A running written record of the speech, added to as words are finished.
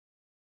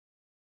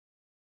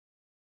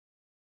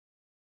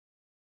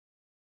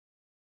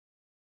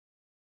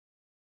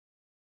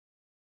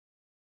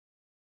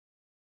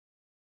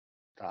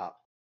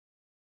Stop.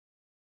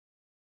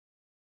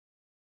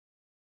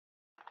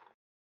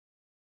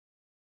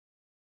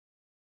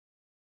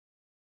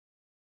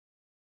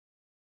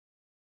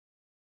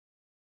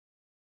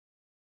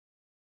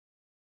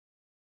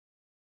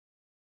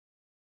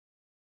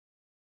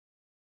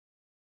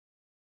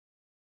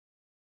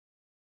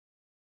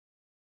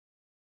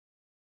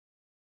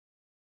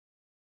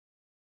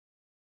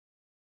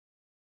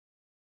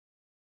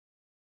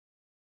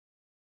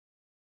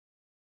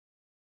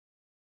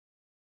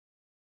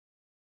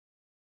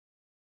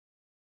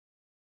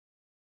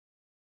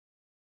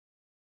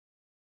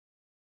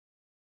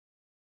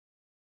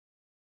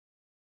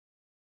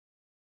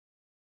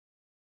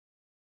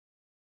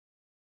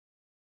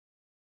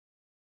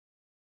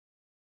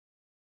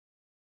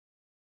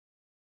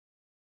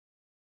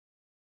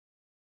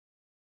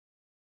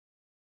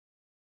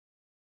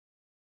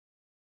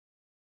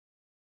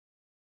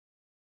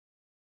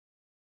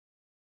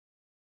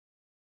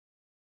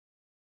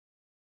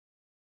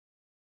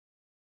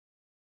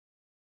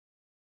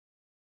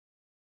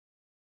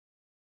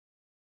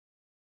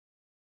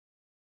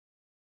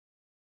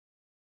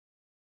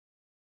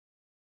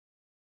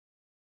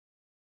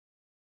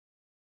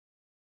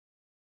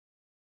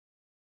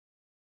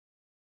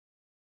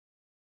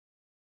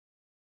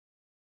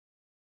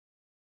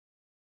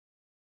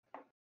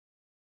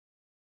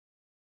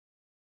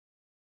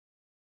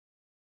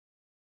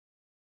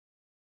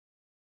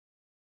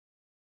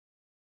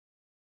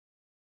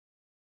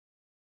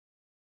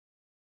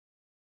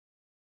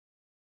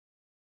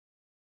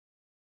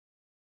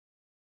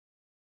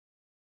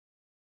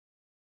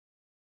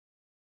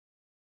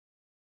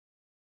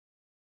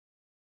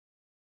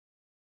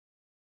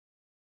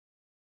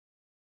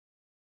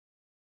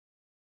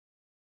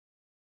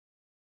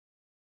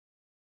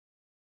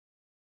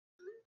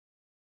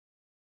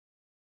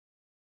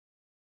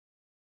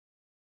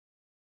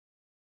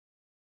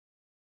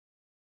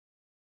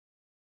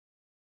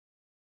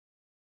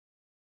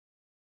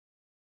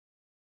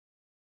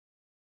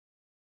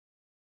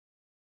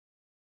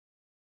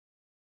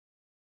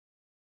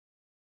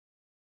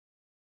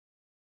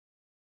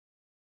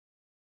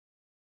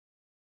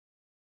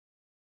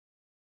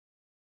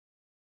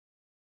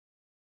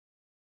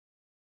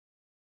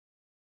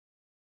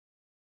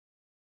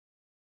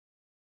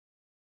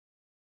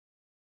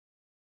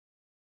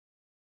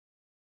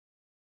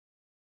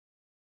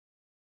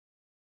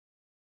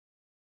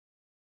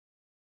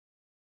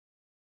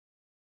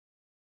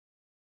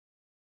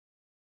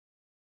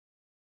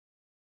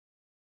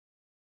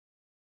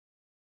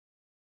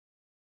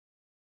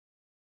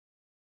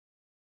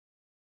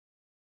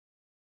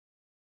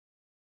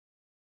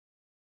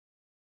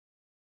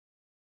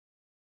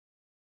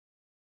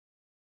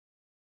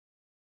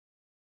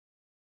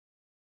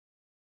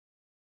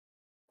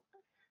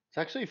 It's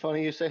actually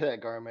funny you say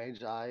that,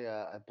 Garmage.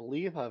 I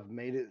believe I've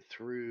made it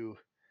through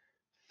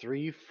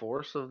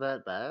 3/4 of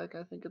that bag,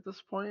 I think, at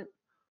this point.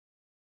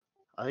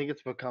 I think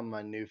it's become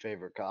my new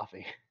favorite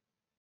coffee.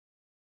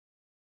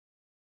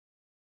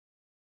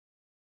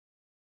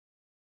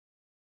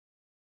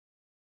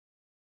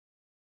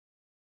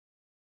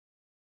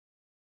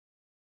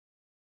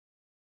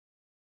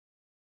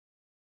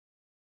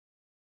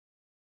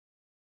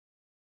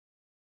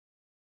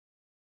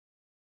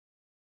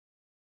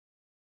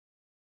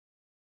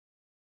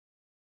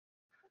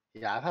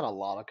 Yeah, I've had a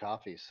lot of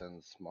coffee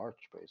since March,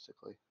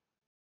 basically.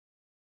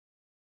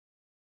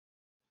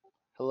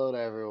 Hello to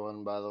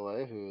everyone, by the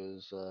way, who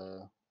is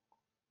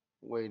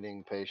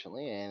waiting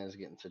patiently and is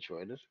getting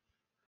situated.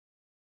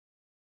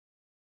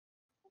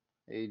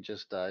 He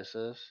just died,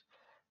 says.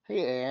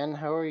 Hey, Anne,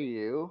 how are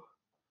you?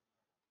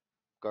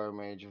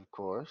 Garmage, of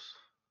course.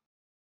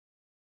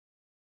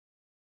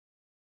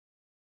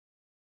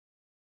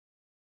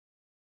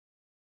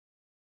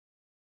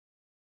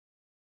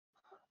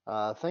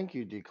 Thank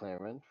you,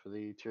 Declarant, for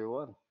the tier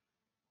 1.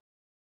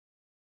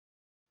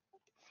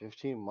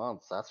 15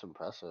 months, that's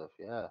impressive,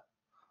 yeah.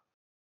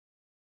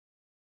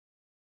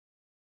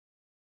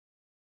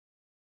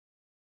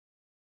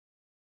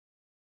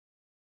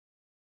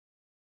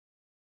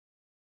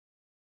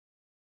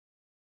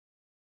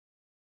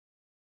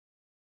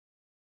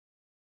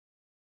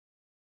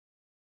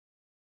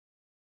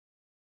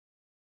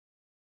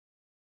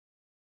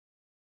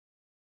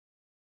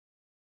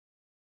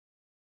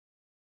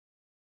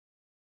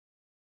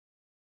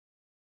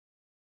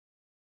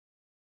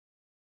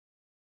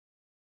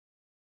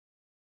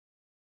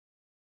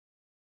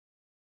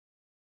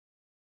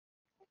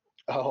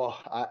 Oh,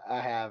 I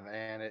have,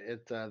 and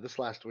this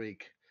last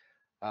week,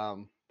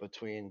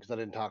 between because I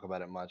didn't talk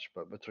about it much,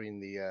 but between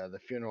the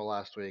funeral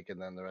last week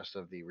and then the rest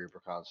of the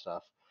ReaperCon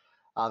stuff,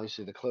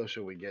 obviously the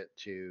closer we get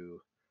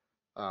to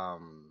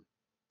um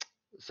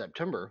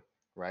September,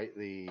 right,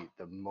 the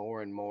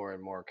more and more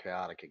and more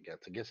chaotic it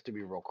gets. It gets to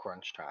be real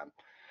crunch time.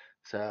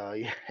 So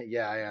yeah,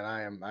 yeah,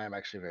 and I am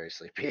actually very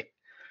sleepy.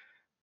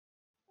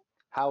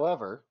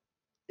 However,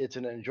 it's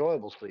an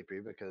enjoyable sleepy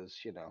because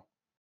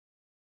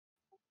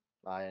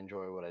I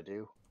enjoy what I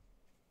do.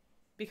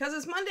 Because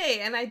it's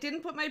Monday and I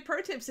didn't put my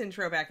pro tips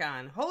intro back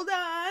on. Hold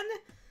on.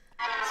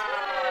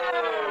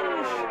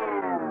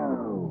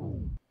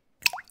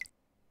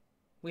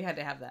 We had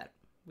to have that.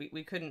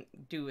 We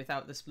couldn't do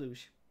without the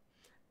sploosh.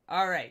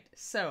 All right,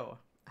 so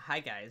hi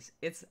guys,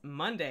 it's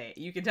Monday.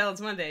 You can tell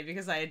it's Monday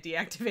because I had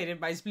deactivated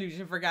my sploosh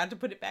and forgot to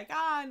put it back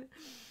on.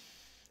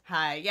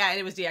 Hi, yeah, and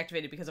it was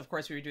deactivated because of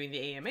course we were doing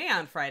the AMA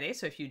on Friday,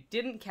 so if you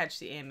didn't catch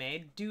the AMA,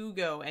 do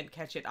go and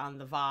catch it on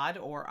the VOD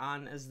or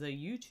on as the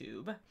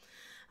YouTube.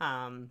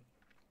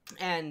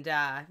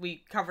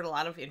 We covered a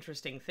lot of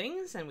interesting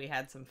things and we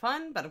had some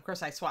fun, but of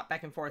course I swap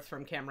back and forth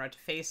from camera to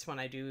face when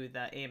I do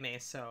the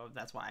AMA, so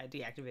that's why I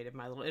deactivated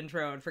my little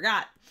intro and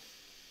forgot.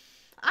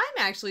 I'm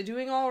actually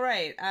doing all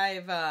right.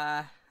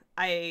 I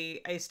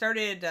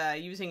started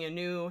using a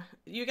new...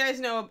 You guys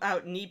know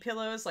about knee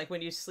pillows? Like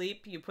when you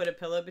sleep, you put a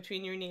pillow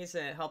between your knees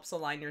and it helps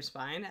align your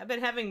spine. I've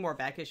been having more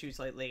back issues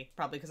lately,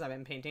 probably because I've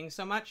been painting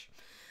so much.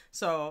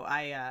 So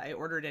I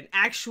ordered an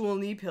actual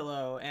knee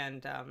pillow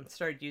and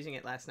started using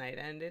it last night.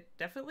 And it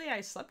definitely,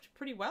 I slept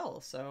pretty well.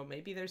 So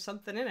maybe there's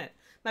something in it.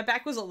 My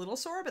back was a little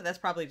sore, but that's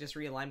probably just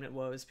realignment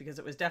woes because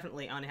it was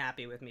definitely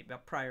unhappy with me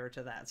prior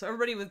to that. So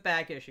everybody with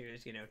back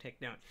issues, you know,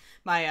 take note.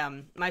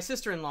 My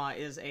sister-in-law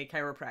is a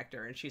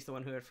chiropractor and she's the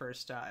one who had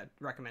first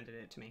recommended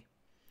it to me.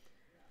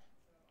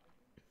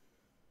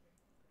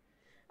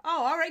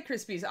 Oh, all right,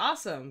 Crispies.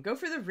 Awesome. Go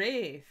for the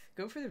Wraith.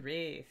 Go for the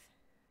Wraith.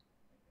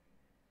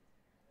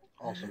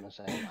 Also the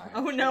same.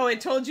 Oh no, I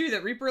told you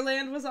that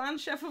Reaperland was on,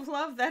 Chef of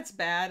Love? That's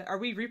bad. Are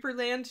we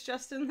Reaperland,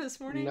 Justin, this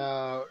morning?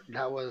 No,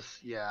 that was,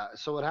 yeah.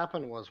 So what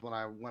happened was when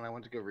I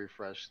went to go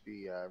refresh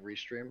the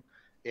restream,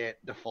 it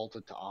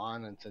defaulted to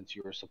on, and since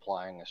you were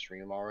supplying a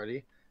stream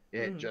already,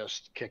 it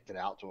just kicked it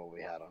out to what we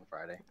had on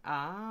Friday.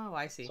 Oh,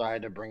 I see. So I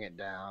had to bring it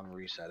down,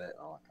 reset it,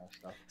 all that kind of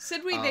stuff.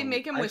 Sidwee, they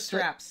make them with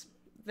straps.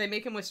 They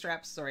make them with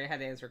straps. Sorry, I had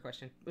to answer a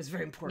question. It was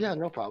very important. Yeah,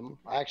 no problem.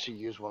 I actually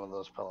use one of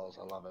those pillows.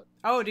 I love it.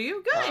 Oh, do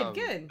you? Good,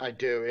 good. I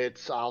do.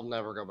 I'll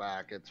never go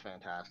back. It's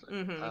fantastic.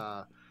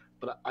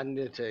 But I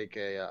need to take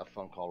a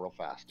phone call real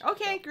fast.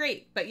 Okay,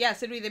 great. But yeah,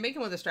 Sidwee, they make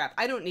them with a strap.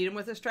 I don't need them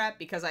with a strap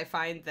because I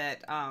find that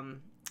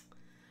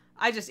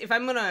if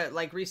I'm gonna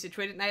like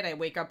resituate at night, I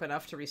wake up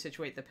enough to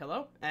resituate the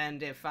pillow,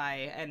 and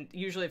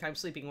usually if I'm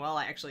sleeping well,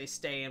 I actually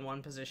stay in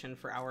one position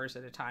for hours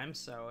at a time,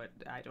 so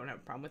I don't have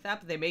a problem with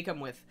that. But they make them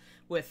with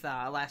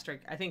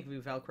elastic. I think we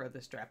Velcro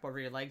the strap over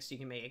your legs so you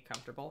can make it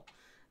comfortable.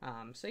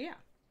 So yeah.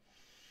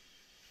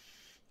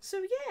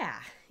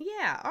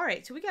 All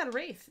right. So we got a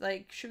Wraith.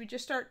 Like, should we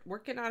just start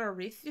working on our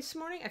Wraith this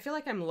morning? I feel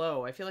like I'm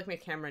low. I feel like my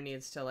camera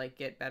needs to like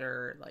get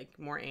better. Like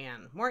more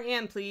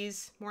Ann,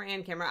 please. More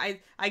Ann camera.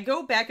 I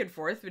go back and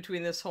forth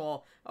between this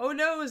whole oh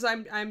noes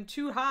I'm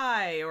too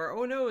high or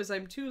oh noes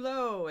I'm too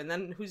low, and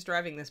then who's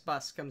driving this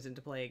bus comes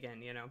into play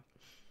again. You know,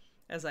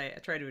 as I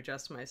try to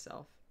adjust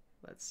myself.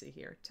 Let's see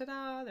here.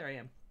 Ta-da! There I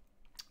am.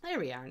 There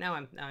we are. Now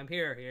I'm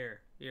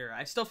here.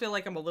 I still feel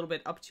like I'm a little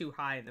bit up too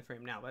high in the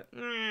frame now, but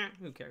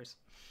who cares?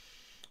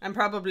 I'm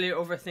probably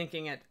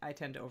overthinking it. I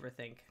tend to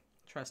overthink.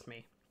 Trust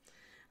me.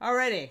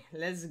 Alrighty,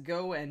 let's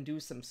go and do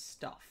some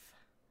stuff.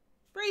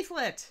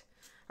 Wraithlet!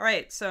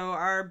 Alright, so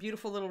our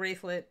beautiful little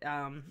Wraithlet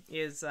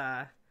is,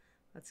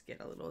 let's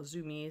get a little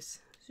zoomies,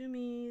 and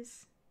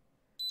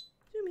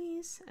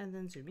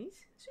then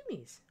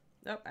zoomies.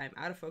 Oh, I'm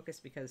out of focus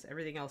because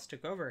everything else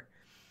took over.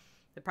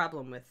 The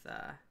problem with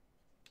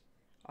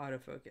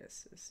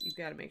autofocus is you've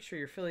got to make sure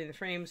you're filling the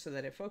frame so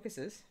that it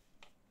focuses.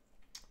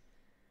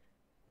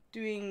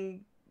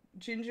 Doing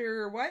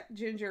ginger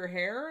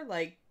hair,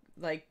 like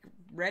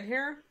red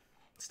hair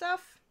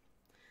stuff.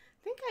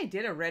 I think I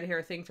did a red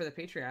hair thing for the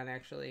Patreon,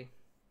 actually.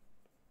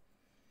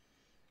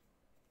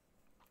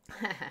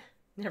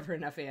 Never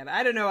enough, Anne.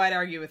 I don't know, I'd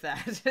argue with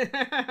that.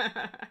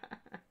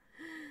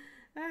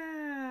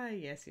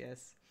 Yes.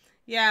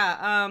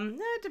 Yeah,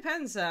 it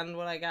depends on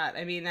what I got.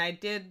 I mean, I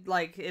did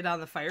like it on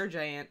the Fire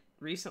Giant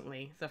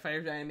recently. The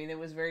Fire Giant, I mean, it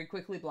was very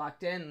quickly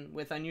blocked in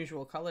with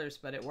unusual colors,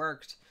 but it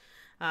worked.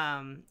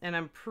 And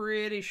I'm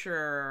pretty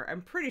sure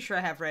I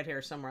have red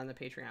hair somewhere on the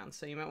Patreon,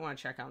 so you might want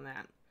to check on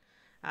that.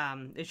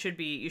 You should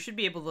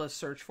be able to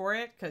search for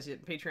it because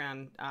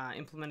Patreon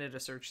implemented a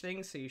search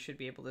thing, so you should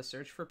be able to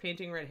search for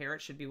painting red hair.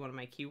 It should be one of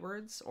my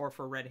keywords, or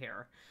for red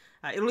hair.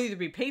 It'll either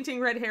be painting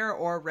red hair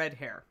or red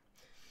hair.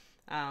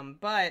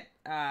 But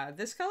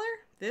this color,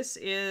 this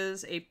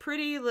is a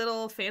pretty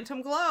little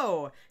phantom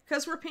glow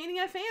because we're painting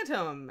a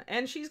phantom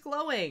and she's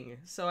glowing,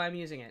 so I'm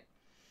using it.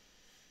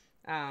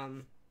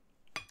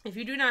 If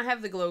you do not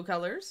have the glow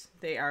colors,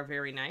 they are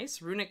very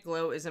nice. Runic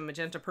Glow is a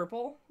magenta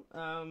purple,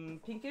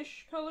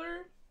 pinkish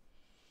color.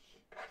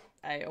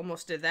 I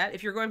almost did that.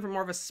 If you're going for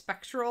more of a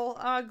spectral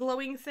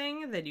glowing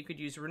thing, then you could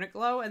use Runic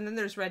Glow. And then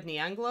there's Red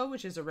Neon Glow,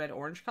 which is a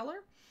red-orange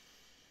color.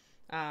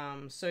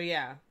 So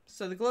yeah.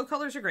 So the glow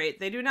colors are great.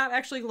 They do not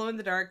actually glow in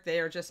the dark. They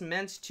are just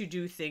meant to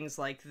do things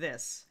like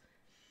this.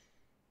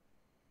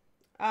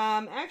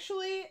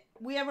 Actually,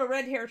 we have a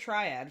red hair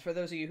triad, for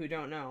those of you who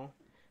don't know.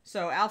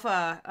 So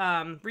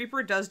Alpha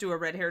Reaper does do a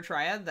red hair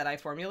triad that I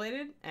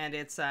formulated, and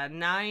it's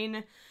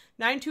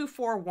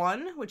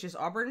 9241, which is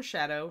Auburn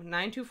Shadow,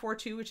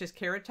 9242, which is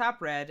Carrot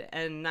Top Red,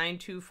 and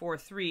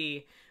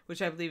 9243,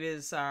 which I believe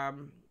is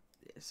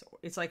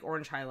it's like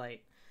orange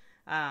highlight,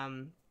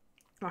 or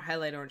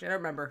highlight orange. I don't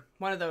remember.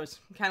 One of those,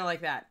 kind of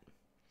like that.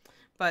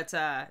 But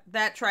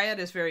that triad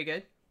is very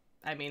good.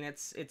 I mean,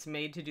 it's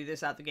made to do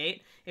this out the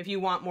gate. If you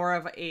want more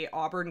of a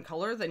auburn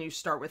color, then you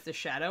start with the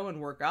shadow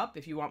and work up.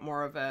 If you want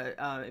more of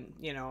a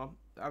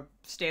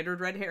standard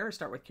red hair,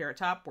 start with Carrot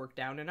Top, work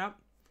down and up.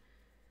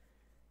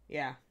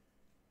 Yeah.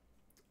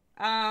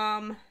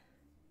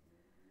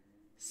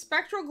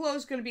 Spectral Glow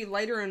is going to be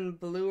lighter and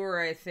bluer,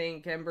 I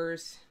think,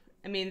 Embers.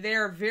 I mean,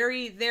 they're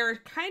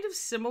kind of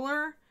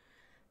similar,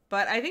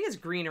 but I think it's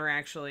greener,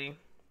 actually.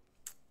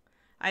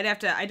 I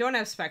don't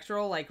have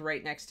Spectral, like,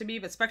 right next to me,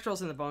 but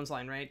Spectral's in the Bones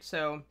line, right?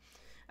 So,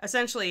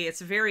 essentially,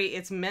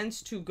 it's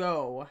meant to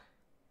go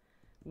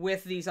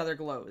with these other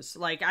glows.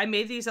 Like, I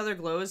made these other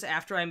glows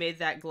after I made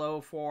that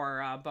glow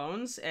for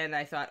Bones, and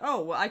I thought,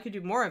 oh, well, I could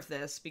do more of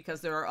this, because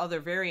there are other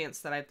variants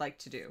that I'd like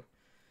to do.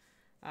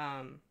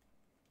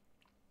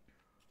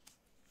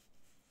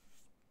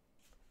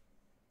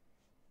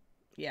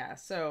 Yeah,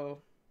 so,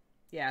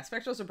 yeah,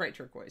 Spectral's a bright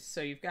turquoise,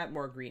 so you've got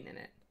more green in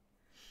it.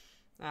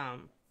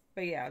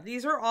 But yeah,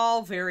 these are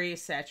all very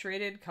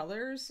saturated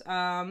colors.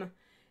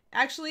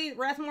 Actually,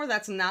 Rathmore,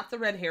 that's not the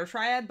red hair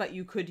triad, but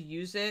you could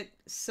use it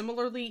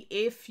similarly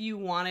if you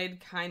wanted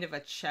kind of a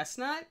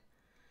chestnut.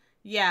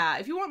 Yeah,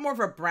 if you want more of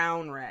a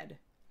brown red.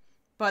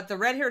 But the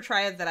red hair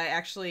triad that I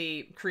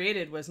actually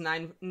created was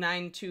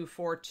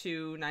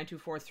 9242,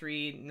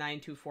 9243,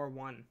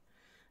 9241.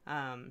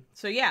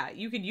 So yeah,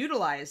 you could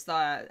utilize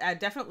the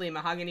definitely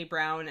mahogany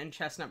brown and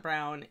chestnut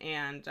brown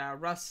and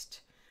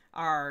rust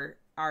are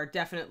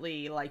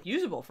definitely like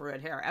usable for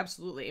red hair.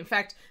 Absolutely. In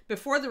fact,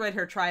 before the red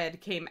hair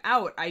triad came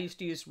out, I used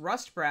to use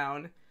rust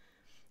brown.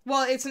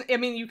 Well, I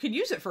mean, you could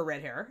use it for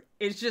red hair.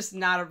 It's just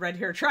not a red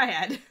hair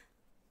triad.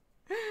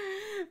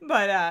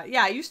 But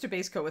yeah, I used to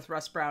base coat with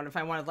rust brown if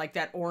I wanted like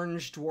that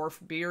orange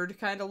dwarf beard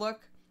kind of look.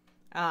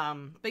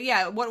 But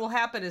yeah, what will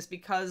happen is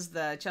because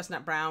the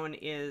chestnut brown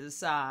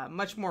is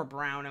much more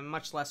brown and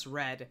much less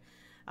red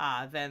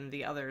than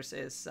the others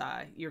is,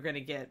 you're going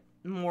to get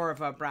more of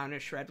a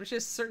brownish red, which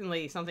is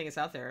certainly something that's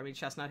out there. I mean,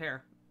 chestnut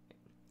hair.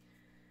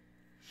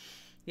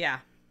 Yeah.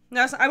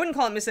 No, I wouldn't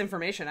call it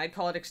misinformation. I'd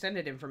call it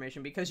extended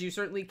information because you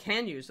certainly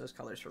can use those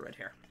colors for red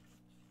hair.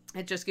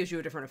 It just gives you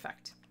a different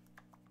effect.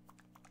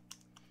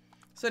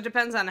 So it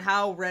depends on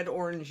how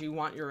red-orange you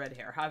want your red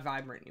hair, how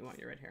vibrant you want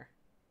your red hair.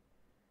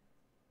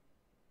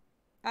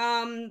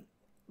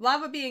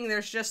 Lava Being,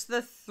 there's just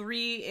the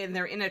three, and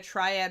they're in a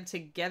triad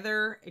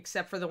together,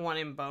 except for the one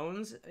in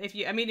Bones. If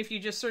you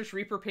just search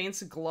Reaper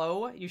Paints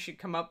Glow, you should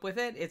come up with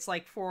it. It's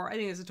like I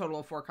think it's a total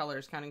of 4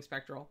 colors, counting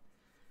Spectral.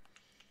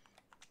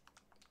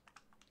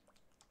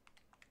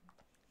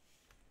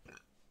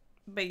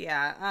 But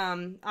yeah,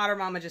 Otter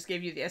Mama just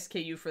gave you the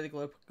SKU for the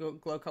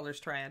Glow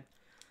Colors triad.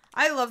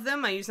 I love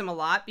them. I use them a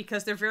lot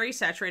because they're very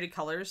saturated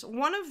colors.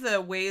 One of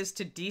the ways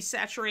to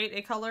desaturate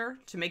a color,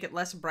 to make it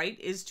less bright,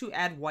 is to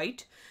add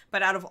white.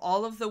 But out of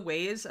all of the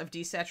ways of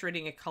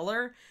desaturating a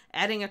color,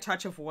 adding a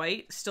touch of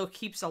white still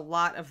keeps a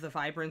lot of the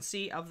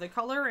vibrancy of the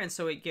color, and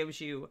so it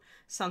gives you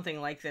something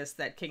like this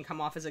that can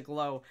come off as a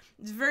glow.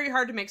 It's very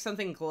hard to make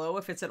something glow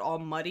if it's at all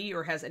muddy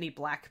or has any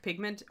black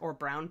pigment or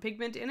brown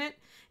pigment in it.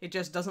 It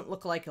just doesn't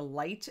look like a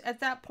light at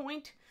that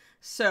point.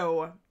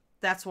 So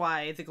that's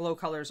why the glow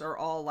colors are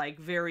all like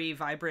very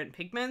vibrant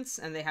pigments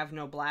and they have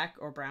no black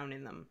or brown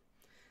in them.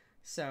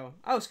 So,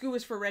 oh, Scoo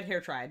was for red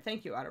hair triad.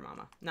 Thank you, Otter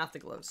Mama. Not the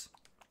glows.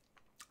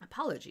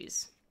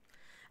 Apologies.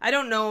 I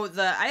don't know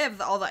I have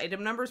all the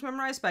item numbers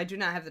memorized, but I do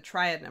not have the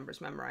triad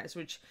numbers memorized,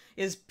 which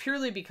is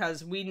purely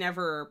because we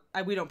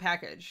don't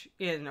package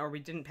in, or we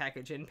didn't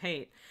package in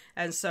paint.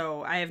 And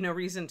so I have no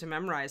reason to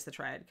memorize the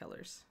triad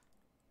colors.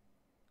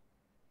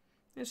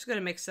 I'm just going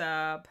to mix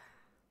up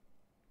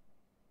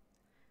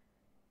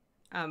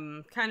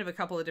kind of a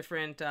couple of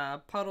different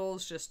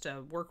puddles just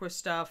to work with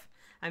stuff.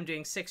 I'm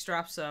doing 6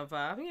 drops of,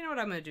 you know what,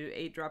 I'm going to do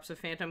 8 drops of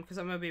Phantom because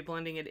I'm going to be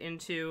blending it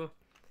into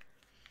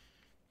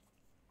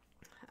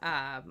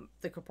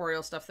the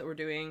corporeal stuff that we're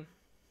doing.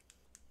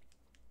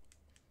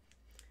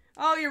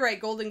 Oh, you're right.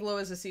 Golden Glow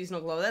is a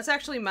seasonal glow. That's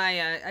actually my,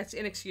 it's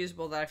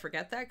inexcusable that I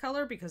forget that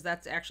color because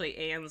that's actually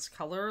Anne's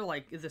color,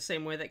 like the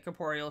same way that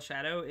Corporeal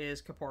Shadow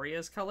is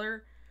Corporea's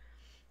color.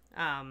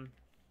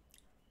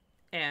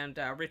 And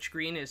Rich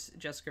Green is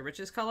Jessica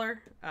Rich's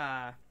color.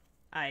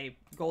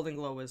 Golden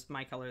Glow was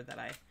my color that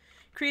I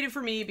created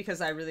for me because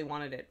I really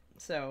wanted it.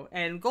 So,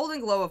 and Golden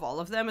Glow of all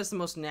of them is the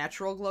most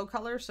natural glow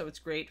color, so it's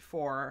great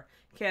for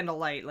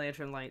candlelight,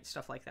 lantern light,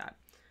 stuff like that.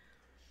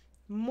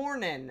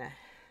 Morning.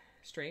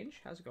 Strange.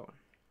 How's it going?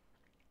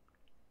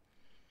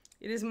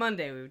 It is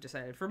Monday, we've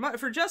decided.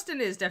 For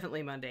Justin, it is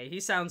definitely Monday. He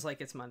sounds like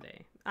it's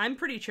Monday. I'm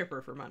pretty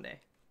chipper for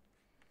Monday.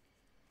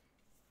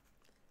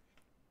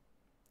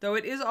 Though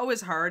it is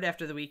always hard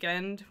after the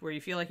weekend, where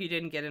you feel like you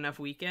didn't get enough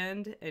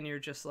weekend, and you're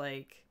just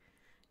like,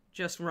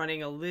 just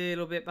running a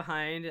little bit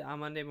behind on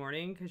Monday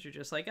morning because you're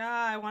just like,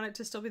 I want it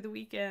to still be the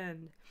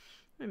weekend.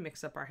 I'm gonna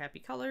mix up our happy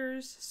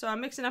colors. So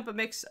I'm mixing up a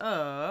mix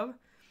of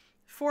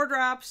 4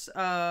 drops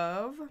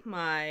of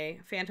my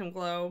Phantom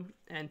Glow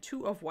and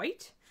 2 of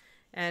white,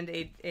 and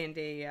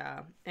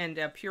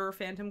a pure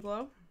Phantom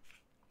Glow.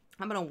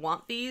 I'm gonna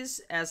want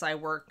these as I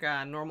work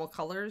normal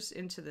colors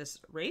into this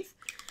Wraith.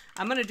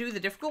 I'm gonna do the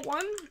difficult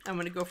one. I'm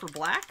gonna go for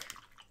black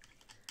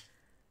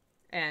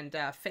and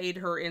fade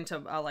her into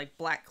like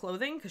black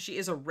clothing because she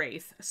is a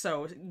Wraith.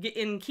 So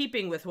in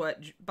keeping with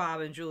what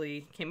Bob and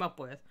Julie came up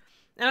with,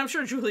 and I'm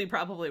sure Julie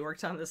probably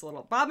worked on this a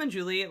little. Bob and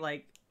Julie,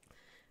 like,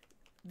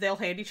 they'll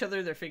hand each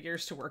other their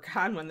figures to work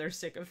on when they're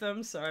sick of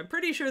them. So I'm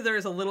pretty sure there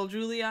is a little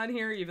Julie on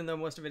here, even though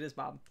most of it is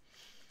Bob.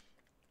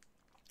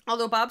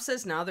 Although Bob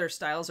says now their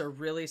styles are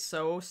really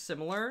so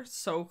similar,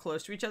 so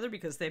close to each other,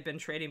 because they've been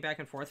trading back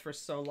and forth for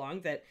so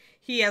long that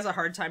he has a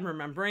hard time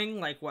remembering,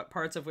 like, what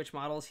parts of which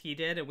models he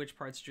did and which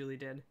parts Julie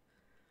did.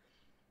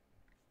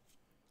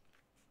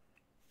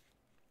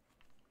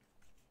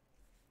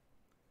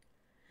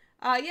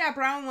 Yeah,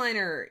 brown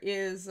liner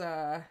is,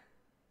 oh,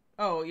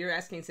 you're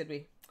asking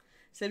Sidby.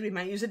 Sidby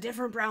might use a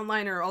different brown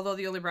liner, although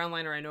the only brown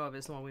liner I know of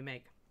is the one we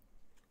make.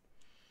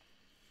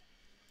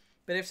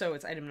 But if so,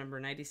 it's item number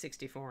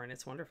 9064, and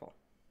it's wonderful.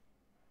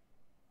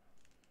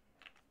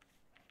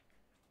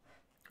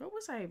 What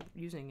was I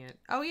using it?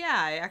 Oh yeah,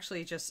 I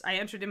actually I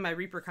entered in my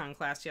ReaperCon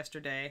class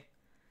yesterday.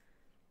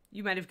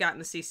 You might have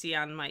gotten a CC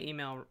on my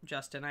email,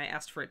 Justin. I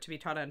asked for it to be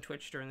taught on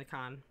Twitch during the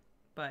con,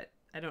 but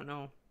I don't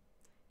know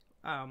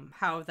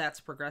how that's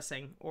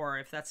progressing, or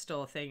if that's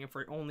still a thing, if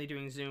we're only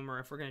doing Zoom, or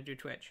if we're going to do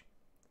Twitch.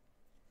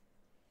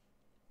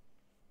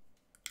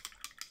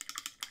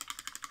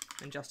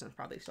 And Justin's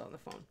probably still on the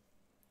phone.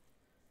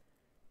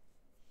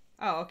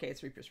 Oh, okay,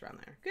 it's Reaper's brown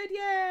liner. Good,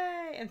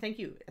 yay! And thank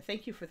you.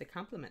 Thank you for the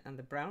compliment on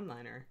the brown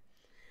liner.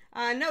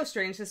 No,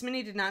 Strange, this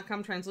mini did not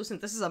come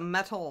translucent. This is a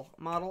metal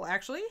model,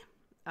 actually.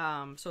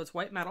 So it's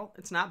white metal.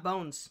 It's not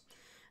bones.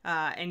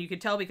 And you could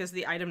tell because of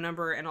the item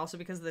number and also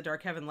because of the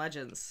Dark Heaven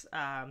Legends.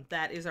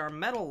 That is our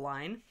metal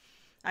line.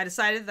 I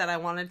decided that I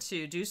wanted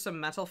to do some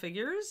metal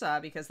figures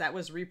because that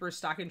was Reaper's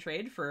stock and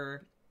trade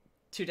for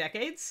 2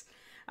 decades.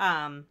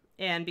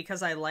 And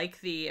because I like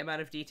the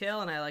amount of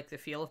detail and I like the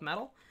feel of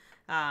metal.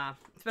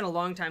 It's been a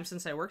long time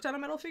since I worked on a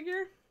metal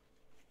figure.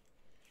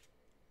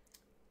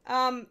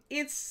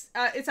 It's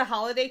a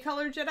holiday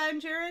color Jedi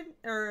Jared,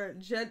 or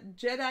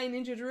Jedi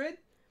Ninja Druid.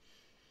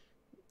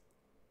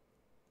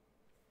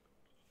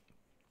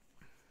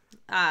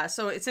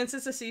 Since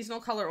it's a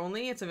seasonal color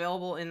only, it's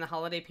available in the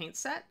holiday paint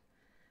set.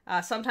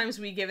 Sometimes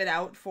we give it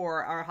out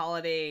for our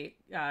holiday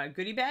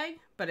goodie bag,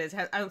 but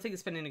I don't think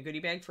it's been in a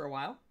goodie bag for a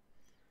while.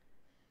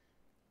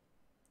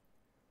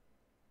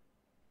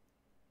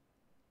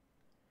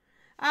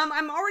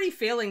 I'm already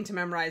failing to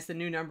memorize the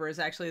new numbers,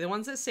 actually. The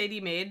ones that Sadie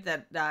made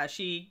that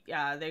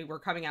they were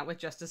coming out with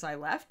just as I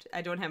left,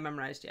 I don't have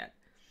memorized yet.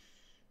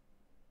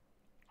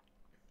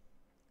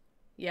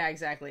 Yeah,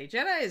 exactly.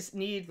 Jedis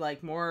need,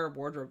 like, more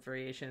wardrobe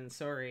variations.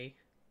 Sorry.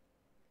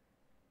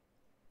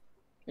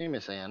 Hey,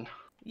 Miss Ann.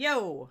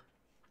 Yo!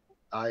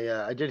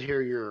 I did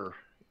hear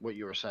what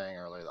you were saying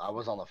earlier. I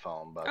was on the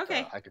phone, but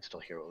okay. I could still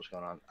hear what was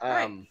going on.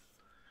 Right.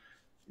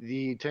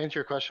 To answer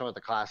your question with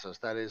the classes,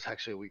 that is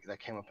actually that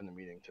came up in the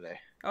meeting today.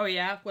 Oh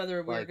yeah,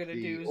 whether we're going to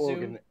do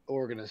Zoom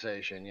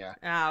organization, yeah.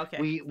 Ah,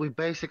 okay. We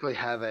basically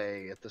have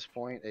at this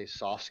point a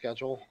soft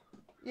schedule.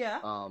 Yeah.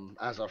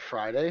 As of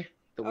Friday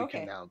that we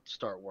can now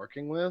start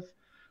working with,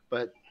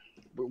 but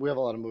we have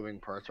a lot of moving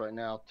parts right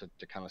now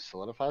to kind of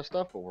solidify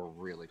stuff, but we're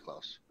really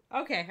close.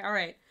 Okay, all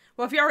right.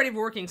 Well, if you already have a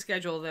working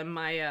schedule, then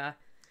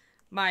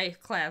my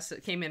class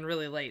came in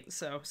really late,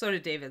 so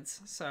did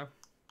David's, so.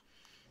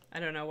 I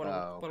don't know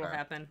what'll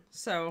happen.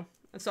 So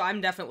I'm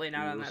definitely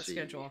not on that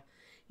schedule.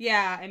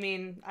 Yeah, I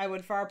mean, I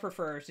would far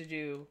prefer to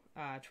do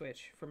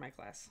Twitch for my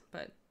class,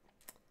 but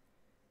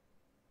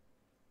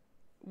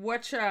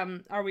which are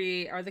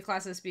the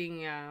classes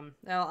being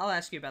I'll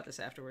ask you about this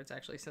afterwards,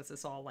 actually, since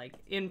it's all like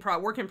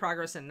work in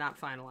progress and not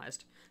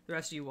finalized. The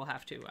rest of you will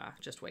have to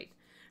just wait.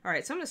 All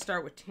right, so I'm going to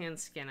start with tan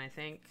skin, I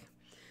think.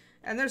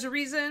 And there's a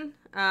reason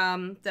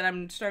that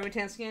I'm starting with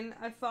tan skin.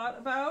 I thought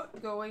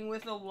about going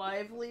with a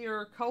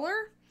livelier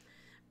color.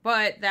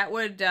 But that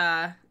would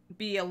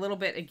be a little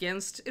bit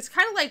against... It's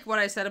kind of like what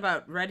I said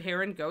about red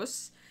hair and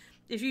ghosts.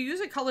 If you use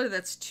a color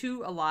that's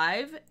too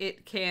alive,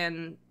 it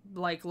can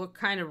like look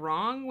kind of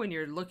wrong when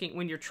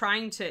you're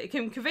trying to... It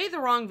can convey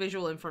the wrong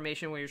visual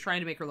information when you're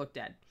trying to make her look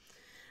dead.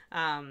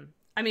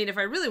 I mean, if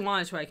I really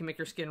wanted to, I can make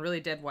her skin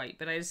really dead white.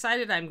 But I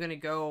decided I'm going to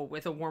go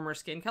with a warmer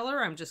skin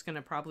color. I'm just going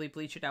to probably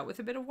bleach it out with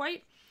a bit of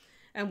white.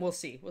 And we'll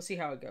see. We'll see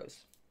how it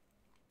goes.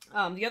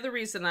 The other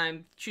reason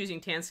I'm choosing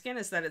tan skin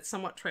is that it's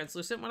somewhat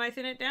translucent when I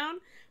thin it down,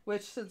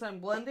 which, since I'm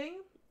blending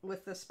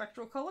with the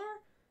spectral color,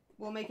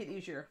 will make it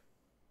easier.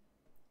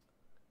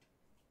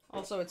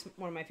 Also, it's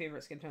one of my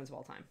favorite skin tones of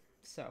all time.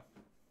 So,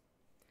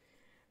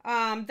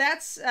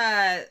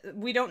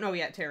 we don't know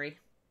yet, Terry.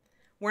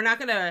 we're not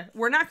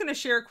gonna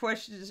share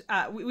questions.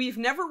 We've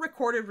never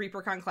recorded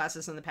ReaperCon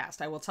classes in the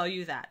past. I will tell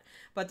you that.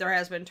 But there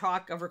has been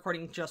talk of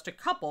recording just a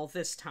couple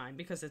this time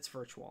because it's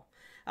virtual.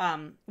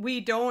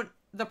 We don't.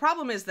 The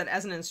problem is that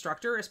as an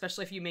instructor,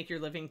 especially if you make your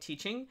living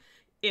teaching,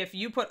 if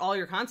you put all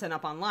your content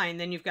up online,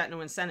 then you've got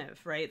no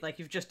incentive, right? Like,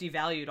 you've just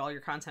devalued all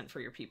your content for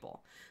your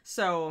people.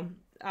 So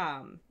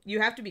you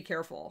have to be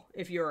careful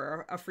if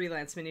you're a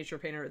freelance miniature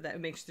painter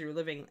that makes their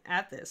living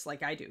at this,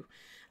 like I do.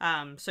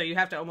 So you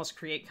have to almost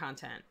create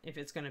content if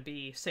it's going to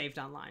be saved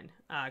online,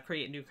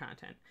 create new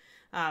content.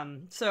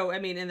 So, I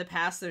mean, in the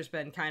past, there's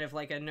been kind of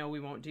like a no, we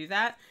won't do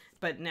that.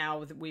 But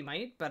now we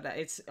might. But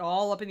it's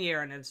all up in the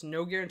air, and it's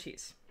no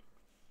guarantees.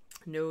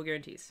 No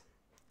guarantees.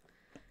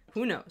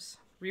 Who knows?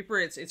 Reaper,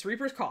 it's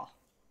Reaper's call.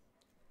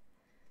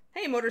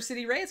 Hey, Motor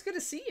City Ray, it's good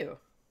to see you.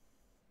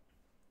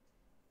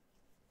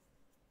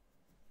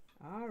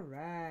 All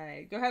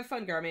right, go have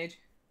fun, Garmage.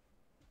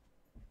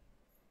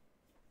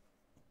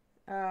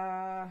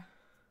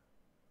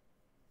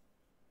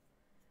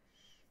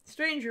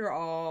 Stranger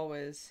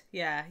always,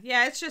 yeah.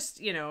 It's just,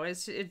 you know,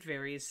 it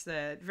varies.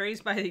 It varies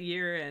by the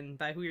year and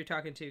by who you're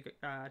talking to,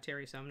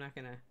 Terry. So I'm not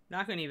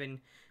gonna even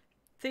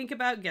think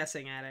about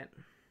guessing at it.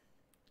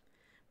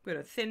 I'm going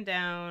to thin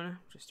down,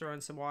 just throwing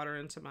some water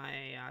into my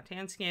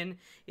tan skin.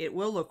 It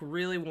will look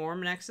really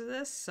warm next to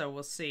this, so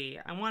we'll see.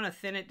 I want to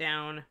thin it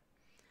down.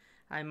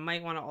 I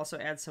might want to also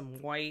add some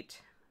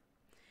white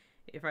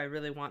if I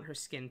really want her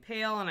skin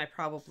pale, and I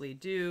probably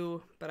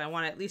do, but I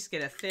want to at least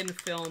get a thin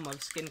film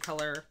of skin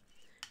color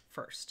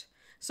first.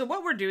 So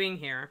what we're doing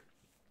here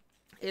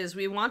is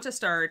we want to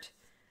start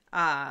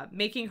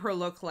making her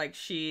look like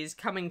she's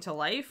coming to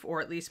life, or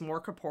at least more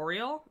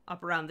corporeal,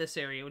 up around this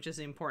area, which is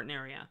the important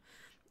area.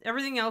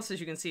 Everything else,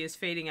 as you can see, is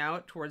fading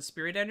out towards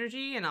spirit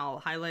energy, and I'll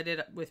highlight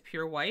it with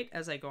pure white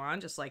as I go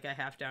on, just like I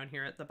have down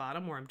here at the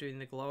bottom where I'm doing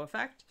the glow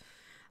effect.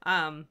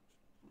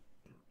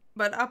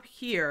 But up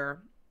here,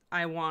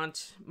 I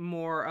want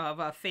more of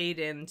a fade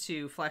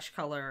into flesh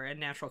color and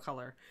natural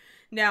color.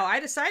 Now,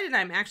 I decided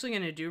I'm actually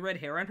going to do red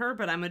hair on her,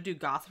 but I'm going to do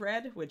goth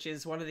red, which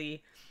is one of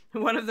the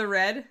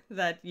red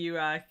that you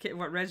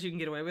what reds you can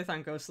get away with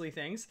on ghostly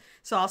things.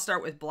 So I'll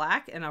start with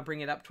black, and I'll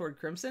bring it up toward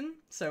crimson.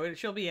 So it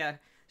should be a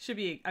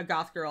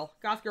goth girl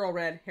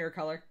red hair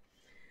color.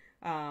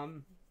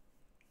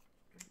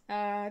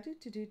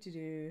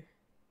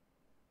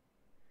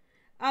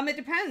 It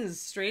depends,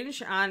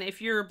 Strange, on if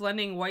you're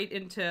blending white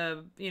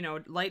into, you know,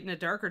 light into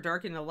dark or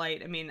dark into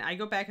light. I mean, I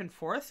go back and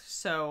forth,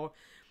 so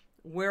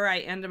where I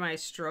end my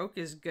stroke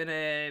is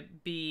gonna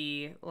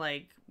be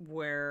like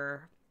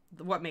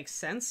what makes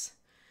sense.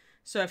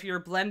 So if you're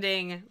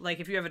blending, like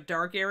if you have a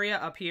dark area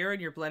up here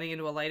and you're blending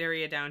into a light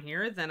area down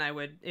here, then I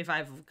would, if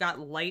I've got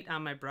light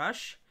on my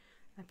brush,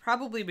 I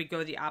probably would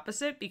go the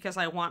opposite, because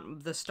I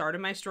want the start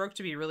of my stroke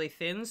to be really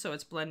thin so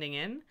it's blending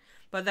in.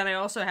 But then I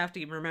also have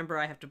to remember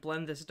I have to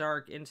blend this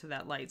dark into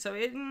that light. So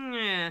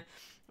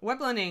wet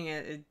blending,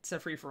 it's a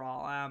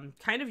free-for-all.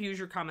 Kind of use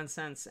your common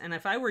sense. And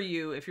if I were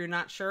you, if you're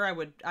not sure, I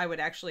would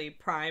actually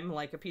prime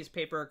like a piece of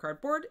paper or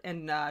cardboard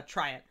and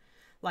try it.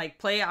 Like,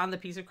 play it on the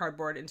piece of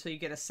cardboard until you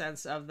get a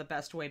sense of the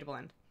best way to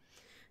blend.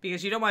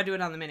 Because you don't want to do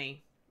it on the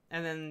mini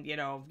and then, you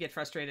know, get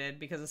frustrated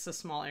because it's a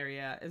small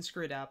area and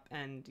screw it up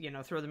and, you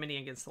know, throw the mini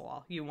against the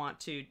wall.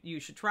 You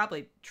should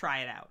probably try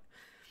it out.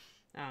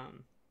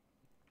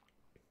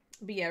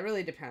 But yeah, it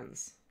really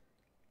depends.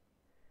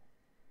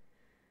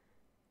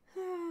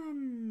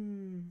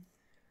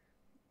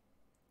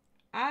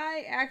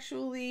 I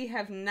actually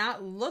have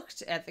not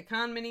looked at the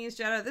con minis,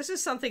 Jetta. This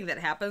is something that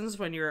happens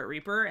when you're at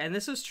Reaper, and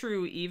this was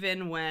true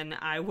even when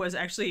I was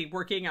actually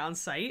working on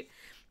site,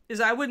 is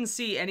I wouldn't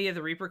see any of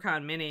the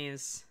ReaperCon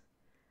minis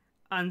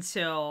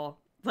until,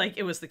 like,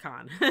 it was the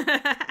con.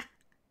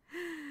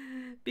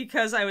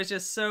 Because I was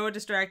just so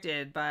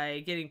distracted by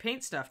getting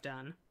paint stuff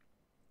done.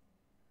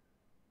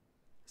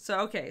 So,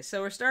 okay,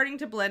 so we're starting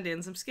to blend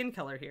in some skin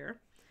color here.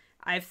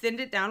 I've thinned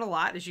it down a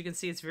lot. As you can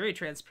see, it's very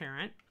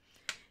transparent.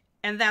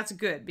 And that's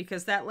good,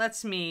 because that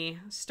lets me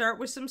start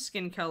with some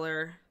skin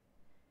color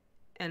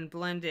and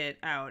blend it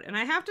out. And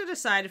I have to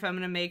decide if I'm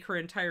going to make her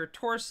entire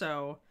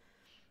torso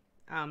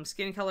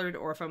skin colored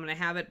or if I'm going to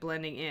have it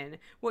blending in.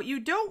 What you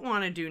don't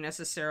want to do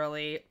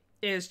necessarily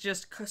is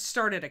just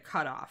start at a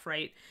cutoff,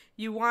 right?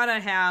 You want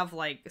to have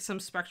like some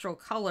spectral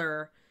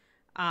color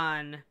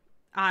on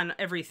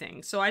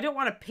everything. So I don't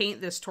want to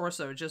paint this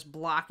torso, just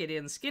block it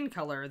in skin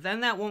color.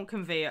 Then that won't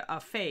convey a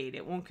fade.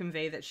 It won't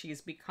convey that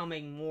she's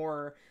becoming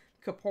more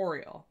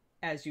corporeal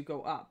as you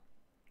go up.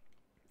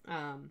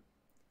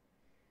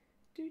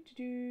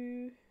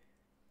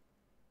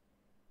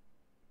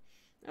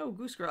 Oh,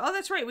 Goose Girl. Oh,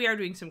 that's right. We are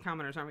doing some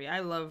commoners, aren't we? I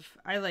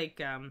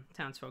like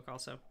townsfolk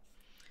also.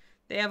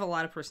 They have a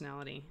lot of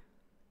personality.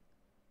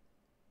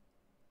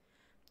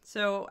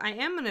 So I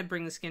am going to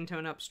bring the skin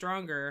tone up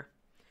stronger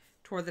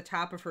toward the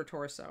top of her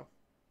torso.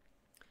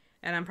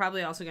 And I'm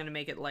probably also going to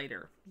make it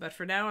lighter. But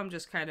for now, I'm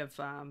just kind of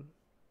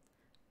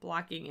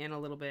blocking in a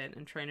little bit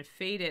and trying to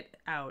fade it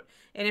out.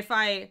 And if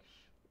I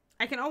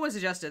I can always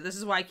adjust it. This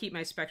is why I keep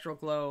my spectral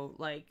glow,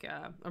 like,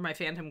 or my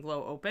phantom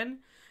glow open,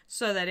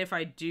 so that if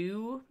I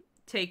do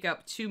take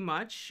up too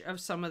much of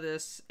some of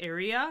this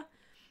area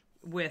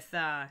with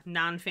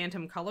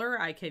non-phantom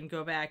color, I can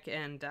go back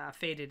and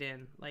fade it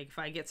in. Like, if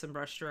I get some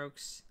brush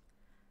strokes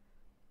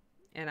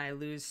and I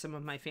lose some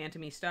of my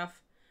phantom-y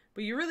stuff.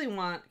 But you really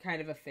want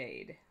kind of a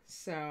fade.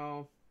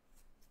 So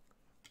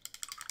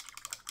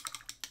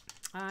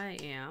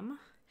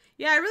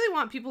yeah, I really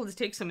want people to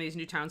take some of these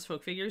new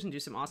townsfolk figures and do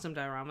some awesome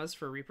dioramas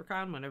for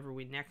ReaperCon whenever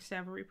we next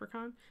have a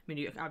ReaperCon. I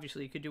mean,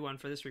 obviously you could do one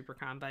for this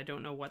ReaperCon, but I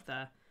don't know what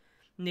the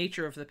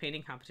nature of the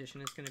painting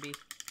competition is going to be.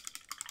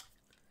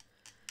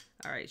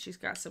 All right, she's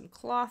got some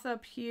cloth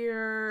up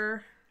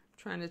here. I'm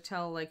trying to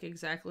tell, like,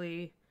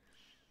 exactly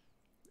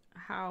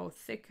how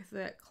thick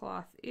that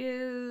cloth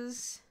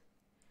is.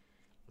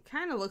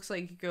 Kind of looks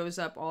like it goes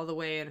up all the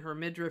way and her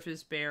midriff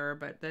is bare,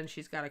 but then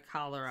she's got a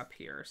collar up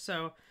here.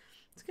 So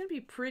it's going to be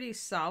pretty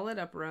solid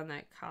up around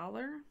that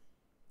collar.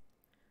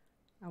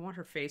 I want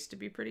her face to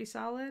be pretty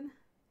solid.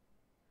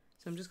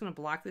 So I'm just going to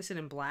block this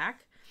in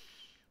black.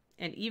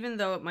 And even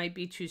though it might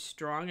be too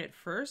strong at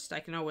first, I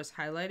can always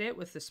highlight it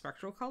with the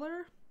spectral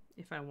color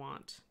if I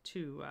want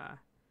to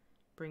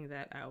bring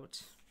that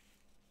out.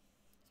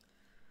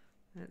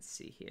 Let's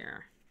see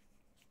here.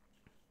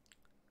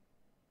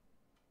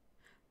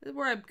 This is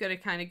where I'm going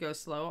to kind of go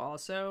slow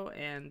also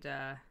and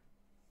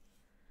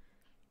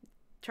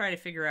try to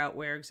figure out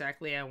where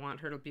exactly I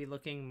want her to be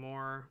looking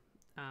more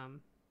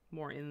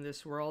more in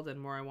this world and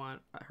more I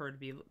want her to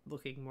be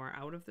looking more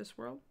out of this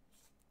world.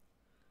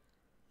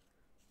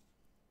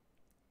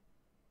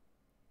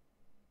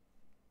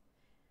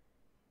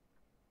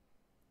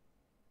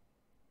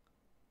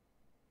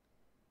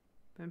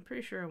 But I'm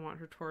pretty sure I want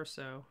her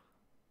torso.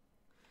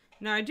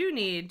 Now I do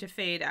need to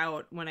fade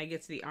out when I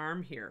get to the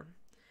arm here.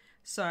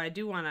 So I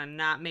do want to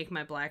not make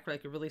my black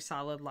like a really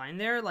solid line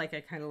there, like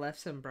I kind of left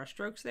some brush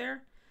strokes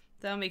there.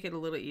 That'll make it a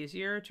little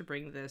easier to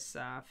bring this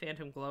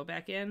phantom glow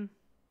back in.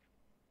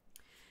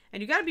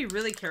 And you got to be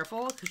really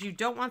careful because you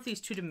don't want these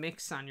two to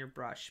mix on your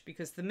brush,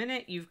 because the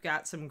minute you've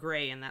got some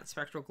gray in that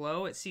spectral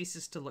glow, it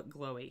ceases to look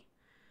glowy.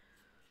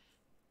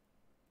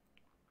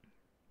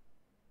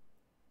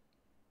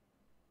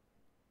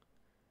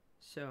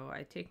 So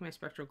I take my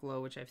spectral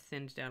glow, which I've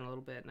thinned down a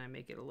little bit, and I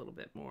make it a little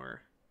bit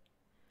more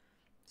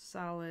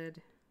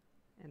solid.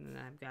 And then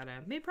I've got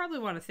to, probably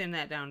want to thin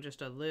that down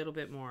just a little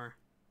bit more.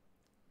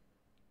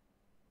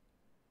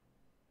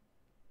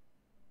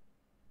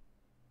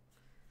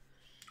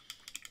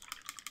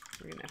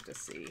 We're gonna have to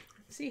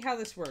see how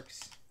this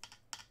works.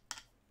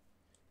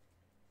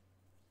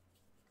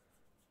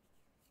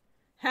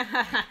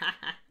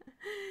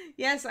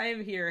 Yes, I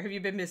am here. Have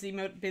you been busy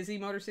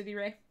Motor City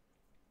Ray?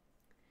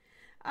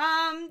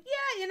 Yeah,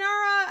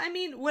 Inara, I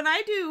mean, when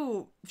I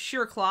do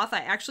sheer cloth, I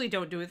actually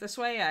don't do it this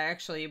way. I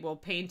actually will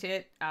paint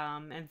it,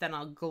 and then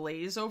I'll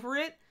glaze over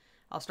it.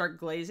 I'll start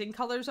glazing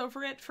colors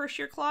over it for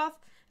sheer cloth.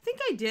 I think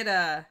I did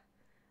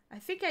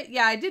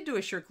I did do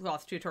a sheer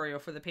cloth tutorial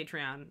for the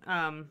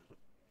Patreon.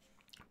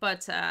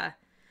 But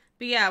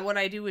yeah, what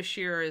I do with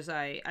sheer is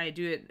I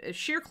do it.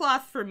 Sheer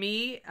cloth for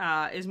me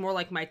is more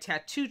like my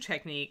tattoo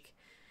technique,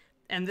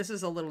 and this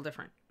is a little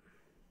different.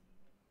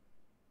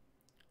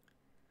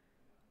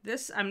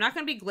 I'm not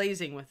going to be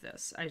glazing with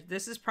this.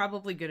 This is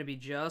probably going to be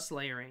just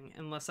layering,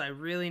 unless I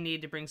really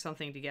need to bring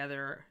something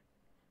together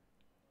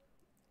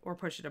or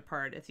push it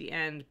apart at the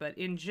end. But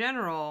in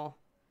general,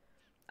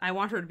 I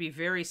want her to be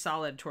very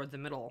solid toward the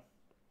middle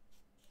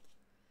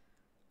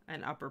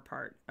and upper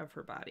part of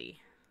her body.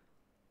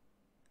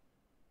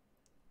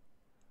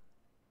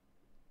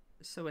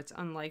 So it's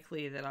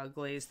unlikely that I'll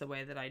glaze the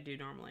way that I do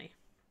normally.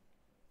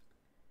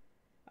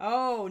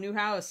 Oh, new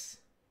house.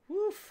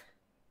 Woof.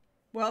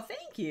 Well,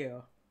 thank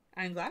you.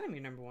 I'm glad I'm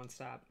your #1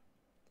 stop.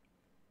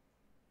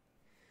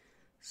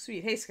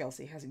 Sweet. Hey,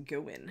 Skelsey. How's it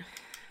going?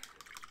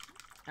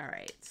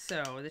 Alright,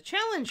 so the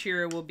challenge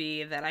here will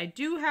be that I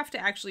do have to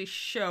actually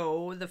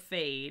show the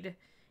fade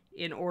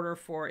in order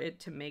for it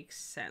to make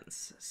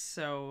sense.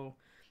 So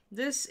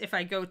this, if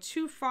I go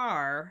too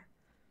far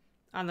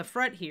on the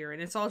front here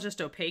and it's all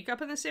just opaque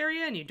up in this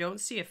area and you don't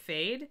see a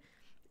fade,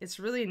 it's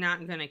really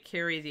not going to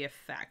carry the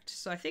effect.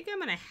 So I think I'm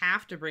going to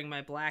have to bring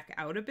my black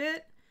out a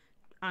bit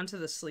onto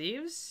the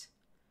sleeves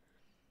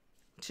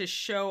to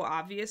show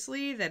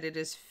obviously that it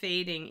is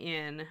fading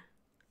in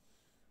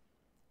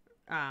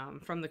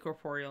from the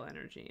corporeal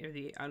energy, or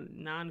the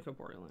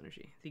non-corporeal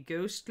energy, the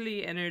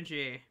ghostly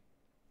energy.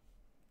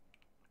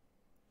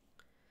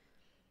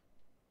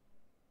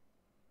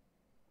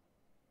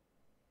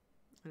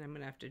 And I'm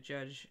gonna have to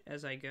judge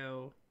as I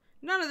go.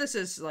 None of this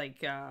is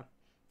like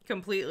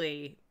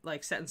completely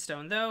like set in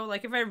stone though.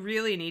 Like if I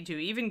really need to,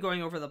 even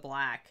going over the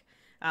black,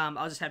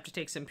 I'll just have to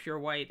take some pure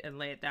white and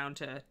lay it down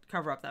to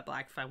cover up that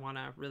black if I want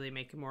to really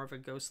make more of a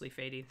ghostly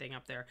fading thing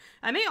up there.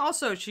 I may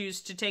also choose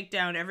to take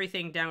down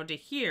everything down to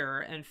here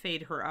and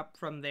fade her up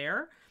from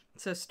there.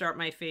 So start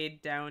my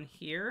fade down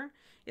here.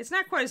 It's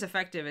not quite as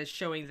effective as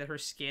showing that her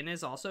skin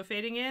is also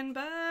fading in,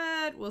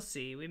 but we'll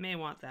see. We may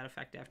want that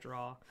effect after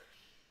all.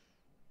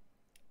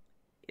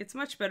 it's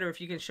much better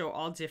if you can show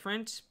all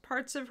different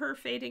parts of her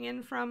fading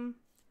in from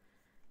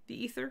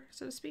the ether,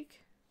 so to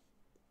speak.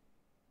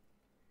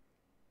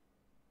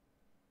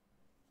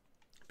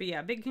 But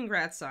yeah, big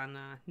congrats on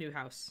new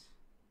house.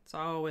 It's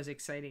always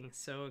exciting,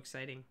 so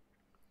exciting.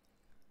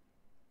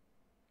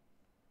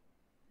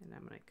 And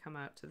I'm going to come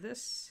out to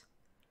this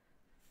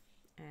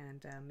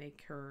and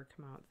make her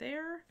come out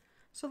there.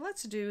 So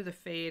let's do the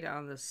fade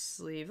on the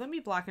sleeve. Let me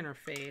block in her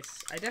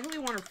face. I definitely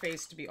want her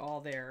face to be all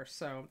there,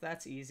 so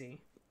that's easy.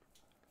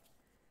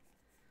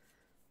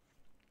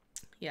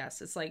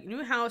 Yes, it's like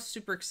new house,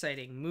 super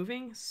exciting.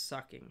 Moving,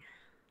 sucking.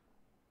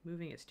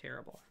 Moving is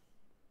terrible.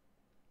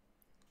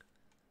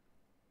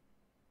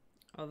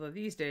 Although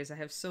these days I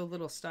have so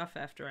little stuff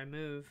after I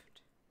moved,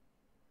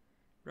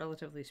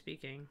 relatively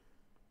speaking.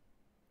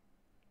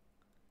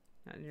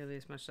 Not nearly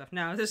as much stuff.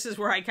 Now, this is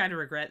where I kind of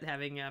regret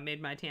having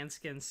made my tan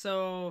skin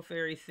so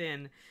very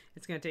thin.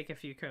 It's going to take a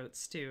few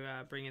coats to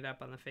bring it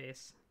up on the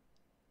face.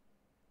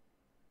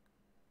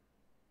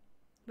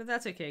 But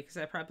that's okay, because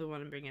I probably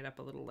want to bring it up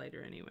a little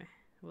lighter anyway.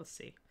 We'll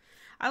see.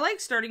 I like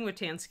starting with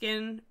tan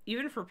skin,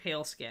 even for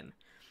pale skin,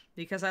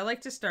 because I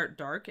like to start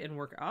dark and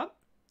work up.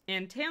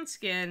 And tan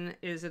skin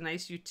is a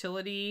nice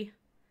utility,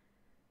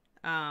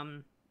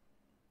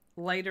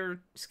 lighter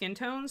skin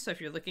tone. So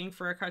if you're looking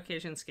for a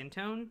Caucasian skin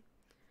tone,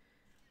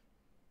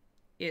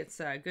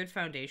 it's a good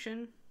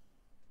foundation.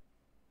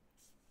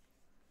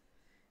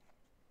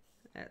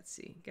 Let's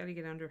see. Got to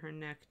get under her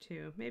neck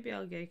too. Maybe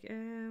I'll get...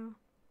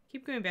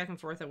 keep going back and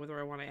forth on whether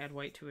I want to add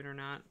white to it or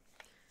not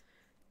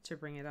to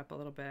bring it up a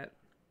little bit.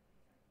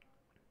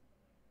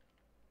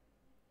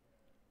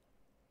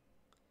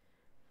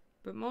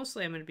 But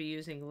mostly I'm going to be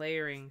using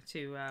layering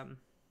to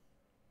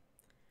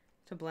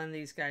blend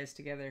these guys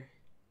together.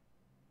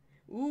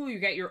 Ooh, you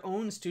got your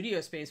own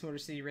studio space, Motor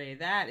City Ray.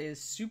 That is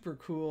super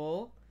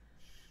cool.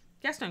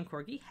 Gaston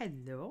Corgi,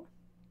 hello.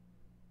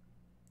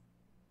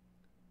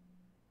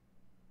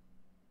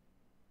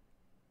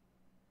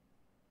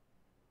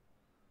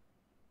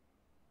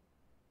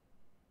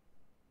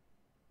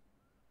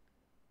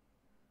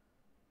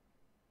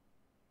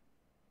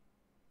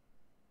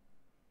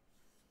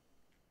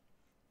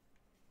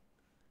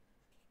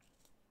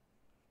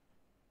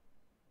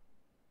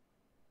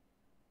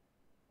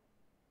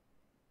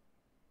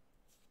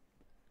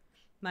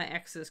 My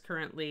ex is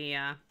currently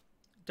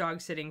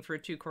dog sitting for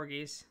 2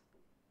 corgis.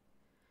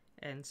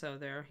 And so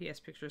there, he has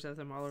pictures of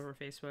them all over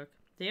Facebook.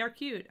 They are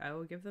cute. I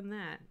will give them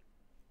that.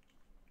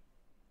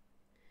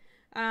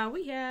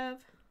 We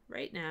have,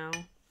 right now,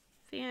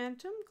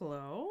 Phantom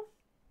Glow.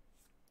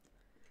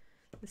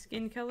 The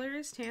skin color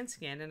is tan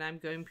skin, and I'm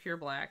going pure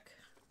black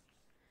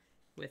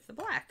with the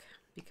black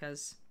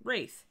because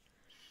Wraith.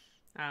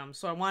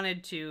 So I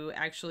wanted to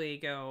actually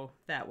go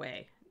that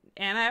way.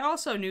 And I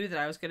also knew that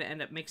I was going to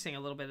end up mixing a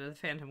little bit of the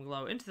Phantom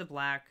Glow into the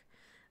black,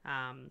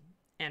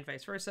 and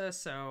vice versa.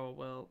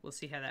 So we'll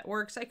see how that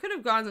works. I could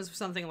have gone as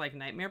something like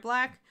Nightmare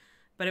Black,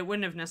 but it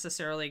wouldn't have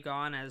necessarily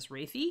gone as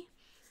Wraithy.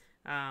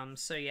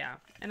 So yeah,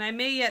 and I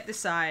may yet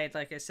decide,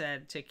 like I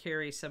said, to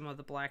carry some of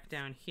the black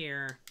down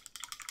here.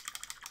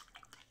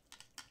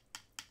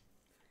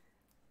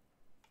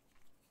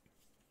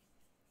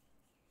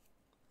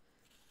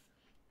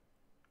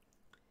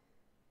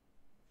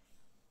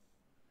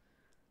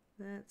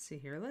 Let's see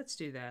here. Let's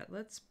do that.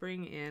 Let's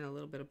bring in a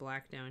little bit of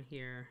black down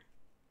here.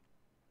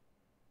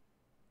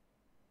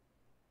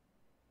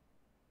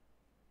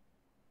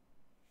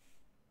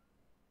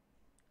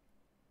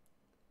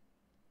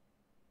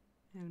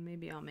 And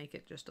maybe I'll make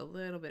it just a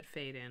little bit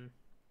fade in.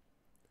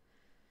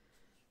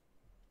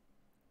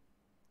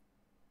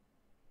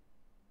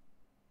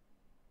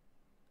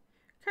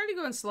 Kind of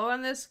going slow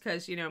on this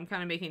because, you know, I'm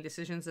kind of making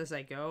decisions as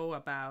I go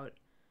about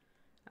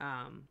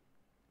how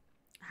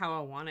I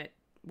want it,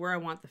 where I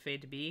want the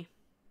fade to be,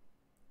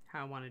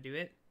 how I want to do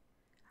it,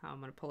 how I'm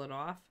going to pull it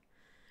off.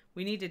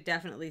 We need to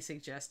definitely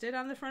suggest it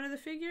on the front of the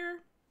figure.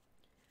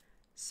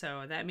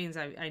 So that means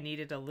I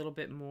needed a little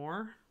bit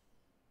more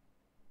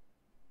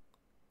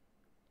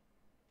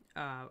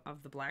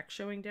of the black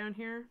showing down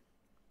here.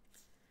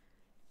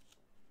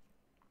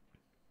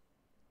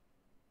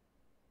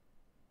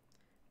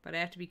 But I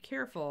have to be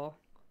careful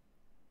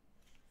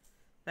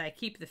that I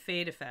keep the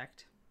fade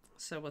effect.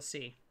 So we'll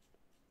see.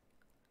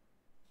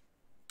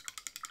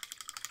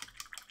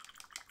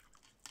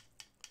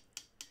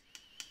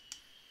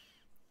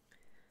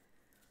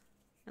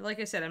 Like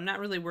I said, I'm not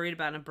really worried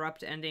about an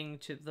abrupt ending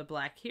to the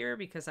black here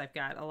because I've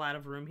got a lot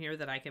of room here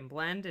that I can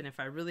blend. And if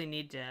I really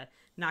need to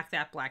knock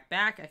that black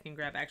back, I can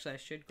grab, actually I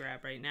should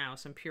grab right now,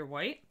 some pure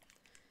white.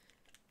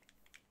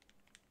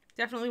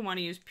 Definitely want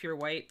to use pure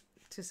white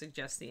to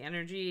suggest the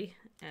energy.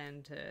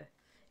 And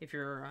if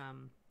you're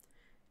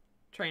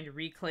trying to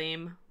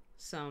reclaim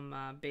some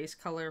base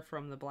color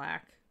from the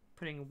black,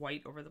 putting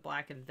white over the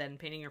black and then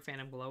painting your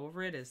Phantom Glow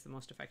over it is the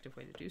most effective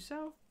way to do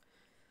so.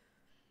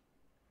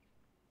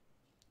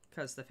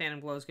 Because the Phantom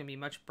Glow is going to be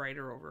much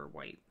brighter over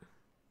white.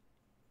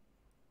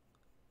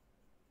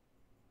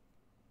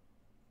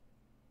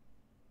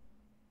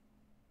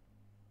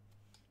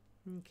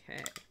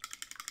 Okay.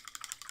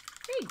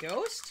 Hey,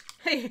 Ghost.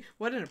 Hey,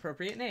 what an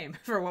appropriate name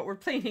for what we're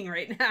playing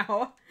right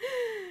now.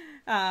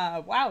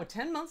 Wow,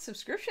 10-month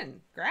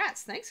subscription.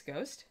 Grats. Thanks,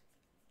 Ghost.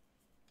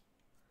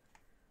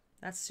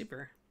 That's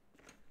super.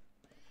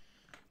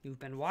 You've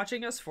been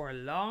watching us for a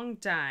long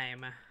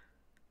time.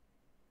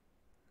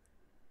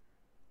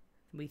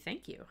 We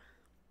thank you.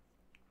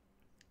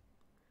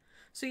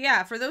 So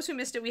yeah, for those who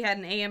missed it, we had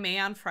an AMA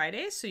on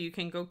Friday, so you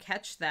can go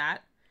catch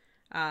that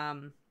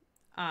on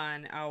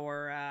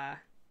our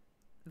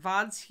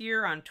VODs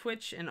here on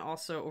Twitch and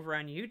also over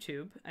on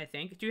YouTube, I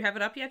think. Do you have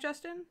it up yet,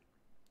 Justin?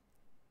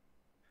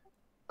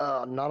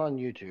 Not on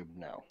YouTube,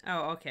 no.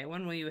 Oh, okay.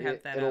 When will you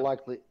have that It'll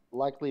up?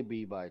 likely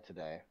be by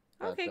today.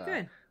 But, Okay,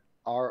 good.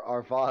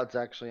 Our VODs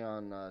actually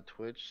on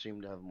Twitch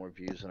seem to have more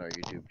views than our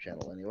YouTube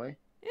channel anyway.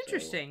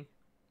 Interesting. So...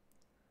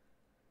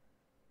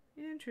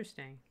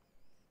 Interesting.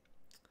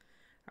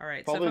 All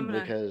right. Probably so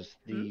because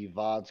the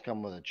VODs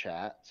come with a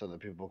chat, so that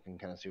people can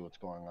kind of see what's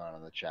going on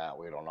in the chat.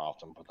 We don't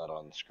often put that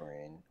on the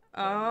screen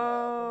when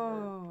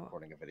we're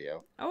recording a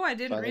video. Oh, I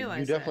didn't realize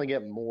you definitely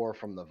get more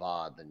from the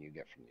VOD than you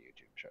get from the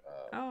YouTube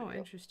video.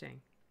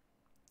 Interesting.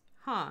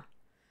 Huh.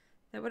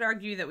 That would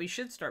argue that we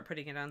should start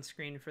putting it on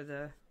screen for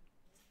the...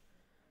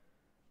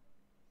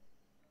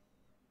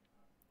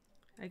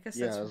 I guess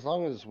that's... as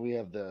long as we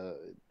have the...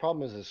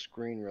 Problem is the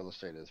screen real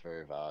estate is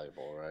very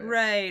valuable,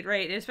 right?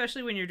 Right.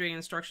 Especially when you're doing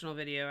instructional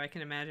video, I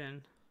can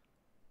imagine.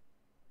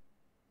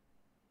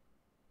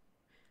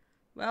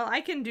 Well,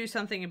 I can do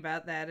something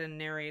about that and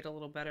narrate a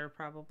little better,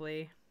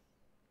 probably.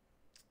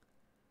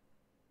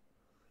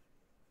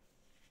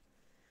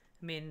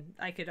 I mean,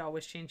 I could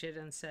always change it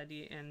and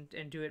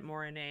do it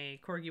more in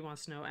a Corgi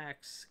wants to know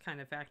X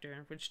kind of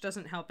factor, which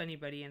doesn't help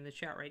anybody in the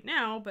chat right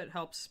now, but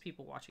helps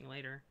people watching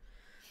later.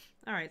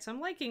 Alright, so I'm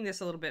liking this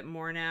a little bit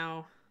more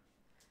now.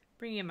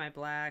 Bring in my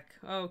black.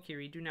 Oh,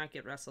 Kiri, do not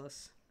get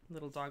restless.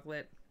 Little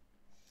doglet.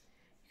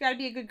 You gotta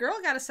be a good girl,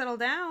 gotta settle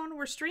down.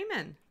 We're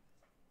streaming.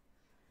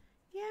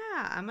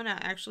 Yeah, I'm gonna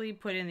actually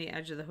put in the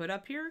edge of the hood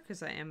up here,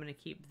 because I am gonna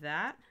keep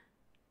that.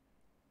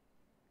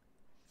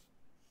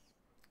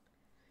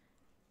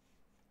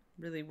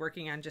 Really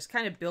working on just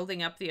kind of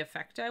building up the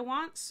effect I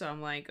want. So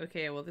I'm like,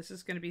 okay, well, this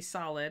is going to be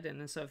solid.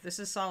 And so if this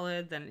is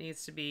solid, then it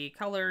needs to be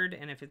colored.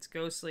 And if it's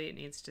ghostly, it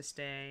needs to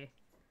stay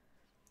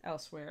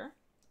elsewhere.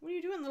 What are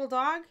you doing, little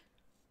dog?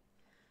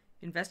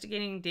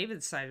 Investigating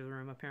David's side of the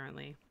room,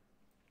 apparently.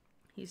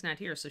 He's not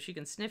here, so she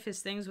can sniff his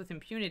things with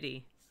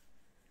impunity.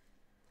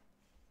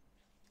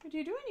 What are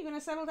you doing? You going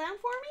to settle down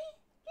for me?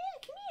 Yeah,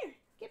 come here.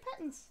 Get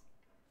pettins.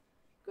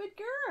 Good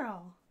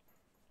girl.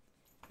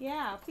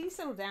 Yeah, please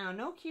settle down.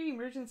 No Kiri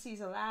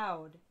emergencies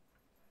allowed.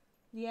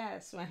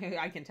 Yes,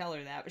 I can tell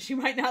her that, but she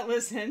might not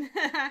listen.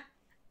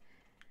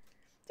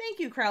 Thank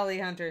you, Crowley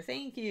Hunter.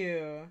 Thank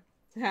you.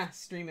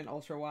 Streaming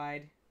ultra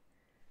wide.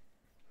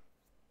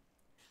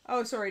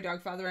 Oh, sorry,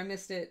 Dogfather. I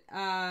missed it.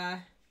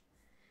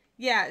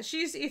 Yeah,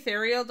 she's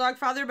ethereal,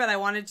 Dogfather, but I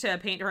wanted to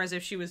paint her as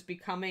if she was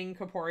becoming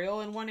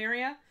corporeal in one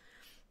area.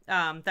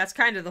 That's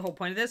kind of the whole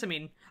point of this. I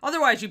mean,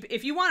 otherwise,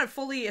 if you want a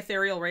fully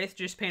ethereal Wraith,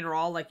 just paint her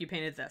all like you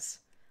painted this.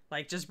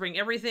 Like, just bring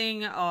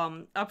everything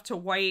up to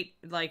white,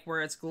 like,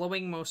 where it's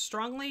glowing most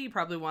strongly. You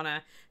probably want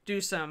to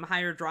do some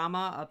higher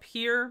drama up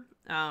here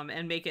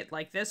and make it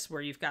like this,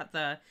 where you've got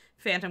the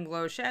phantom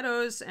glow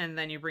shadows, and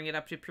then you bring it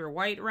up to pure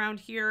white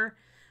around here.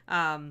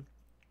 Yeah,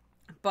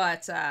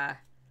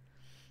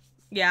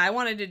 I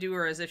wanted to do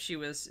her as if she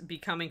was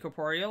becoming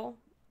corporeal.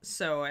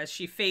 So as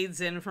she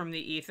fades in from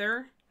the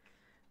ether,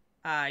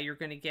 you're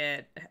going to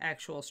get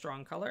actual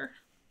strong color.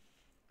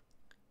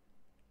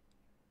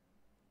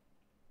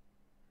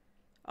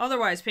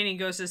 Otherwise, painting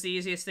ghosts is the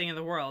easiest thing in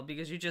the world,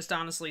 because you just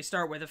honestly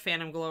start with a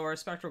phantom glow or a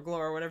spectral glow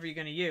or whatever you're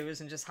going to use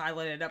and just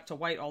highlight it up to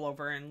white all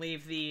over and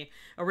leave the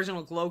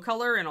original glow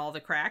color in all the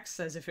cracks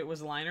as if it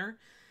was liner.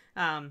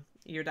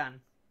 You're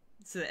done.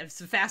 It's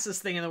the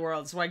fastest thing in the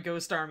world. It's why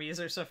ghost armies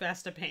are so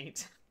fast to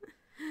paint.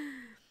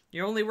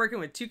 You're only working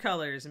with 2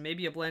 colors and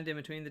maybe a blend in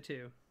between the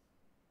 2.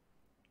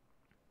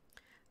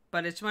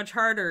 But it's much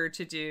harder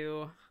to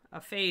do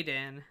a fade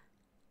in,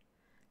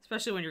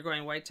 especially when you're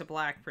going white to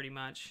black pretty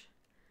much.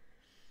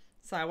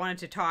 So I wanted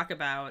to talk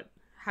about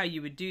how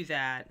you would do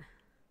that,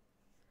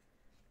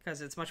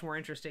 because it's much more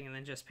interesting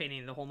than just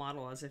painting the whole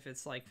model as if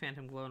it's like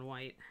phantom glow and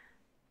white.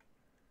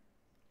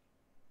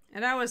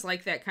 And I always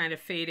like that kind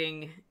of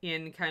fading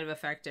in kind of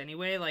effect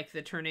anyway, like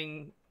the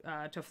turning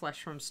to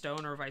flesh from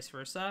stone or vice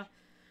versa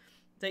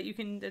that you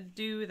can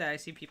do, that I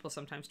see people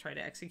sometimes try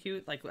to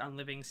execute, like on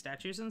living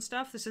statues and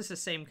stuff. This is the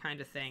same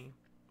kind of thing.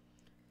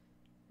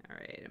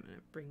 Alright, I'm going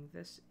to bring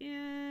this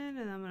in,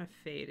 and I'm going to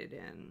fade it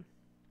in.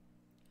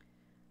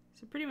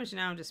 So pretty much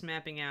now I'm just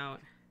mapping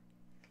out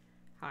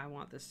how I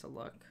want this to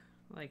look,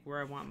 like where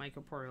I want my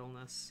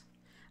corporealness.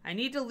 I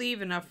need to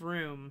leave enough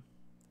room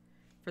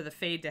for the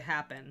fade to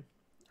happen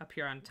up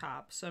here on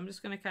top. So I'm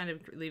just going to kind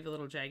of leave a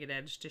little jagged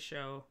edge to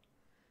show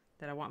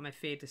that I want my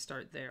fade to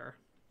start there.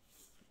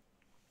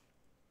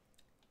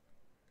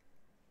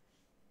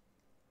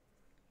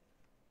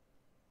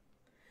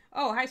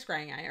 Oh, hi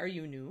Scrying Eye. Are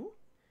you new?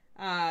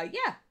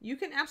 Yeah, you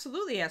can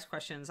absolutely ask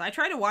questions. I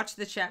try to watch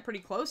the chat pretty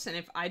close, and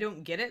if I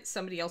don't get it,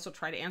 somebody else will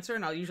try to answer,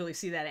 and I'll usually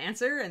see that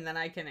answer, and then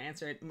I can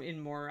answer it in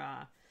more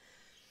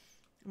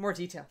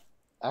detail.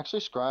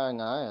 Actually,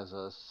 Scrying Eye has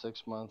a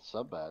 6-month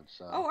sub badge.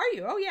 So. Oh, are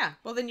you? Oh, yeah.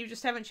 Well, then you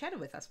just haven't chatted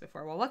with us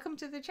before. Well, welcome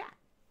to the chat.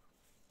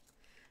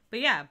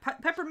 But yeah,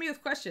 pepper me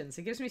with questions.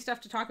 It gives me stuff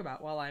to talk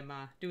about while I'm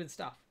doing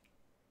stuff.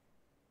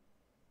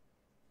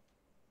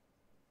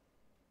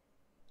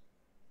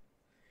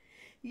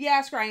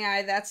 Yeah, Scrying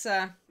Eye.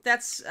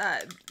 That's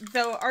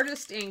though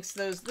artist inks.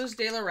 Those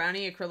De La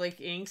Rowney acrylic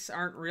inks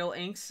aren't real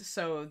inks,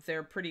 so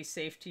they're pretty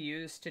safe to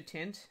use to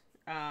tint.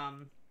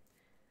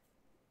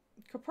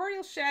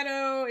 Corporeal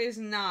Shadow is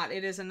not.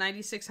 It is a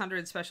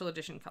 9600 special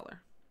edition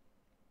color.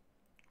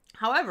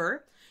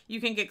 However, you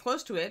can get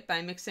close to it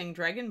by mixing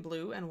Dragon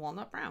Blue and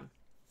Walnut Brown.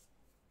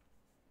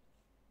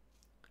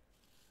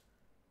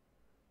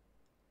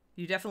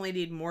 You definitely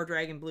need more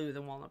Dragon Blue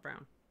than Walnut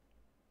Brown.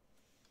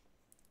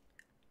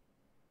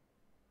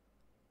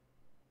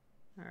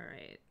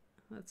 Alright,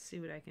 let's see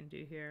what I can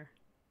do here.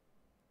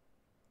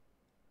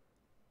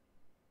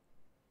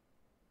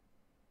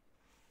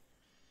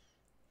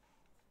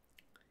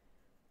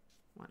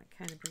 Want to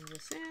kind of bring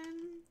this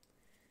in.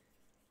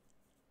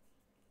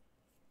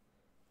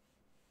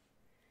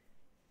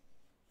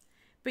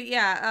 But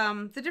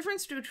yeah, the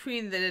difference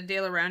between the De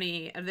La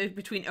Rowney,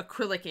 between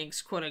acrylic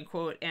inks, quote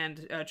unquote,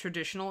 and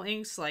traditional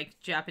inks like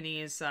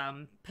Japanese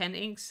pen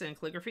inks and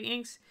calligraphy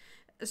inks,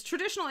 is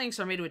traditional inks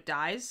are made with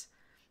dyes.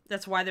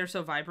 That's why they're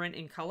so vibrant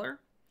in color.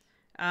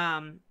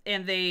 But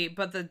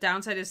the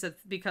downside is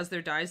that because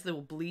they're dyes, they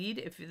will bleed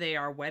if they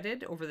are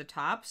wetted over the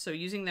top. So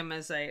using them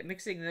as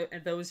mixing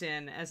those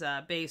in as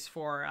a base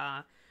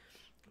for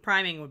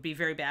priming would be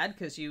very bad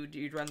because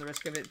you'd run the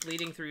risk of it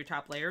bleeding through your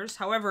top layers.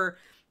 However,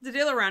 the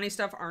De La Rowney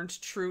stuff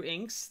aren't true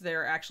inks.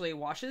 They're actually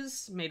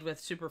washes made with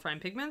superfine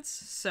pigments.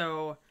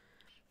 So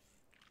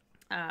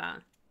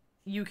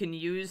you can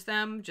use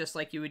them just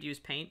like you would use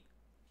paint,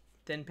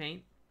 thin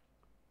paint.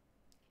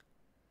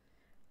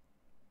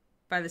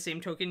 By the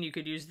same token, you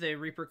could use the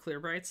Reaper Clear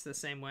Brights the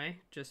same way.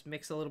 Just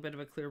mix a little bit of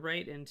a Clear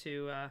Bright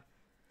into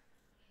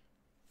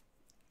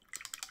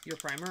your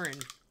primer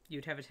and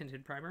you'd have a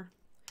tinted primer.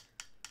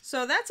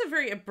 So that's a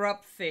very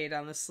abrupt fade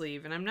on the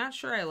sleeve, and I'm not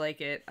sure I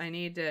like it. I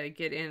need to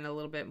get in a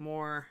little bit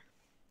more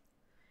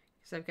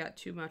because I've got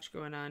too much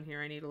going on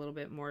here. I need a little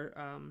bit more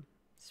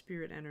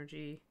spirit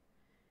energy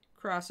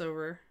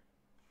crossover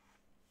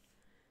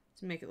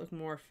to make it look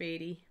more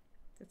fadey.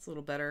 That's a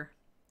little better.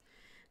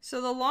 So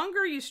the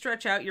longer you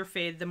stretch out your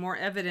fade, the more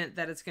evident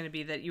that it's going to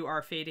be that you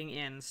are fading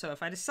in. So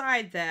if I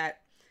decide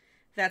that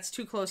that's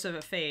too close of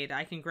a fade,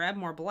 I can grab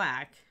more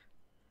black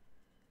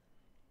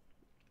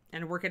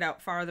and work it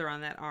out farther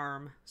on that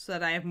arm so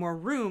that I have more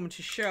room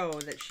to show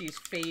that she's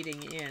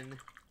fading in.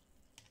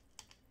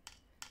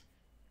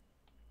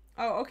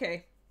 Oh,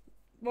 okay.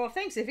 Well,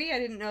 thanks, Iffy. I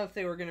didn't know if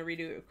they were going to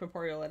redo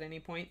Corporeal at any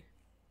point.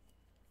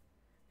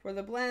 For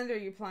the blend, are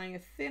you applying a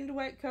thinned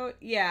wet coat?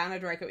 Yeah, on a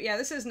dry coat. Yeah,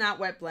 this is not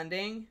wet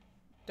blending.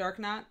 Dark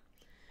knot.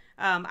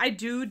 I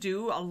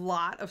do a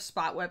lot of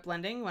spot wet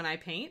blending when I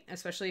paint,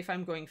 especially if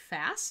I'm going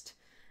fast.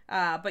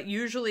 But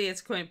usually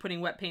it's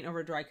putting wet paint over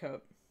a dry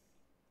coat.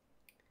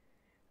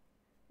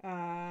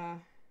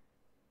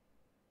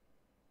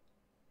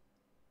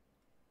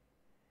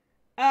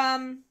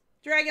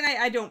 Dragon,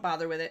 I don't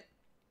bother with it.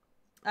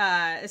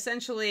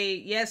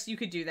 Essentially, yes, you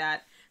could do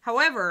that.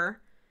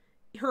 However,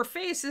 her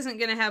face isn't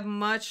going to have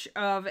much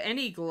of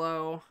any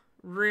glow,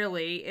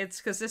 really. It's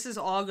because this is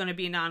all going to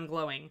be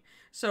non-glowing.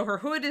 So her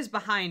hood is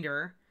behind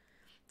her.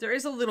 There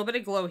is a little bit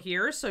of glow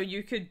here, so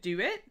you could do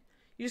it.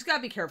 You just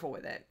gotta be careful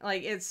with it.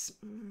 Like,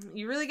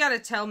 you really gotta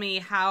tell me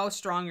how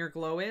strong your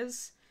glow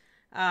is.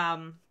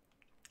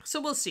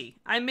 So we'll see.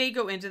 I may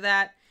go into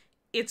that.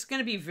 It's going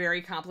to be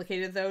very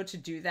complicated, though, to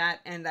do that,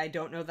 and I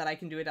don't know that I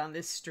can do it on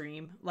this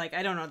stream. Like,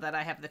 I don't know that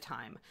I have the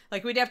time.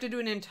 Like, we'd have to do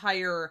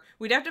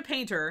we'd have to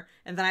paint her,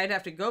 and then I'd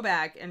have to go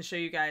back and show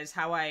you guys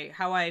how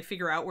I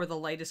figure out where the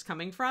light is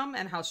coming from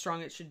and how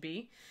strong it should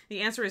be. The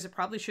answer is it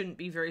probably shouldn't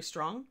be very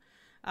strong,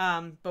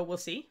 but we'll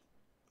see.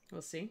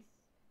 We'll see.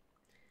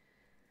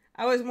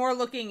 I was more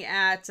looking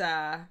at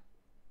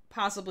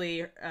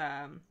possibly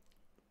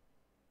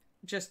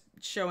just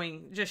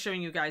showing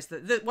you guys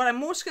what I'm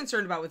most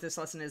concerned about with this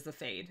lesson is the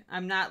fade.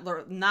 I'm not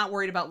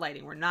worried about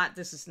lighting.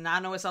 This is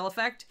not an OSL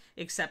effect,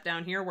 except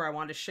down here where I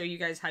want to show you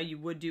guys how you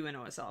would do an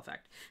OSL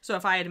effect. So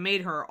if I had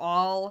made her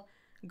all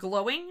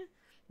glowing,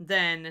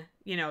 then,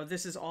 you know,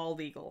 this is all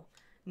legal.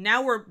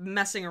 Now we're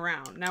messing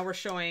around. Now we're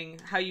showing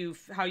how you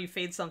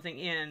fade something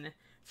in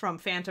from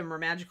phantom or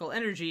magical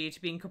energy to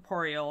being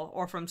corporeal,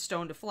 or from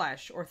stone to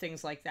flesh, or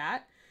things like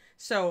that.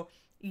 So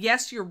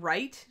yes, you're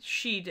right.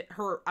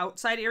 Her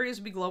outside areas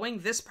would be glowing.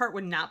 This part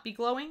would not be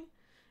glowing.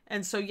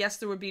 And so yes,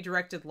 there would be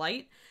directed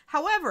light.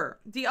 However,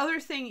 the other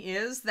thing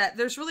is that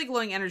there's really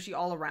glowing energy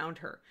all around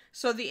her.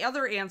 So the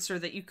other answer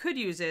that you could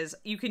use is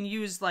you can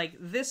use like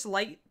this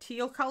light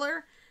teal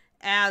color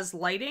as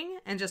lighting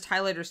and just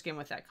highlight her skin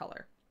with that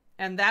color.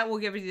 And that will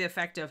give you the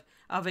effect of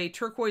a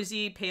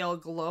turquoisey pale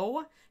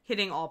glow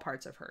hitting all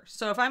parts of her.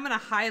 So if I'm going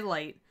to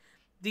highlight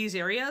these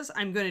areas,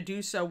 I'm going to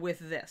do so with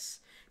this.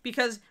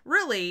 Because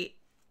really,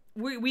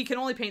 we can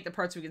only paint the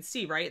parts we can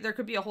see, right? There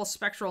could be a whole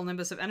spectral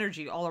nimbus of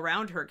energy all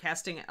around her,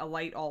 casting a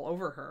light all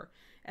over her.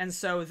 And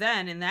so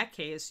then, in that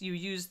case, you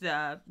use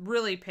the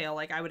really pale,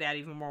 like I would add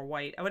even more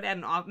white. I would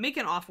add make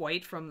an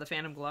off-white from the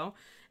Phantom Glow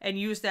and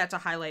use that to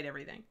highlight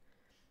everything.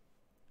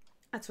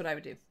 That's what I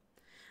would do.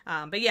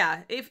 But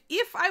yeah,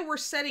 if I were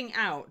setting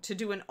out to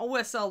do an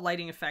OSL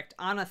lighting effect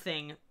on a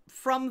thing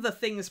from the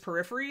thing's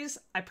peripheries,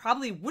 I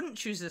probably wouldn't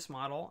choose this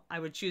model. I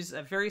would choose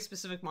a very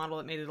specific model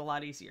that made it a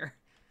lot easier.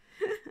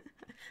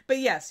 But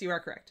yes, you are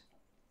correct.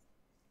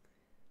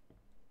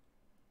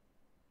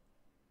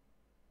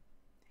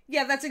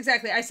 Yeah, that's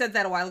exactly. I said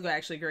that a while ago,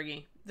 actually,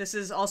 Gurgi. This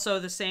is also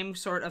the same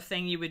sort of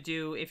thing you would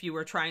do if you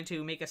were trying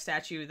to make a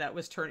statue that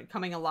was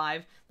coming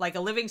alive, like a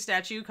living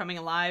statue coming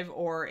alive,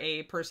 or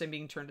a person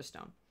being turned to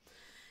stone.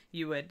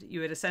 You would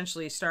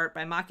essentially start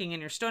by mocking in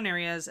your stone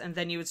areas, and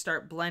then you would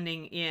start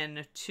blending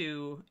in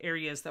to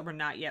areas that were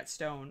not yet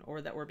stone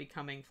or that were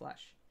becoming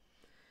flesh.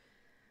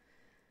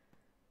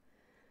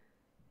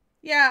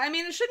 Yeah, I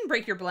mean, it shouldn't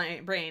break your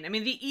brain. I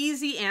mean, the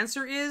easy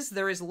answer is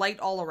there is light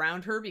all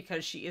around her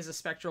because she is a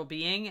spectral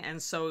being,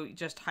 and so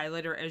just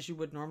highlight her as you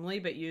would normally,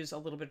 but use a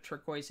little bit of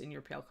turquoise in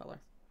your pale color,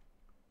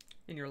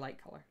 in your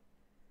light color.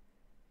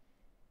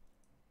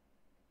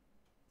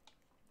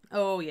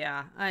 Oh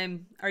yeah,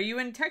 are you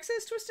in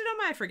Texas, Twisted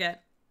Oma? I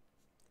forget.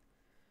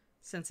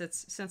 Since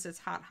it's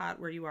hot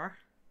where you are.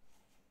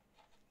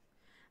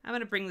 I'm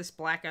gonna bring this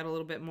black out a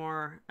little bit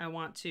more. I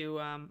want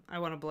to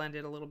blend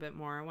it a little bit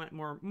more. I want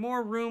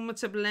more room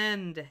to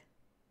blend.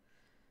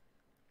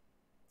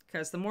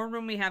 Because the more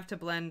room we have to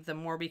blend, the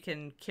more we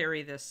can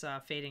carry this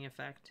fading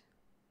effect.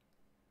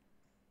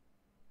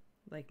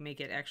 Like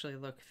make it actually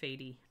look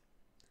fadey.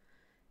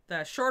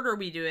 The shorter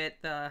we do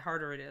it, the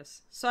harder it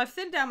is. So I've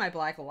thinned down my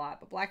black a lot,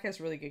 but black has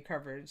really good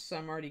coverage, so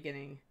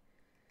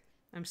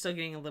I'm still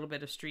getting a little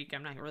bit of streak.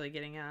 I'm not really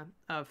getting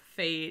a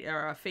fade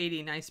or a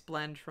fadey nice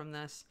blend from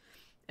this.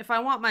 If I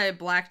want my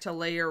black to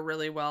layer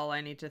really well,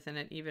 I need to thin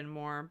it even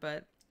more,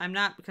 but I'm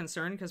not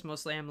concerned because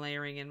mostly I'm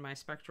layering in my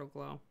spectral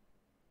glow.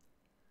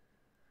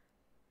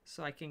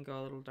 So I can go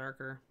a little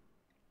darker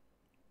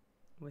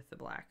with the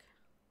black.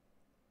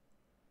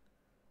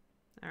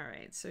 All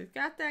right, so we've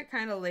got that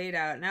kind of laid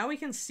out. Now we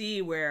can see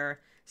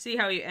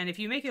how you, and if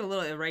you make it a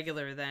little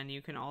irregular, then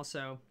you can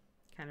also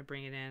kind of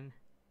bring it in,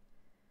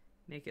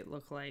 make it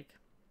look like.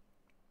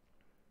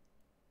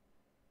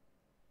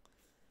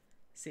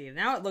 See,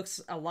 now it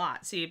looks a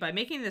lot. See, by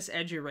making this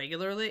edge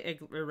irregular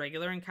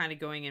and kind of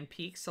going in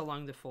peaks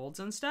along the folds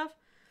and stuff,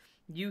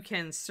 you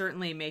can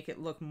certainly make it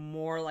look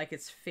more like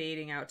it's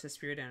fading out to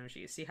spirit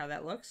energy. See how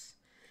that looks?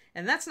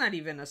 And that's not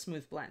even a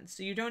smooth blend,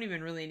 so you don't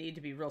even really need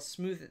to be real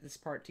smooth at this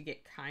part to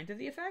get kind of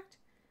the effect.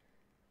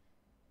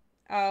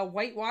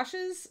 White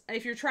washes,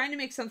 if you're trying to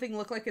make something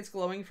look like it's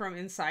glowing from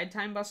inside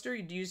Time Buster,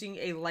 using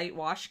a light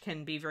wash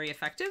can be very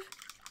effective.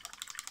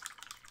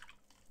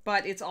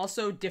 But it's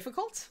also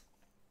difficult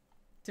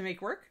to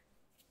make work.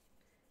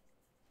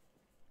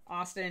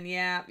 Austin,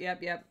 yeah,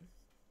 yep.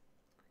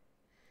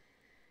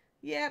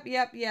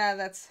 Yep, yeah,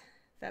 that's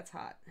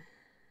hot.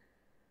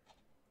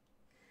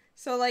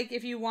 So, like,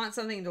 if you want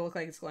something to look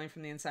like it's glowing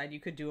from the inside, you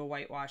could do a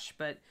whitewash,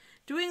 but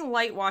doing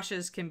light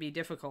washes can be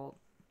difficult.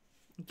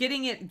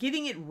 Getting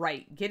it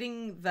right,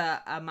 getting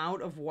the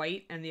amount of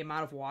white and the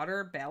amount of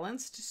water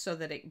balanced so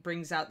that it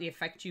brings out the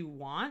effect you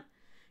want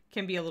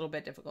can be a little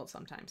bit difficult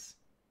sometimes.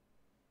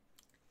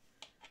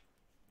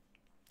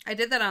 I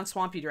did that on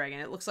Swampy Dragon.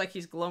 It looks like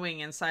he's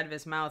glowing inside of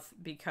his mouth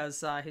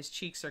because his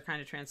cheeks are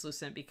kind of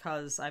translucent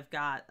because I've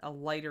got a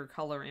lighter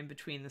color in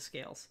between the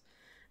scales.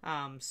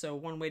 So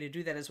one way to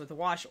do that is with a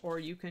wash, or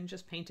you can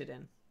just paint it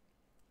in.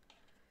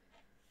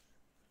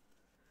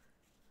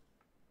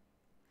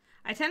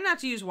 I tend not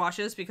to use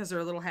washes because they're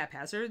a little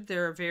haphazard.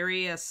 There are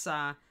various,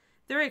 there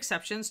are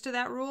exceptions to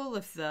that rule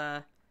if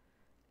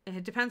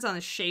it depends on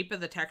the shape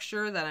of the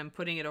texture that I'm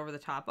putting it over the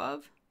top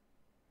of.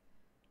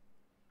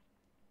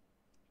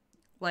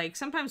 Like,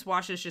 sometimes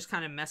washes just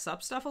kind of mess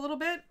up stuff a little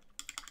bit,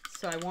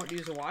 so I won't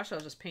use a wash.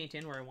 I'll just paint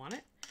in where I want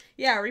it.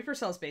 Yeah, Reaper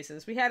sells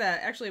bases. We did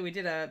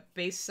a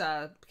base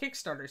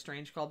Kickstarter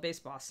strange called Base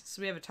Boss.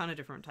 So we have a ton of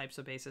different types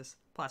of bases,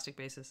 plastic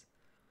bases.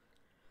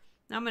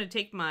 Now I'm going to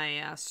take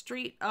my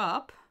straight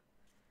up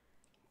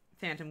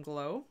Phantom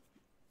Glow,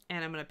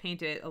 and I'm going to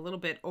paint it a little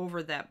bit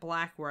over that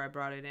black where I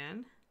brought it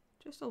in.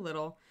 Just a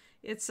little.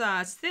 It's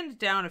thinned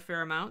down a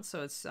fair amount,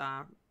 so it's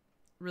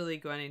really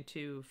going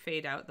to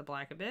fade out the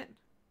black a bit.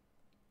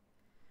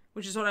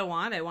 Which is what I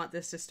want. I want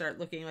this to start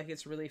looking like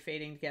it's really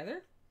fading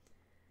together.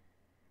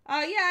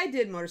 Yeah, I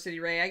did Motor City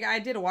Ray. I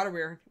did a Water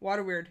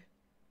Weird.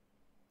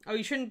 Oh,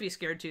 you shouldn't be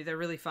scared to. They're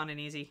really fun and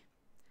easy.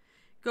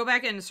 Go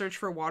back and search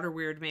for Water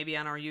Weird maybe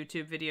on our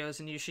YouTube videos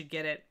and you should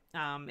get it.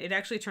 It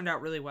actually turned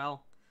out really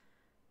well.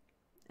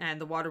 And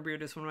the Water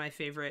Weird is one of my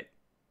favorite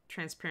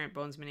transparent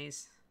bones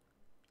minis.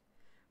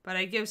 But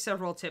I give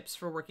several tips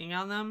for working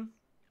on them.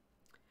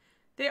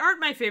 They aren't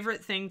my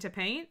favorite thing to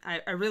paint.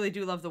 I really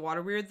do love the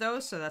water weird though,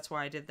 so that's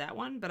why I did that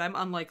one, but I'm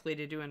unlikely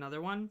to do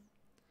another one.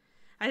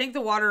 I think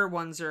the water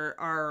ones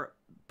are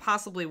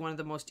possibly one of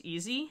the most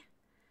easy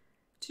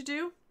to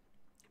do,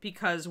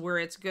 because where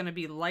it's going to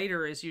be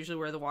lighter is usually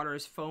where the water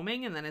is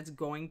foaming, and then it's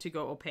going to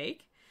go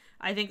opaque.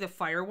 I think the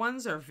fire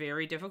ones are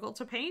very difficult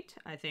to paint.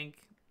 I think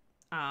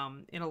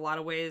in a lot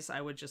of ways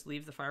I would just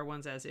leave the fire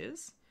ones as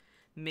is.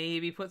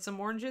 Maybe put some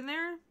orange in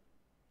there,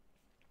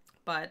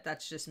 but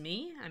that's just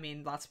me. I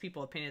mean, lots of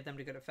people have painted them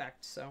to good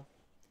effect, so.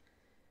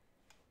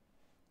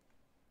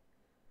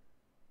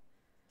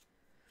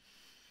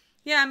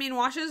 Yeah, I mean,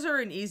 washes are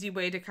an easy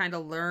way to kind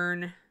of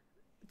learn,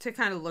 to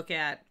kind of look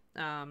at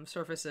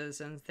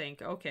surfaces and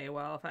think, okay,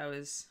 well, if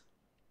I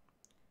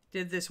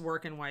did this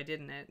work and why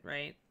didn't it,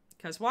 right?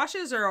 Because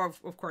washes are,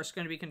 of course,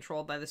 going to be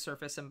controlled by the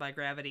surface and by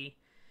gravity,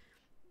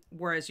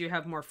 whereas you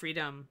have more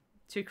freedom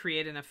to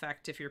create an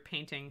effect if you're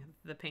painting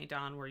the paint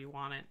on where you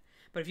want it.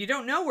 But if you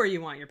don't know where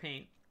you want your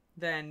paint,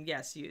 then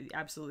yes, you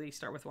absolutely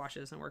start with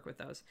washes and work with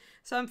those.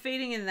 So I'm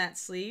fading in that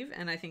sleeve,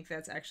 and I think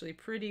that's actually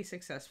pretty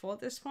successful at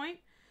this point.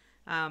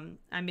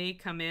 I may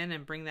come in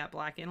and bring that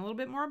black in a little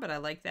bit more, but I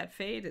like that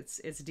fade.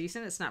 It's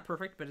decent. It's not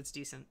perfect, but it's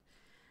decent.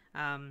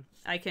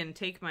 I can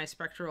take my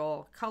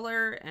spectral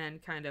color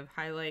and kind of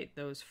highlight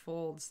those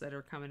folds that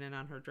are coming in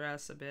on her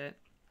dress a bit.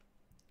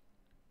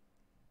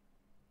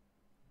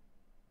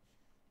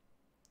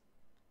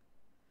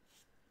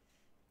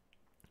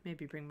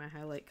 Maybe bring my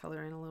highlight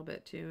color in a little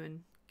bit too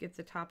and get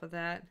the top of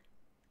that.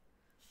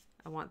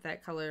 I want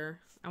that color,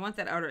 I want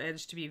that outer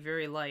edge to be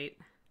very light.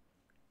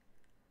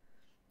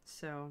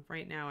 So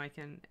right now I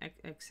can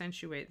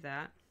accentuate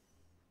that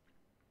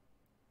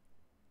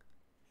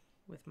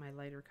with my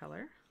lighter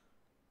color.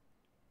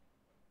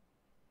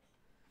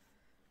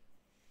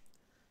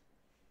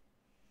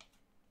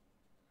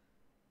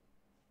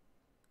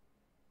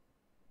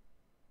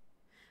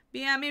 But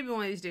yeah, maybe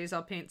one of these days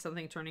I'll paint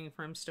something turning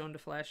from stone to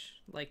flesh.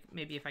 Like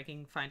maybe if I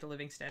can find a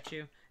living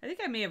statue. I think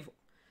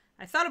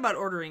I thought about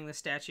ordering the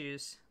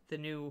statues, the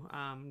new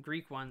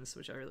Greek ones,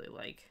 which I really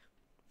like.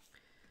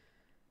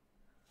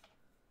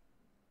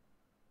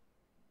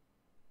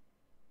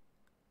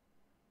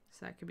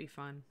 So that could be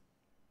fun.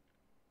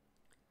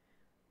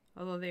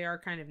 Although they are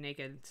kind of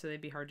naked, so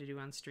they'd be hard to do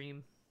on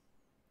stream.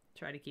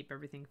 Try to keep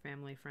everything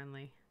family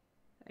friendly.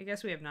 I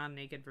guess we have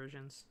non-naked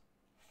versions.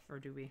 Or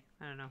do we?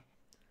 I don't know.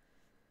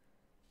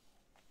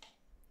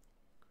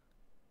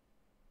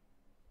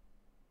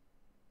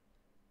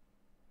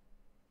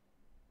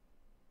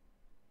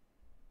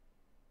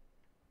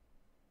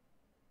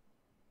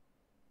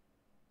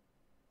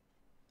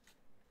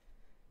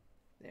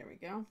 There we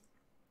go.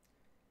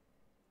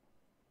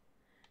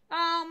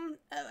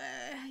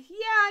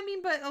 Yeah, I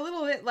mean, but a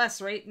little bit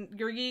less, right,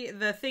 Gurgi?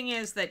 The thing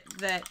is that,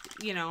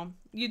 you know,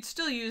 you'd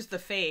still use the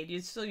fade,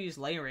 you'd still use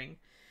layering,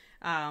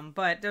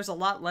 but there's a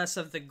lot less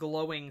of the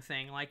glowing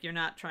thing. Like, you're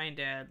not trying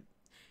to,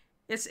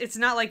 it's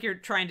not like you're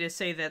trying to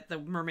say that the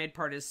mermaid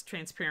part is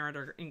transparent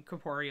or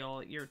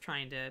incorporeal. You're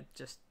trying to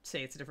just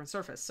say it's a different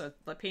surface. So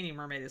like painting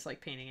mermaid is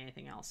like painting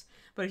anything else.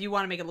 But if you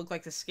want to make it look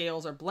like the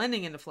scales are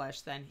blending into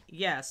flesh, then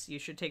yes, you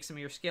should take some of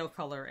your scale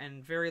color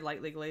and very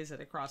lightly glaze it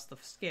across the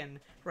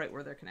skin right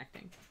where they're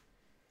connecting.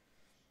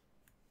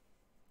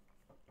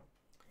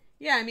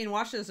 Yeah, I mean,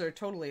 washes are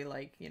totally,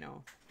 like, you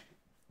know,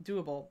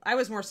 doable. I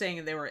was more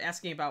saying they were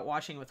asking about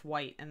washing with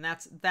white, and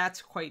that's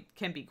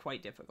can be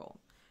quite difficult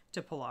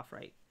to pull off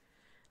right.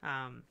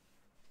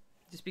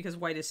 Just because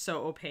white is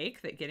so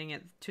opaque that getting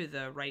it to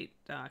the right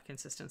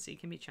consistency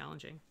can be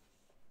challenging.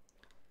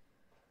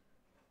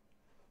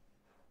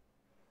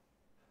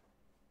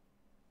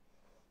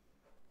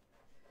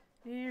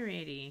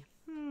 Alrighty.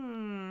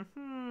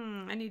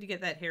 I need to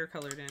get that hair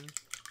colored in.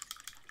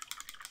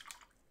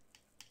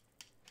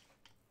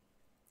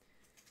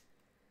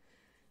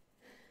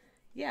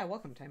 Yeah,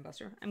 welcome, Time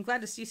Buster. I'm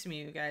glad to see some of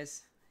you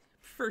guys.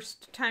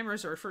 First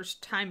timers or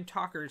first time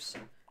talkers.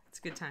 It's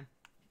a good time.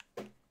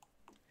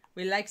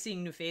 We like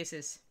seeing new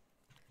faces.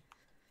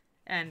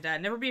 And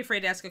never be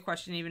afraid to ask a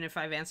question, even if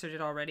I've answered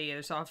it already.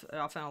 There's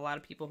often a lot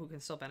of people who can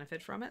still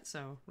benefit from it,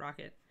 so rock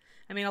it.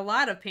 I mean, a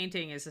lot of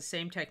painting is the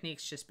same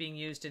techniques, just being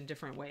used in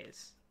different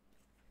ways.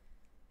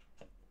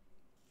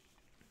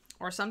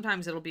 Or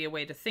sometimes it'll be a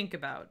way to think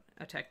about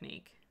a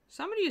technique.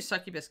 So I'm going to use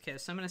Succubus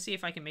Kiss. I'm going to see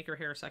if I can make her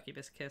hair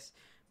Succubus Kiss,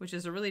 which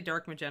is a really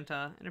dark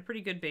magenta and a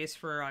pretty good base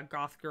for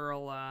Goth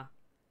Girl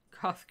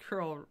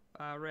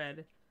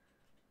red.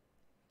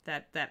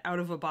 That out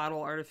of a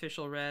bottle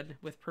artificial red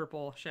with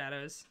purple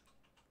shadows.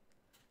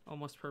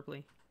 Almost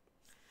purpley.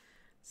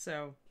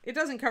 So it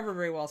doesn't cover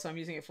very well, so I'm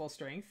using it full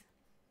strength.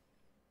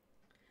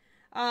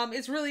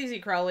 It's really easy,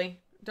 Crowley.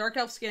 Dark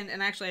Elf Skin,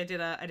 and actually I did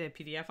a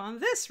PDF on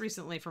this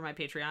recently for my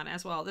Patreon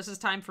as well. This is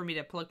time for me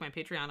to plug my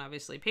Patreon,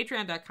 obviously.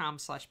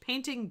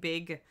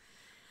 Patreon.com/paintingbig.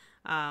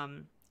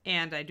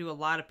 And I do a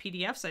lot of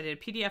PDFs. I did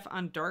a PDF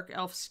on Dark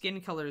Elf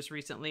skin colors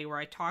recently where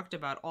I talked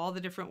about all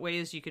the different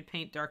ways you could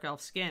paint Dark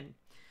Elf skin.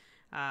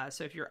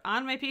 So if you're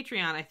on my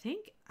Patreon, I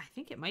think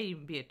it might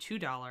even be a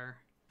 $2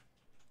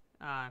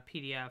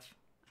 PDF.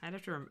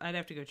 I'd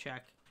have to go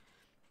check.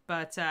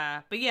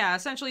 But yeah,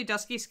 essentially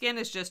Dusky Skin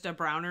is just a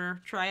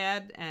browner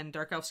triad, and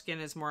Dark Elf Skin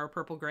is more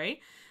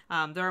purple-gray.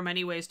 There are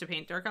many ways to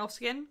paint Dark Elf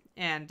Skin,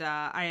 and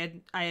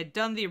I had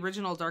done the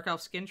original Dark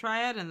Elf Skin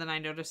triad, and then I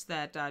noticed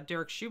that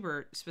Derek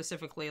Schubert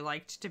specifically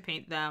liked to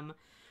paint them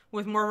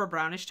with more of a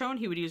brownish tone.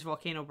 He would use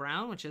Volcano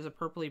Brown, which is a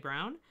purpley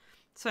brown.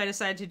 So I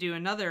decided to do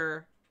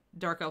another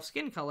Dark Elf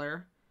Skin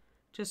color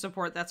to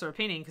support that sort of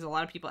painting, because a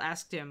lot of people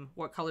asked him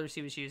what colors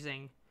he was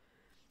using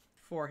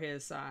for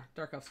his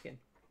Dark Elf Skin.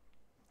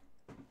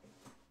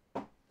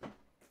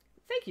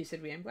 Thank you,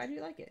 Sidwee. I'm glad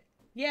you like it.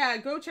 Yeah,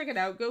 go check it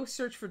out. Go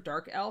search for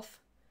Dark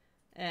Elf,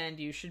 and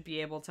you should be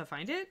able to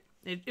find it.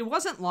 It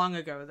wasn't long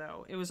ago,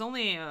 though. It was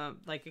only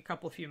like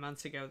a few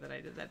months ago that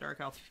I did that Dark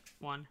Elf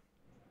one.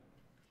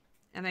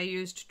 And I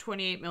used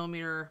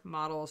 28mm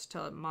models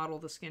to model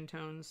the skin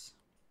tones.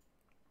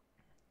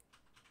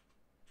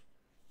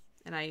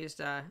 And I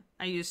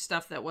used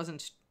stuff that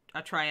wasn't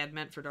a triad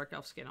meant for Dark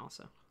Elf Skin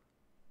also.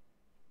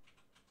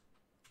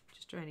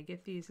 Just trying to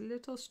get these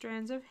little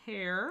strands of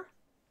hair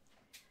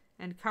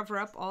and cover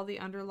up all the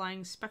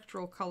underlying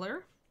spectral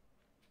color.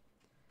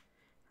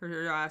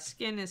 Her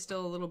skin is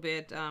still a little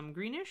bit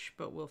greenish,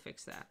 but we'll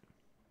fix that.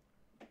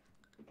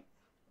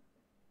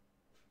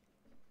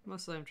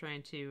 Mostly I'm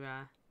trying to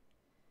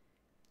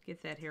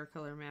get that hair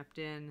color mapped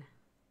in.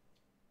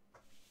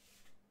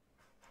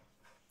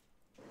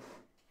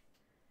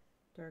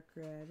 Dark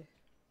red.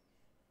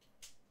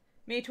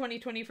 May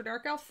 2020 for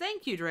Dark Elf.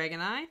 Thank you, Dragon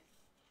Eye.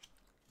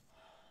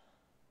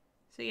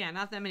 So yeah,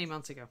 not that many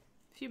months ago.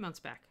 A few months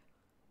back.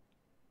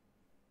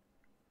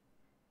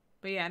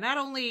 But yeah, not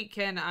only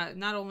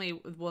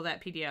will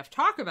that PDF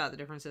talk about the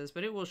differences,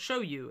 but it will show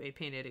you a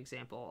painted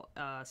example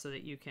so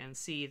that you can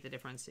see the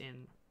difference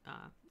in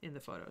the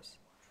photos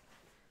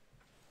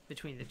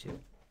between the two.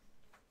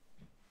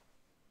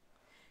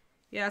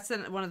 Yeah,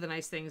 that's one of the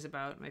nice things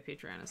about my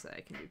Patreon is that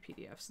I can do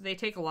PDFs. They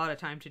take a lot of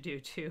time to do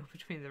too,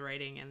 between the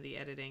writing and the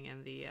editing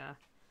and the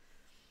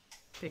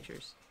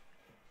pictures.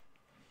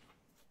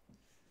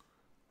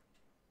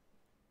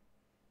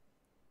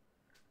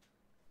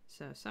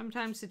 So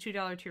sometimes the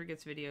 $2 tier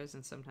gets videos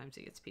and sometimes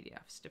it gets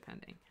PDFs,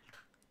 depending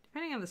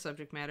on the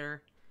subject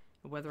matter,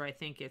 whether I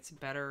think it's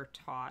better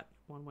taught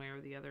one way or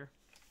the other.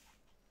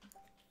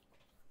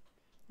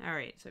 All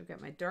right, so I've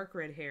got my dark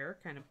red hair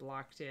kind of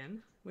blocked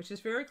in, which is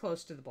very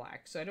close to the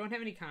black, so I don't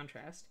have any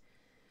contrast.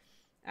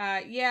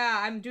 Yeah,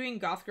 I'm doing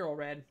Goth Girl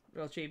red,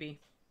 real chibi.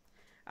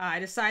 I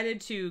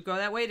decided to go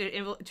that way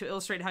to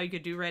illustrate how you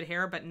could do red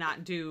hair, but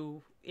not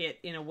do it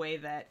in a way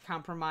that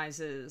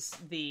compromises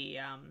the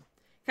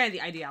kind of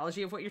the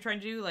ideology of what you're trying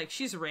to do. Like,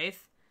 she's a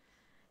Wraith,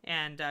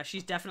 and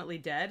she's definitely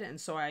dead,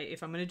 and so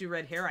if I'm going to do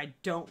red hair, I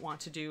don't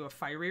want to do a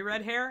fiery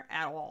red hair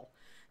at all.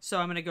 So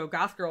I'm going to go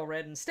Goth Girl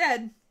red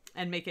instead,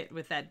 and make it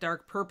with that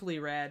dark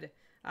purpley red,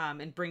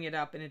 and bring it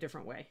up in a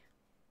different way.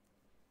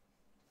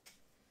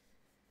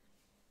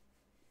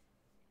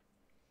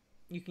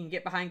 You can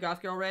get behind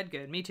Goth Girl red?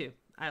 Good, me too.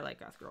 I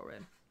like Goth Girl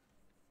red.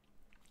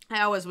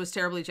 I always was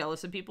terribly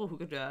jealous of people who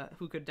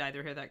could dye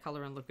their hair that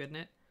color and look good in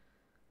it.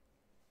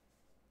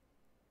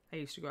 I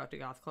used to go out to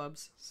goth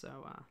clubs,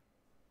 so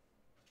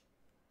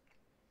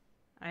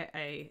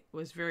I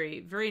was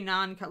very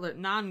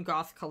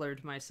non-goth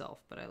colored myself,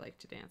 but I like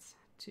to dance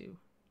to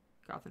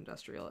goth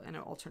industrial and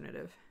an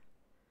alternative.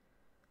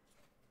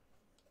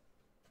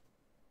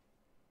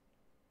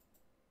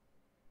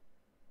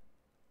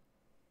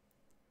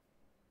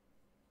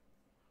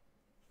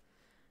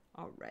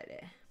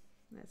 Alrighty,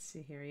 let's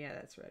see here. Yeah,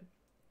 that's red.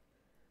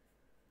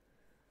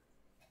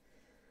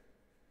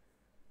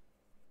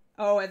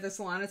 Oh, at the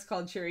salon it's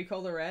called Cherry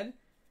Cola Red.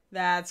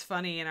 That's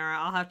funny, and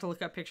I'll have to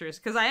look up pictures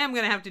because I'm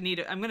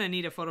gonna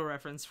need a photo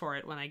reference for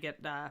it when I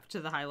get to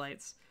the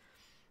highlights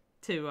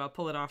to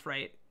pull it off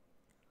right.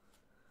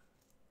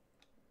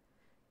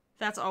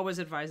 That's always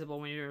advisable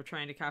when you're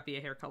trying to copy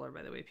a hair color,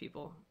 by the way,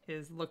 people,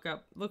 is look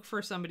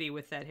for somebody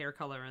with that hair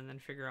color and then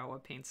figure out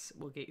what paints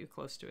will get you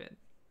close to it.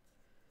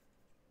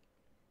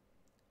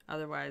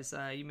 Otherwise,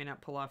 you may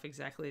not pull off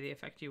exactly the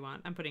effect you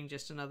want. I'm putting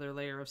just another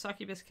layer of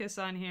Succubus Kiss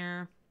on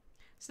here.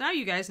 So now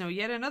you guys know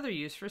yet another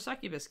use for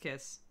Succubus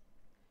Kiss.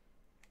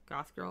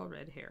 Goth Girl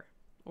red hair.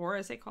 Or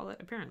as they call it,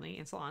 apparently,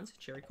 in salons,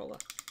 Cherry Cola.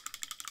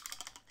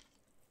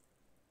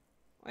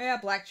 Oh yeah,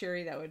 black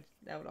cherry, that would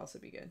also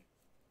be good.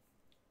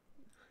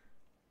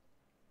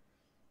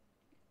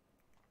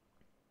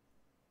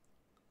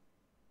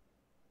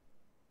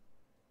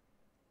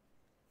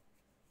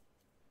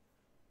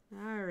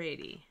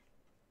 Alrighty.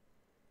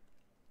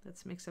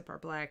 Let's mix up our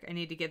black. I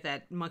need to get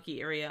that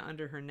mucky area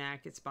under her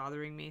neck. It's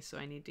bothering me, so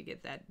I need to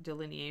get that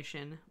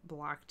delineation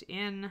blocked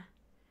in.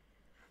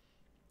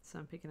 So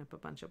I'm picking up a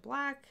bunch of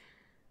black.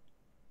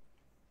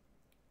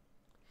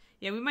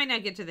 Yeah, we might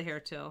not get to the hair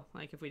till,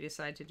 like, if we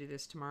decide to do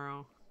this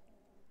tomorrow.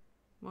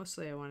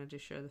 Mostly I wanted to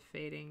show the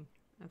fading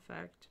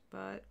effect,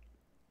 but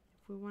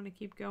if we want to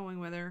keep going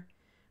with her,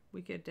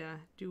 we could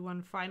do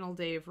one final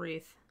day of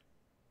Wraith.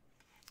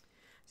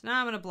 So now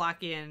I'm going to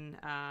block in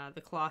the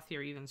cloth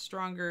here even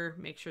stronger.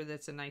 Make sure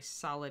that's a nice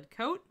solid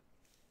coat.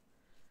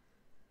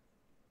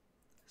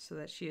 so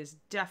that she is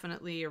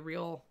definitely a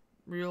real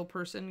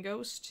person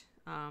ghost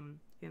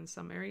in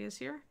some areas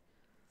here.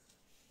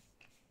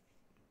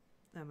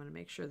 I'm going to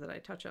make sure that I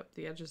touch up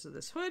the edges of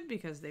this hood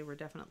because they were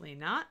definitely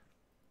not.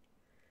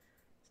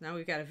 So now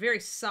we've got a very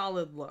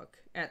solid look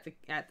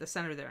at the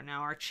center there.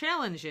 Now our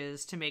challenge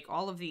is to make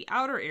all of the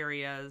outer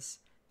areas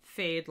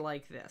fade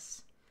like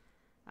this,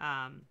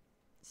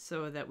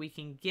 so that we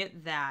can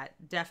get that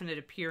definite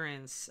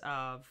appearance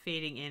of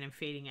fading in and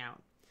fading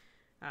out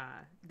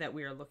that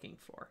we are looking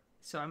for.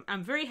 So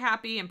I'm very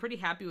happy. I'm pretty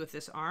happy with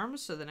this arm.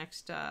 So the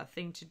next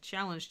thing to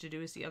challenge to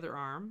do is the other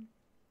arm.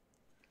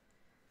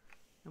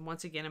 And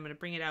once again, I'm going to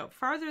bring it out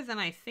farther than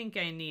I think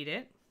I need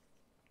it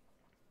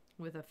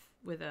with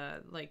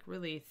a like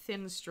really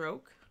thin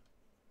stroke.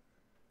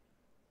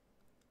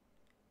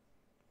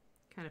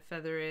 Kind of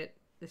feather it.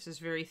 This is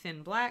very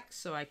thin black,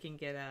 so I can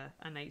get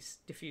a nice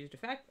diffused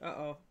effect.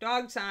 Uh-oh.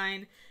 Dog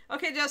sign.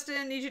 Okay,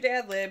 Justin, need you to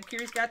ad-lib.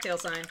 Kiri's got tail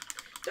sign.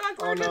 Dog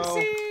emergency!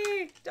 Oh,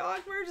 no.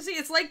 Dog emergency!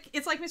 It's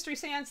like Mystery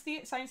Science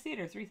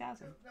Theater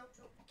 3000. No.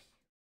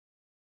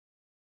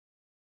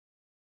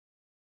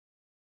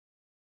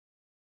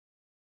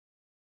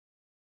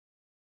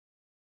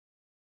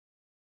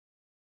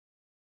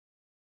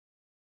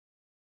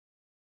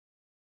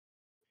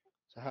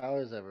 So how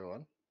is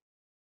everyone?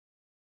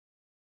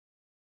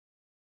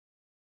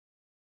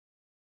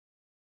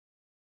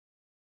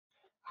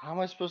 How am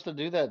I supposed to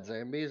do that,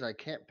 Zambies? I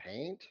can't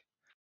paint.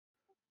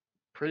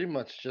 Pretty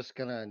much just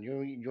gonna.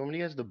 You want me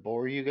guys to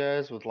bore you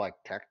guys with like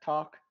tech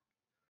talk,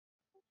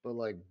 but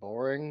like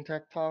boring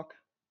tech talk?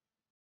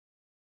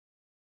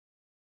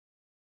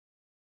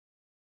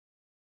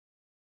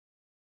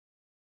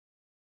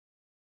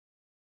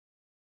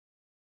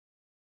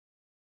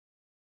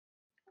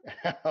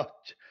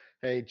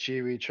 Hey,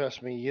 Chibi,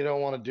 trust me, you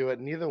don't want to do it.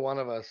 Neither one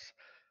of us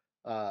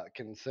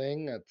can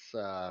sing. It's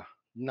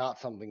not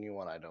something you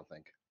want, I don't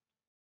think.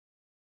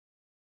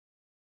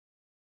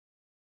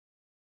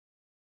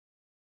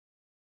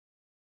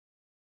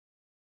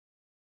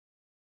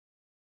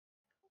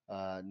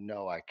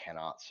 No, I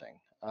cannot sing.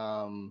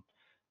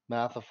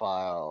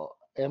 Mathophile,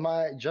 am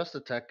I just a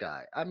tech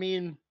guy? I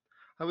mean,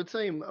 I would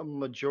say a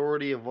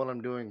majority of what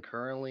I'm doing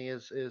currently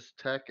is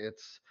tech.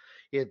 It's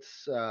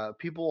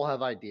people will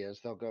have ideas.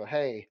 They'll go,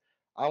 "Hey,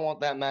 I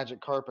want that magic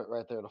carpet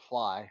right there to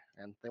fly,"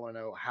 and they want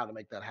to know how to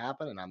make that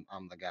happen, and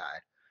I'm the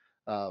guy.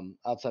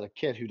 Outside of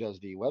Kit, who does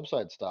the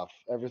website stuff,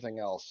 everything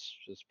else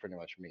is pretty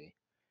much me.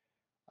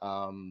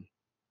 Um,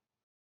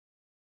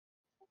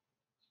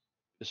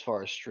 as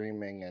far as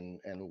streaming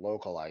and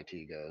local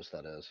IT goes,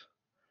 that is.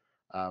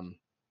 Um,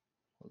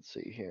 let's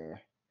see here.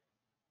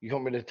 You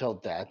want me to tell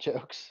dad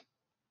jokes?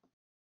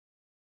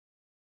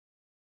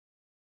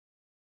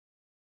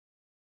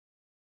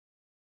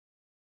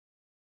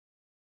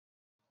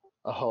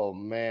 Oh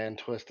man,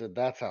 Twisted,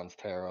 that sounds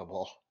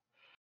terrible.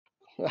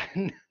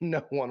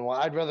 No one will.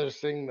 I'd rather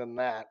sing than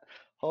that.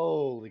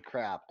 Holy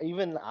crap.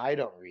 Even I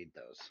don't read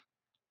those.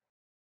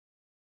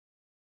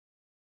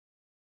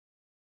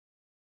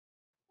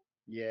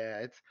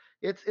 Yeah,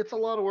 it's a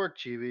lot of work,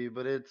 Chibi,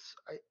 but it's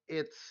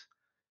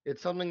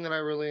something that I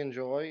really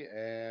enjoy,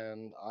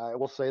 and I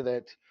will say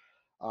that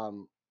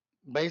um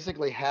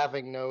basically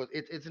having no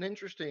it's an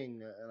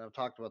interesting, and I've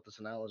talked about this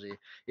analogy.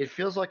 It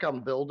feels like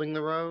I'm building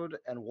the road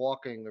and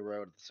walking the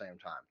road at the same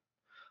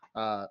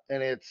time.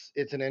 And it's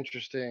an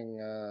interesting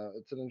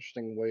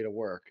way to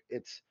work.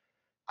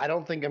 I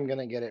don't think I'm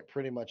gonna get it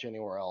pretty much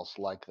anywhere else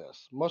like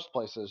this. Most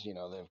places,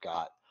 they've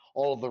got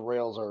all of the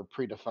rails are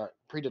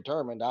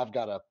predetermined. I've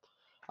got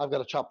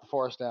to chop the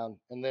forest down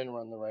and then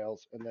run the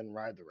rails and then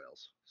ride the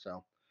rails.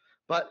 So,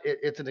 but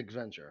it's an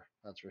adventure,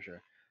 that's for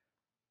sure.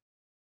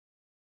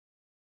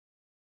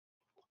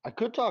 I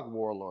could talk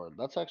Warlord.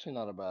 That's actually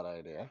not a bad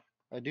idea.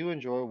 I do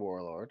enjoy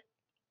Warlord.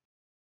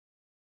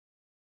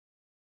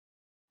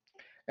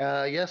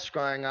 Yes,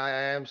 Scrying, I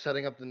am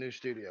setting up the new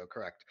studio,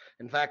 correct.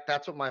 In fact,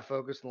 that's what my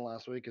focus in the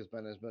last week has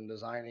been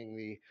designing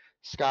the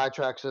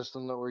SkyTrack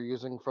system that we're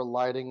using for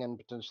lighting and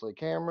potentially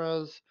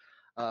cameras,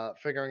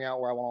 figuring out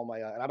where I want all my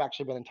and I've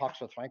actually been in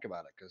talks with Frank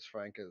about it because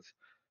Frank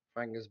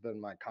has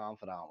been my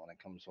confidant when it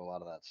comes to a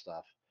lot of that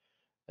stuff.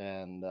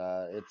 And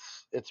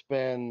it's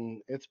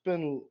been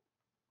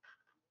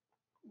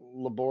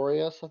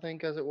laborious, I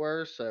think, as it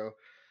were. So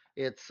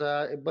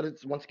but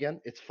it's once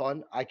again, it's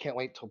fun. I can't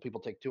wait till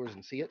people take tours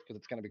and see it because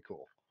it's going to be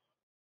cool.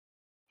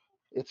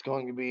 It's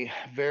going to be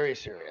very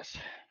serious,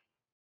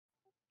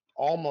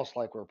 almost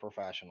like we're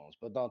professionals,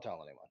 but don't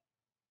tell anyone.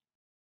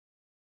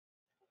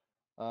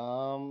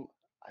 Um,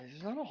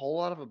 there's not a whole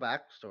lot of a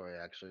backstory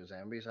actually,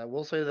 Zambies. I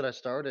will say that I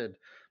started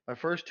my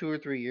first 2 or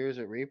 3 years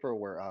at Reaper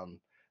were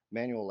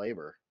manual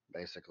labor,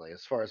 basically,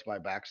 as far as my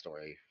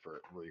backstory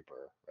for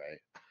Reaper, right?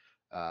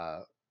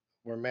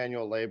 We're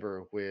manual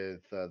labor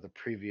with the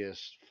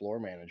previous floor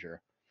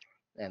manager,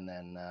 and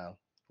then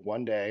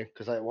one day,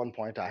 because at one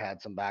point I had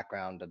some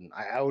background and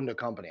I owned a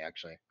company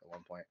actually at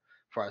one point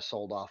before I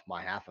sold off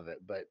my half of it,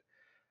 but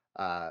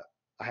uh,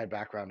 I had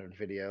background in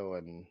video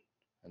and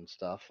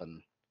stuff,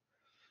 and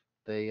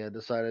They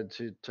decided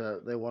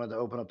they wanted to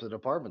open up the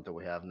department that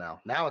we have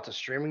now. Now it's a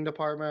streaming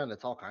department.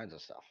 It's all kinds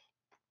of stuff.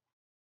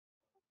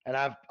 And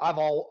I've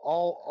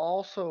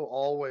also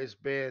always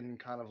been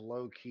kind of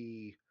low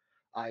key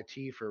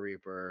IT for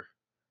Reaper,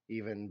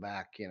 even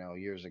back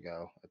years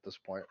ago. At this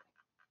point,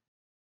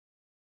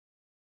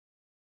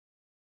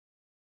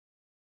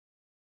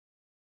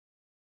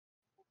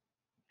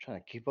 trying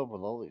to keep up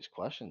with all these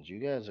questions. You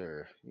guys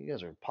are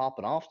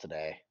popping off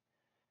today.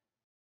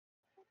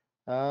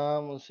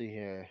 Let's see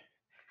here.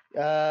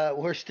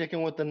 We're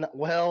sticking with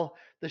the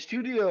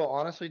studio.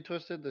 Honestly,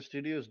 Twisted, the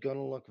studio is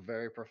gonna look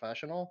very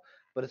professional,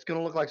 but it's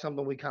gonna look like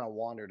something we kind of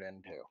wandered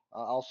into.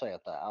 I'll say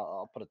it that.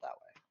 I'll put it that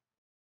way.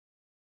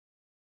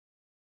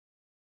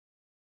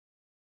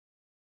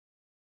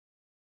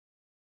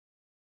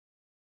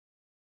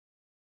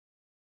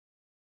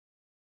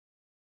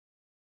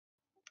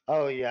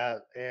 Oh yeah,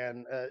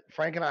 and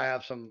Frank and I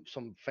have some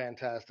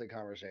fantastic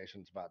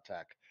conversations about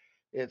tech.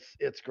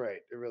 It's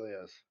great. It really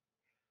is.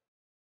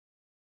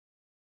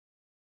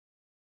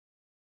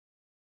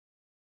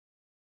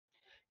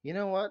 You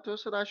know what,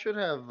 Twisted? I should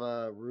have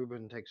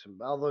Ruben take some.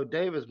 Although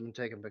Dave has been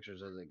taking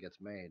pictures as it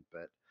gets made,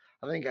 but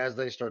I think as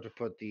they start to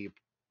put the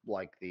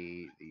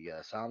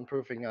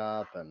soundproofing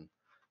up and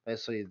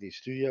basically the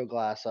studio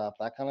glass up,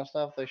 that kind of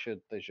stuff, they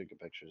should get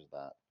pictures of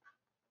that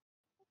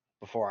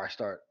before I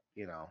start.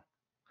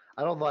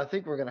 I don't know. I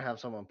think we're gonna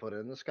have someone put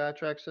in the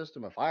Skytrack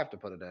system. If I have to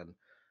put it in,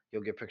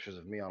 you'll get pictures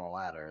of me on a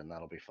ladder, and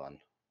that'll be fun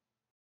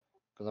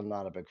because I'm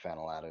not a big fan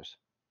of ladders.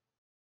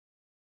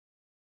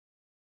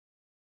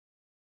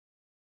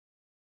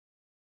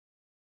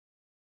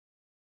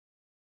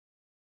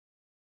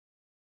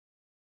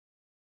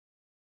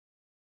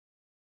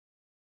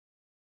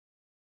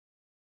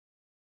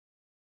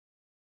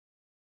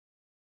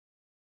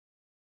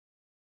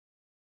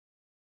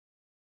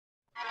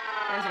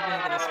 Guys are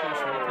gonna get a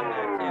sploosh when I come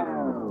back. Yep.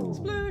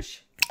 Sploosh!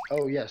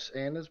 Oh yes,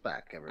 Anne is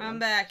back, everyone. I'm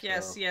back.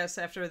 Yes, So yes.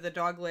 After the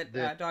doglet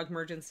dog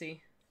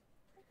emergency.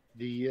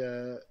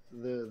 the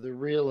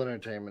real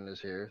entertainment is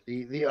here.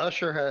 The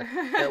usher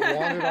that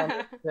wandered on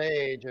the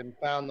stage and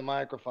found the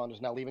microphone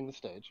is now leaving the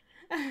stage.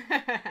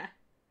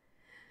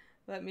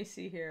 Let me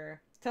see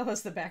here. Tell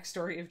us the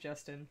backstory of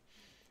Justin.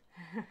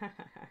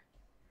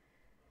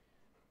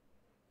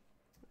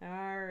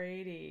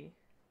 Alrighty.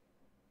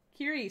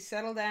 Kiri,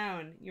 settle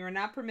down. You are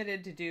not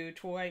permitted to do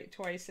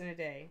twice in a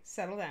day.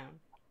 Settle down.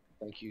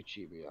 Thank you,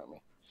 Chibi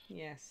Army.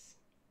 Yes.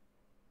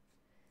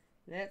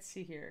 Let's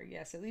see here.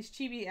 Yes, at least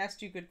Chibi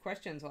asked you good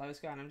questions while I was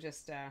gone. I'm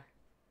just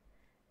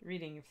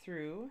reading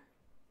through.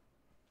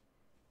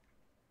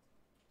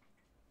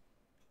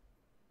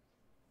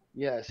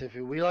 Yes, if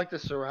we like to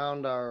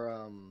surround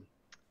our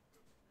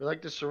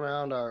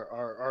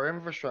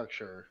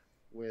infrastructure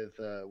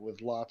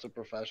with lots of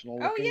professional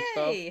looking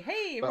stuff. Yay!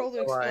 Hey, But roll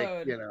to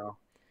explode.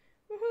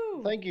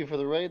 Woohoo! Thank you for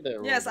the raid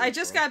there. Yes, I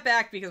just got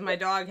back because my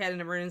dog had an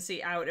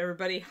emergency out.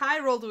 Everybody, hi,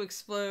 Roll to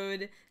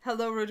Explode.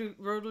 Hello,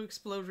 Roll to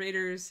Explode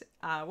Raiders.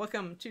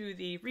 Welcome to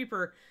the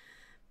Reaper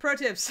Pro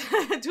Tips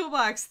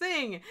Toolbox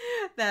thing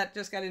that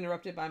just got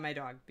interrupted by my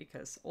dog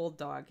because old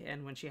dog,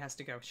 and when she has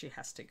to go, she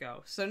has to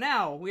go. So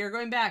now we are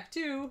going back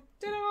to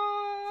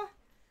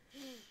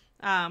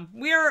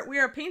we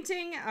are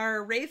painting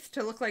our Wraith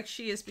to look like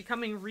she is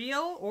becoming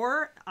real,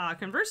 or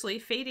conversely,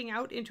 fading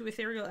out into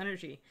ethereal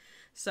energy.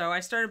 So I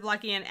started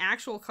blocking in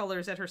actual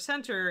colors at her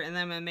center, and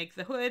then I'm going to make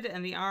the hood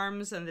and the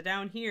arms and the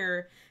down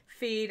here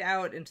fade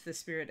out into the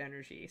spirit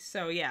energy.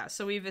 So yeah,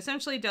 so we've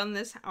essentially done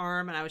this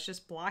arm, and I was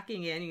just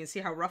blocking in. You can see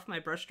how rough my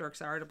brush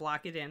strokes are to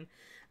block it in.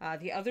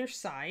 The other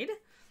side.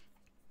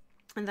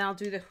 And then I'll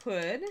do the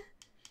hood.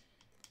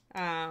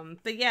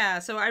 But yeah,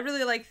 so I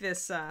really like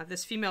this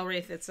this female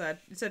Wraith. It's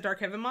a Dark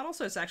Heaven model,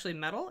 so it's actually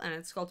metal, and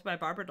it's sculpted by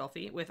Barbara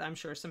Dolphy with, I'm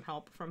sure, some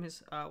help from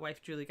his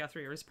wife Julie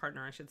Guthrie, or his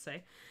partner, I should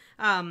say.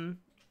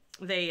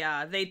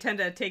 They tend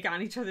to take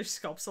on each other's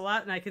sculpts a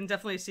lot, and I can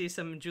definitely see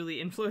some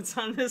Julie influence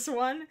on this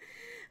one.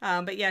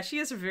 But yeah, she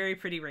is a very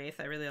pretty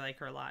Wraith. I really like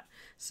her a lot.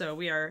 So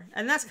we are,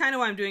 and that's kind of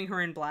why I'm doing her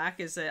in black,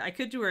 is that I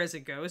could do her as a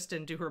ghost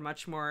and do her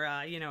much more,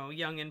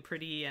 young and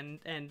pretty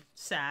and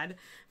sad.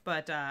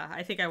 But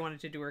I think I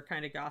wanted to do her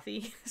kind of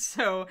gothy.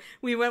 So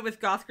we went with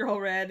Goth Girl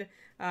Red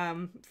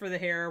for the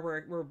hair.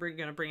 We're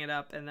going to bring it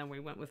up, and then we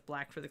went with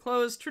black for the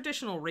clothes.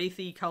 Traditional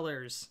Wraithy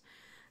colors.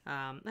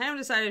 I haven't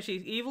decided if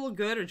she's evil,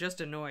 good, or just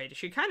annoyed.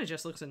 She kind of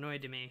just looks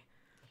annoyed to me.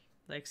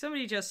 Like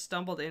somebody just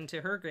stumbled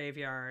into her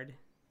graveyard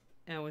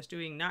and was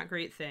doing not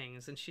great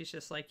things, and she's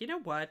just like, you know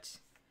what?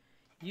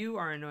 You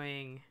are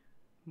annoying,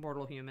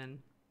 mortal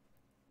human.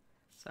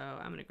 So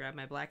I'm going to grab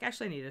my black.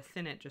 Actually, I need to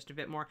thin it just a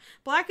bit more.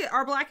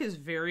 Our black is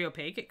very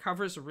opaque. It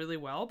covers really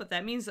well, but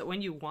that means that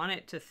when you want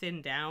it to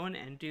thin down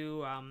and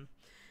do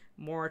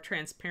more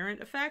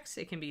transparent effects,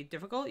 it can be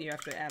difficult. You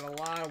have to add a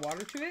lot of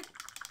water to it.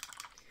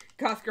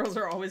 Goth girls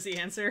are always the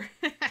answer.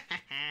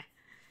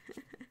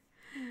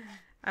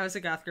 I was a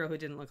goth girl who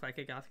didn't look like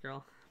a goth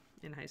girl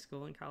in high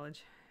school and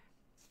college.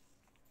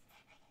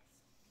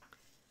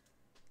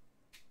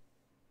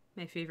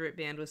 My favorite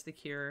band was The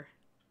Cure,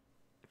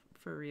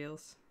 for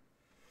reals.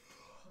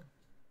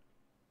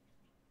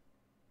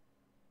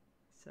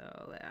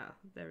 So yeah,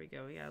 there we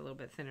go. We got a little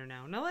bit thinner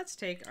now. Now let's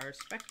take our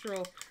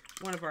spectral,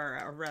 one of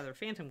our, or rather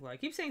Phantom Glow. I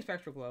keep saying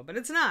Spectral Glow, but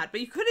it's not. But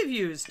you could have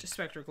used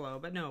Spectral Glow,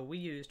 but no, we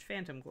used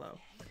Phantom Glow.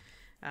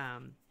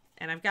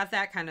 And I've got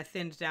that kind of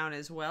thinned down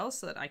as well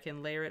so that I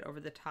can layer it over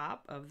the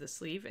top of the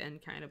sleeve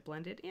and kind of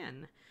blend it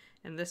in.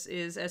 And this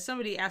is, as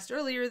somebody asked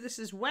earlier, this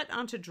is wet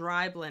onto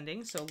dry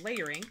blending, so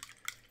layering.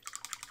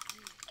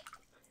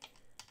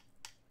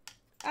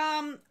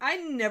 I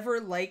never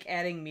like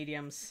adding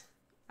mediums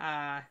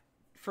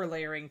for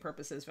layering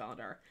purposes,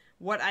 Valandar.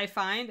 What I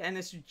find, and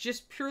it's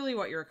just purely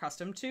what you're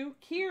accustomed to,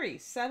 Kiri,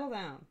 settle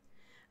down.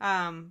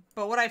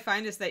 But what I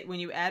find is that when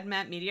you add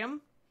matte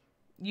medium,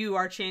 you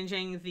are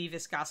changing the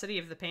viscosity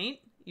of the paint.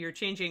 You're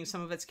changing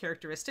some of its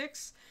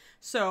characteristics.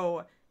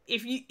 So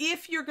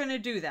if you're going to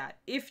do that,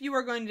 if you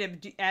are going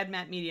to add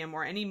matte medium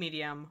or any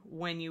medium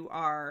when you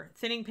are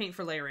thinning paint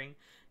for layering,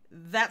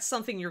 that's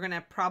something you're going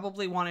to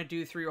probably want to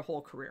do through your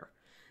whole career.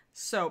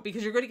 So,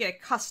 because you're going to get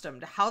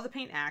accustomed to how the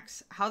paint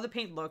acts, how the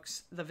paint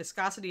looks, the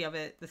viscosity of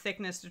it, the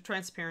thickness, the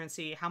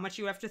transparency, how much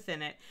you have to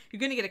thin it. You're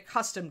going to get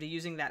accustomed to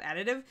using that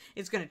additive.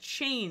 It's going to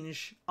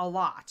change a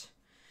lot.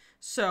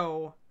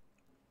 So,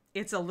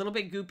 it's a little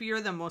bit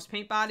goopier than most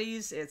paint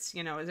bodies. It's,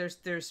 you know,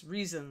 there's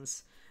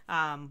reasons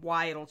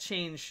why it'll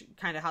change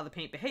kind of how the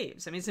paint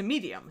behaves. I mean, it's a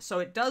medium, so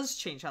it does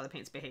change how the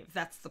paints behave.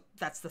 That's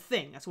the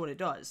thing. That's what it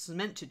does. It's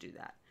meant to do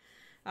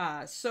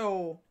that.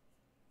 So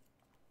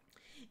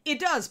it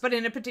does, but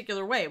in a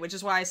particular way, which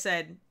is why I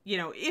said, you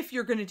know, if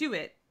you're going to do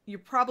it, you're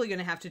probably going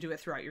to have to do it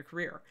throughout your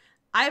career.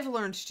 I've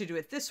learned to do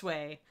it this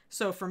way.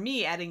 So for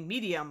me, adding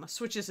medium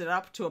switches it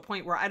up to a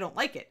point where I don't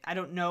like it. I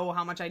don't know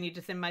how much I need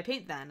to thin my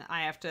paint then.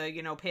 I have to,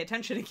 you know, pay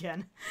attention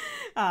again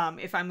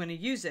if I'm going to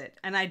use it.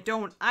 And I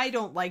don't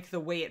like the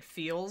way it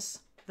feels,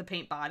 the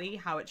paint body,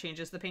 how it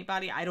changes the paint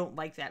body. I don't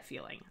like that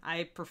feeling.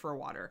 I prefer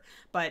water.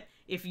 But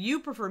if you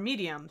prefer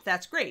medium,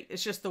 that's great.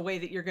 It's just the way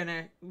that you're going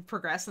to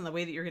progress and the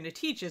way that you're going to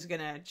teach is going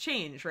to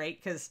change, right?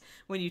 Because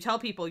when you tell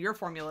people your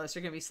formulas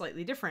are going to be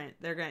slightly different,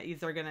 they're going to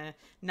either going to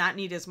not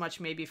need as much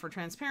maybe for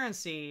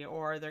transparency,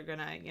 or they're going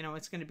to, you know,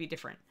 it's going to be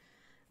different.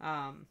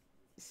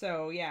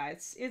 So yeah,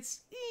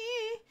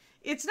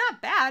 it's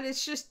not bad.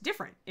 It's just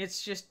different.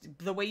 It's just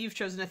the way you've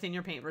chosen to thin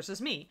your paint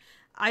versus me.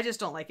 I just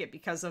don't like it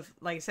because of,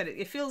 like I said,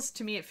 it feels,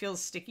 to me, it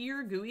feels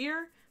stickier,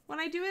 gooier when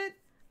I do it.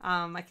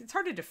 It's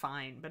hard to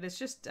define, but it's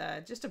just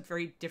a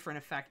very different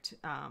effect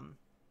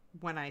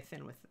when I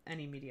thin with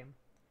any medium.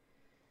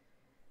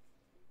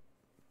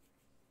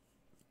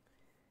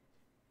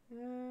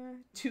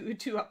 Too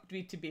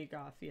upbeat to be a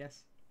goth,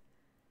 yes.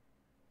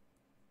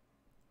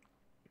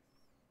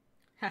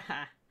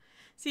 Haha.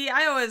 See,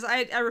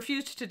 I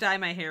refused to dye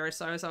my hair,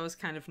 so I was always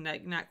kind of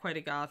not quite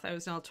a goth. I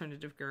was an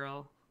alternative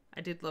girl. I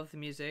did love the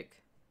music.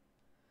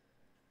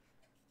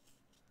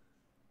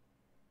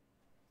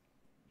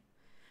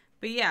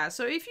 But yeah,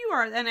 so if you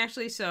are, and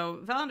actually, so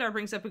Valandar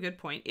brings up a good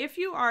point. If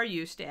you are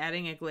used to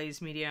adding a glaze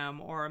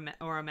medium or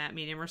a matte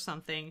medium or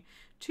something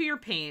to your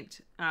paint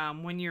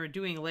when you're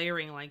doing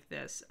layering like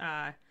this,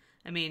 I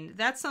mean,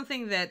 that's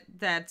something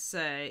that's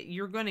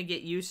you're going to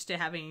get used to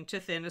having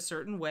to thin a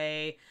certain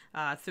way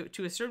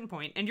to a certain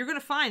point. And you're going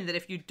to find that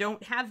if you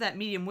don't have that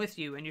medium with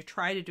you and you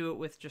try to do it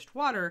with just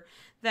water,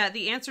 that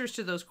the answers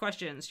to those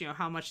questions, you know,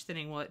 how much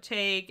thinning will it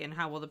take and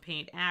how will the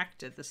paint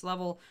act at this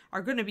level,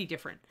 are going to be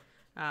different.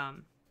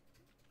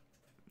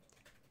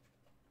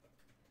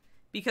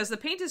 Because the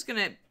paint is going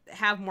to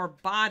have more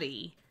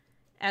body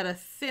at a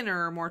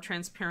thinner, more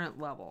transparent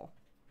level.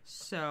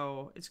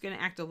 So it's going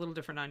to act a little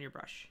different on your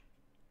brush.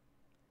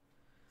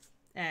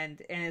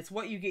 And it's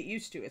what you get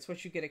used to. It's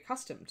what you get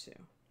accustomed to.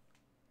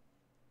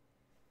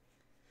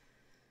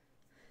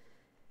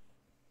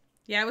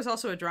 Yeah, I was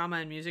also a drama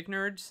and music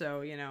nerd,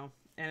 so, you know,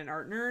 and an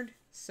art nerd.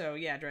 So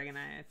yeah, Dragon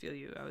Eye, I feel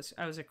you.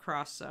 I was a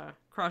cross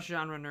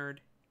genre nerd.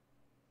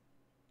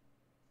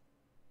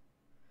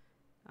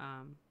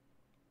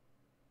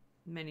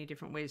 Many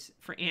different ways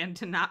for Anne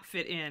to not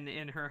fit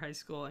in her high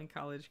school and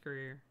college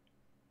career.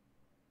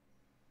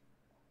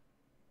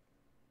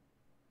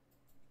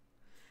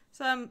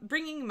 So I'm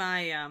bringing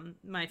my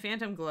my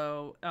Phantom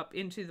Glow up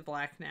into the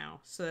black now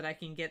so that I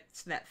can get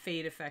that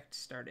fade effect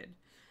started.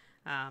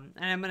 And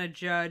I'm going to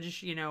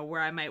judge, you know,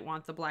 where I might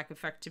want the black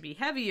effect to be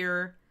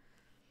heavier.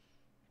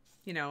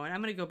 You know, and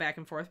I'm going to go back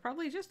and forth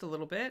probably just a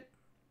little bit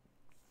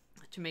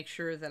to make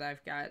sure that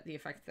I've got the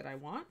effect that I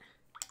want.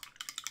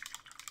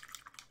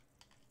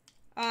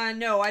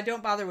 No, I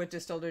don't bother with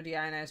distilled or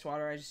deionized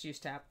water. I just use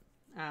tap.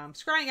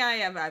 Scrying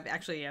Eye,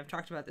 I've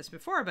talked about this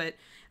before, but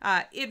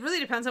it really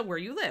depends on where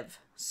you live.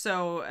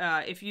 So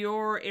if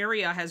your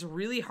area has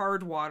really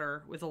hard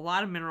water with a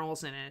lot of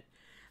minerals in it,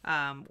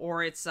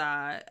 or it's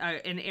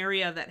an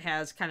area that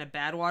has kind of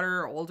bad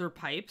water or older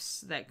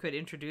pipes that could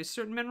introduce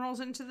certain minerals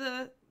into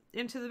the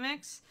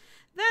mix,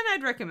 then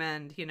I'd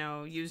recommend, you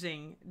know,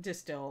 using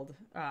distilled.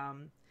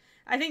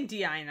 I think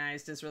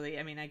deionized is really,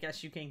 I mean, I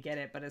guess you can get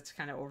it, but it's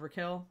kind of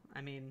overkill.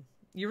 I mean,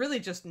 you really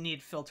just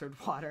need filtered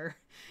water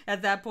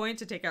at that point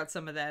to take out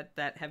some of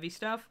that heavy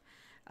stuff.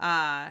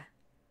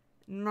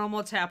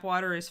 Normal tap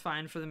water is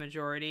fine for the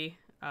majority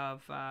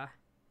of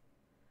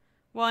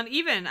Well, and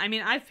even, I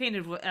mean, I've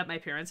painted at my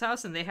parents'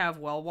 house and they have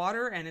well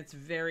water and it's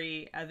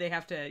very, they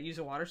have to use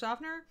a water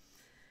softener.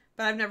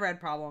 But I've never had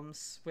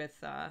problems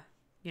with,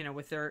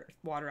 with their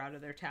water out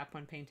of their tap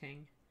when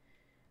painting.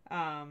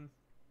 But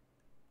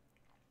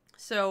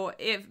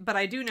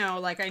I do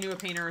know, like, I knew a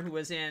painter who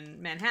was in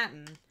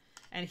Manhattan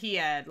and he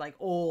had, like,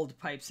 old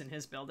pipes in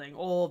his building,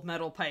 old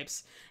metal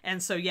pipes.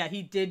 And so, yeah,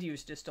 he did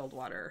use distilled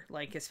water,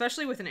 like,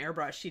 especially with an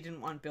airbrush, he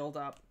didn't want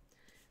buildup.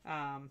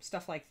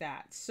 Stuff like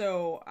that.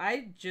 So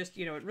I just,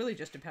 it really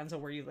just depends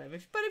on where you live.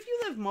 But if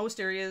you live most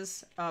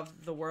areas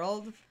of the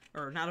world,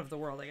 or not of the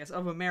world, I guess,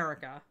 of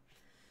America,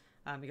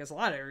 because a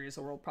lot of areas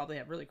of the world probably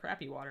have really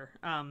crappy water,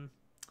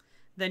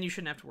 then you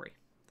shouldn't have to worry.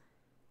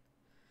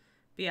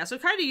 But yeah, so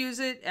kind of use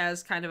it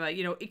as kind of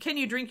a, can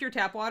you drink your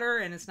tap water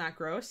and it's not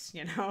gross,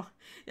 do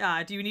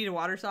you need a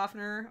water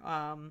softener,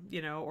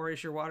 or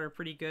is your water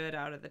pretty good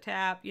out of the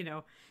tap,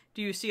 do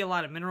you see a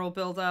lot of mineral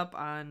buildup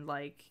on,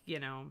 like,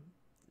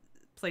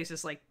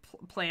 places like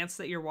plants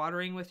that you're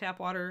watering with tap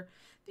water?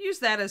 Use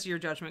that as your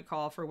judgment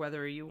call for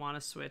whether you want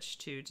to switch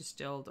to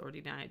distilled or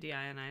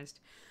deionized.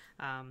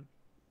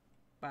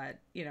 But,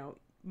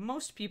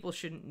 most people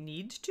shouldn't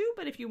need to,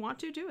 but if you want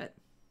to, do it.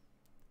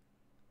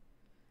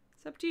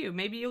 It's up to you.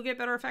 Maybe you'll get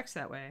better effects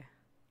that way.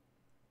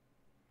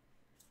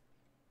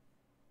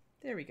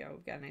 There we go.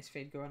 We've got a nice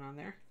fade going on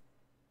there.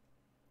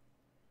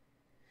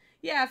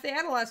 Yeah, if they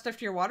add a lot of stuff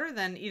to your water,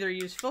 then either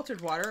use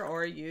filtered water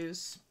or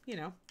use,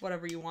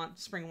 whatever you want.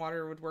 Spring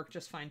water would work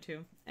just fine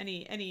too.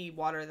 Any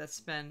water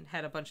that's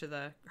had a bunch of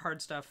the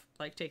hard stuff,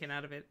 like, taken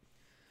out of it.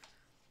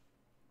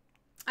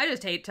 I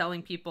just hate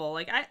telling people,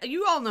 like,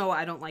 you all know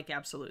I don't like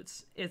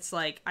absolutes. It's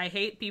like, I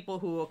hate people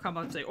who will come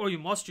up and say, oh, you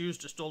must use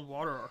distilled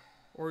water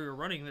or you're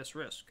running this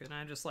risk. And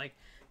I'm just like,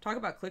 talk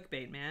about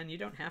clickbait, man. You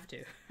don't have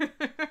to.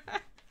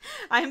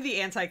 I'm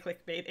the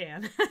anti-clickbait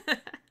Anne.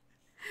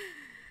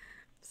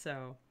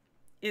 So...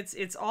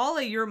 It's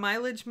all your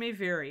mileage may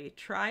vary.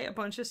 Try a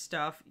bunch of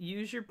stuff.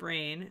 Use your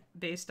brain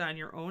based on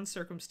your own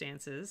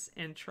circumstances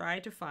and try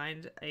to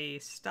find a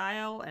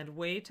style and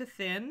way to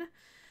thin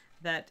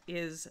that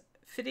is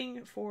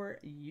fitting for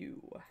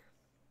you.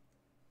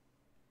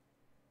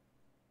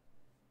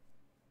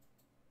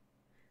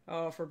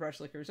 Oh, for brush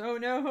lickers. Oh,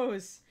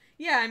 noes.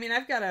 Yeah, I mean,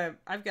 I've got a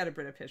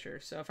Brita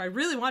pitcher, so if I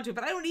really want to,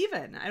 but I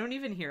don't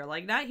even here.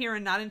 Like, not here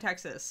and not in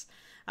Texas.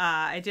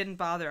 I didn't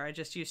bother. I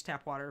just used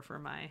tap water for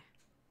my...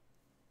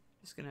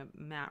 Just going to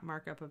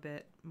mark up a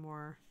bit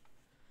more.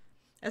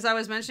 As I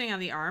was mentioning on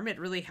the arm, it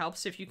really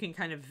helps if you can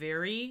kind of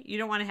vary. You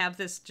don't want to have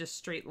this just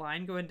straight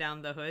line going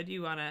down the hood.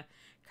 You want to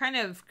kind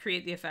of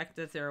create the effect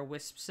that there are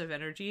wisps of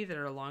energy that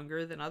are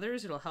longer than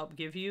others. It'll help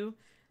give you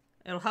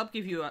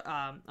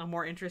a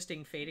more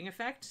interesting fading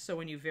effect. So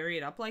when you vary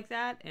it up like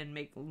that and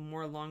make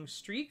more long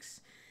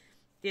streaks,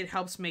 it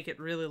helps make it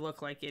really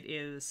look like it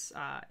is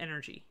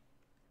energy.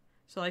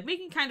 So like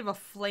making kind of a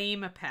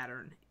flame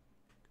pattern,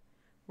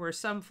 where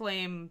some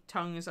flame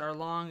tongues are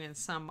long and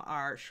some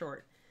are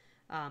short,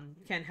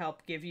 can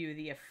help give you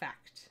the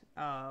effect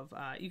of...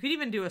 you could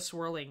even do a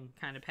swirling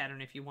kind of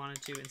pattern if you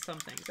wanted to in some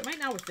things. I might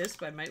not with this,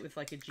 but I might with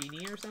like a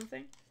genie or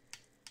something.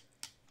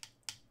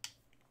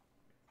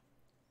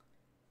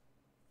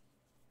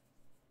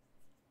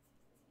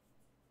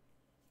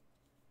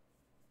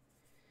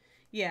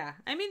 Yeah,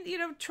 I mean,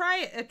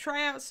 try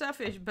out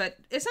stuff, but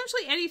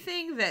essentially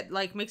anything that,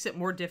 like, makes it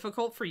more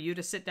difficult for you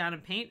to sit down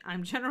and paint,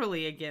 I'm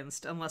generally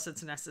against unless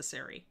it's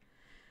necessary.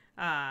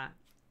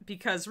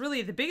 Because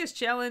really the biggest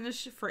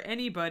challenge for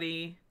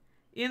anybody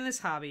in this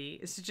hobby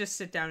is to just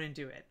sit down and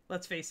do it.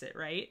 Let's face it,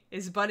 right?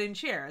 Is butt in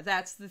chair.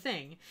 That's the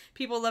thing.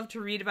 People love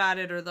to read about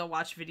it or they'll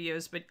watch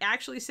videos, but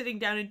actually sitting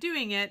down and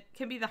doing it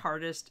can be the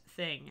hardest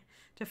thing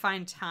to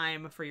find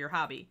time for your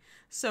hobby.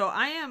 So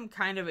I am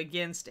kind of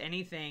against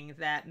anything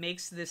that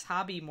makes this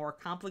hobby more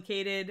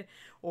complicated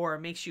or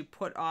makes you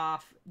put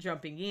off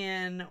jumping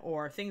in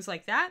or things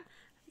like that.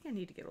 I think I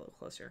need to get a little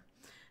closer.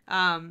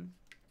 I'm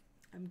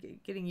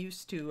getting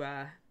used to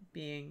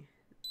being...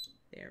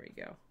 There we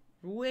go.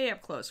 Way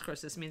up close. Of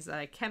course, this means that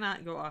I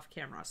cannot go off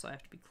camera, so I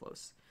have to be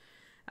close.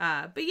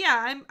 But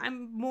yeah,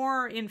 I'm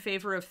more in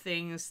favor of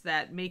things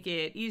that make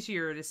it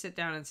easier to sit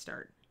down and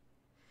start.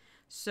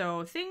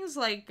 So things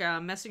like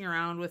messing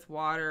around with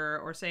water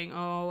or saying,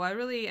 oh, I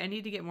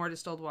need to get more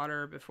distilled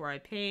water before I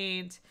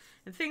paint,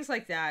 and things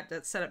like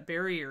that set up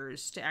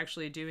barriers to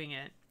actually doing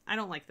it. I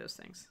don't like those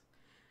things.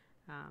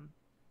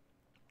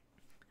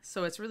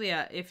 So it's really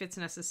if it's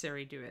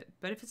necessary, do it.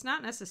 But if it's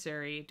not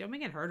necessary, don't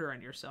make it harder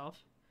on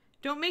yourself.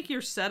 Don't make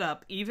your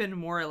setup even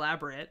more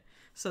elaborate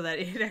so that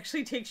it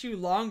actually takes you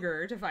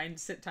longer to find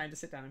time to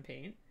sit down and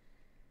paint.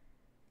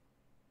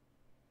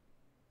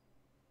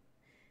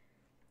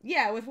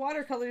 Yeah, with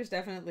watercolors,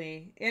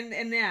 definitely. And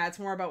yeah, it's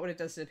more about what it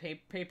does to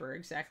paper.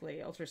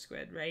 Exactly. Ultra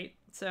Squid, right?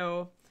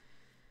 So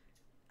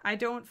I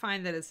don't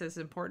find that it's as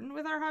important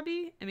with our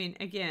hobby. I mean,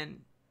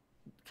 again,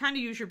 kind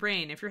of use your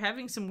brain. If you're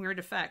having some weird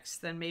effects,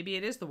 then maybe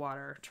it is the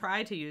water.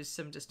 Try to use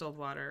some distilled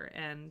water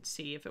and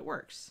see if it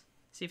works.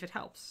 See if it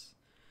helps.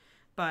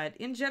 But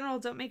in general,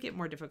 don't make it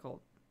more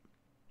difficult.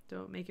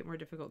 Don't make it more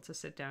difficult to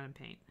sit down and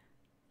paint.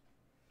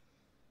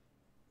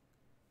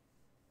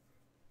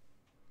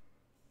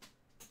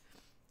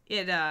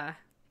 I'm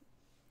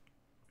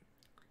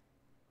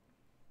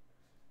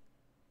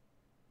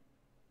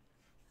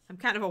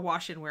kind of a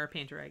wash and wear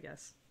painter, I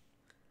guess.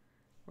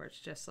 Where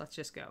it's just, let's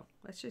just go.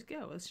 Let's just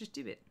go. Let's just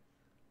do it.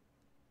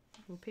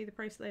 We'll pay the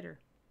price later.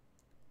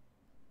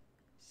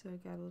 So I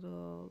got a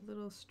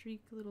little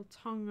streak, little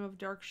tongue of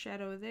dark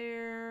shadow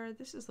there.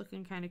 This is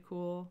looking kind of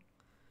cool.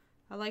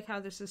 I like how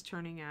this is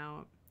turning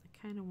out. I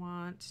kind of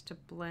want to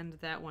blend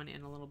that one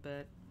in a little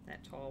bit.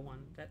 That tall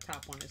one, that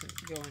top one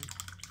isn't going.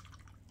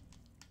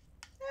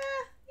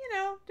 You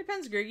know,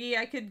 depends, Griggy.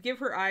 I could give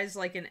her eyes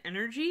like an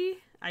energy.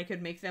 I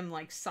could make them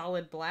like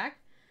solid black.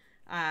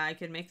 I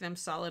could make them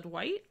solid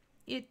white.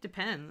 It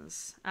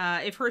depends.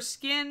 If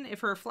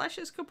her flesh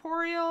is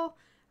corporeal,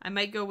 I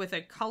might go with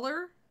a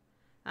color.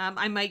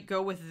 I might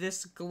go with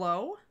this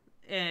glow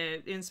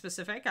in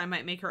specific. I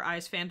might make her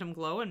eyes phantom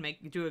glow and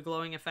do a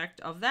glowing effect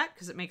of that,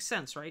 because it makes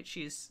sense, right?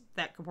 She's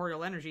that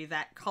corporeal energy,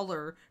 that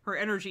color. Her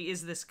energy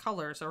is this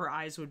color, so her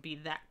eyes would be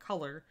that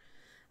color.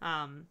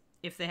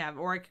 If they have,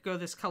 or I could go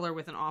this color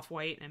with an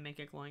off-white and make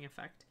a glowing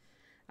effect.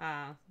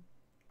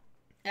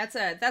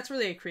 That's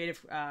really a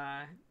creative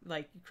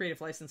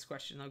license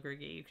question, though,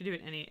 Griggy. You could do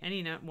it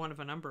any one of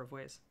a number of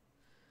ways.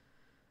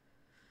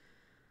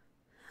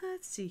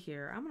 Let's see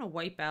here. I'm going to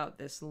wipe out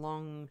this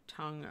long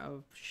tongue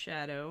of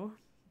shadow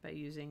by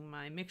using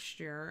my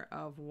mixture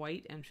of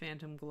white and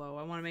phantom glow.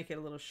 I want to make it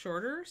a little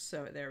shorter,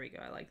 so there we go.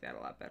 I like that a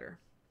lot better.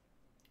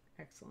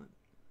 Excellent.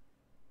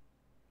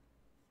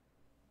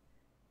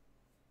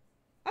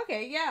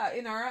 Okay, yeah,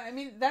 Inara, I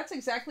mean, that's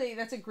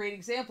a great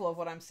example of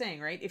what I'm saying,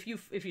 right? If you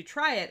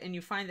try it and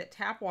you find that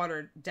tap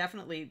water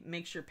definitely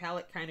makes your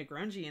palette kind of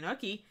grungy and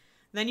ucky,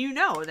 then you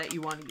know that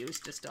you want to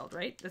use distilled,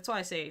 right? That's why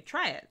I say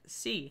try it,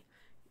 see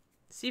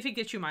if it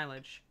gets you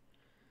mileage.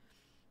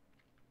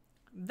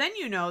 Then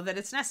you know that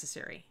it's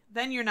necessary.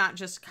 Then you're not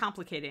just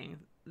complicating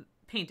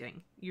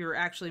painting. You're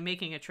actually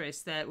making a choice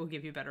that will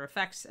give you better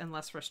effects and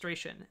less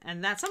frustration.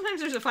 And that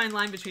sometimes there's a fine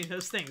line between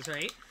those things,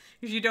 right?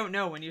 Because you don't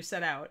know when you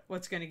set out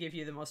what's going to give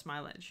you the most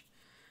mileage.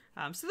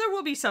 So there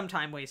will be some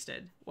time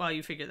wasted while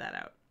you figure that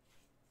out.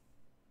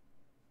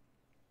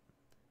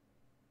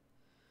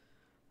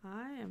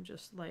 I am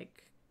just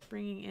like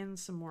bringing in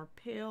some more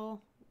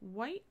pale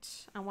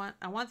white. I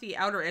want the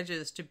outer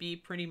edges to be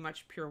pretty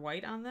much pure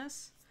white on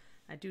this.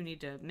 I do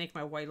need to make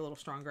my white a little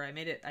stronger.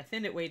 I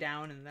thinned it way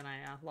down, and then I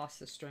lost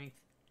the strength.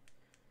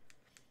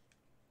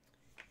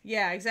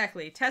 Yeah,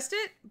 exactly. Test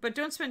it, but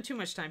don't spend too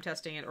much time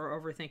testing it or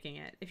overthinking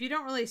it. If you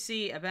don't really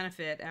see a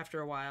benefit after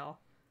a while,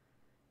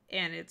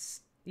 and it's,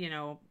 you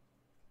know,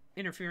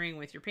 interfering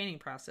with your painting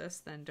process,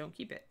 then don't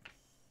keep it.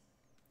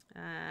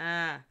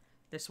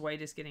 This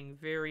white is getting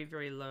very,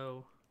 very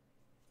low,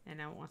 and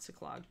now it wants to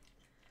clog.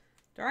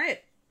 Darn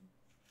it.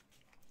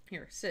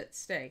 Here, sit,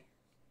 stay.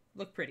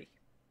 Look pretty.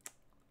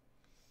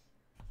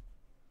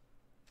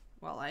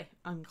 While I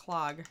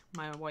unclog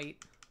my white.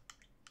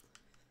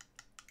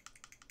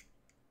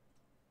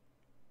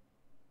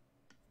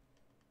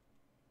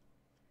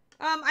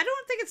 I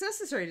don't think it's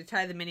necessary to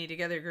tie the mini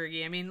together,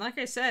 Gergie. I mean, like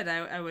I said,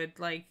 I would,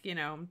 like, you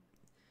know,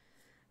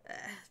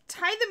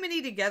 tie the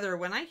mini together.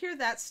 When I hear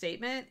that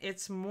statement,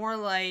 it's more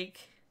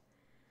like,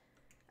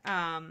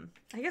 I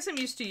guess I'm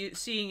used to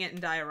seeing it in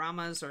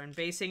dioramas or in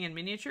basing and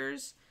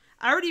miniatures.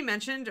 I already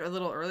mentioned a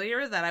little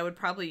earlier that I would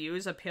probably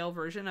use a pale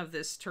version of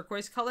this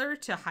turquoise color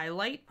to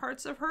highlight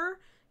parts of her.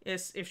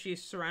 If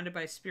she's surrounded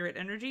by spirit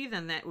energy,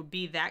 then that would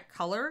be that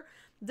color.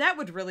 That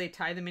would really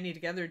tie the mini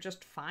together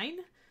just fine.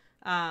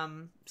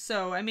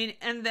 So, I mean,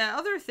 and the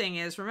other thing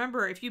is,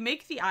 remember, if you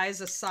make the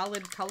eyes a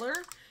solid color,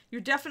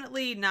 you're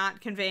definitely not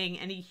conveying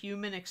any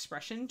human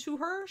expression to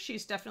her.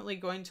 She's definitely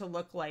going to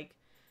look like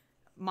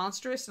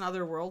monstrous and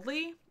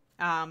otherworldly.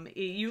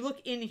 You look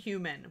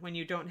inhuman when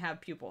you don't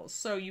have pupils.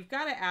 So you've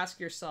got to ask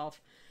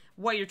yourself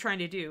what you're trying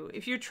to do.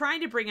 If you're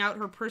trying to bring out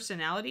her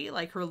personality,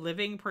 like her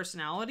living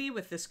personality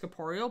with this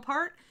corporeal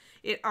part,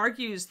 it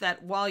argues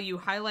that while you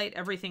highlight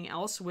everything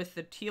else with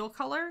the teal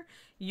color,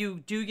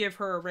 you do give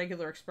her a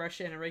regular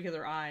expression and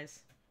regular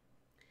eyes.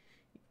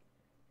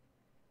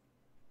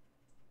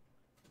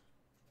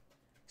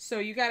 So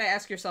you got to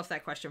ask yourself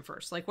that question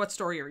first. Like, what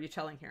story are you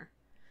telling here?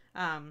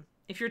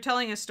 If you're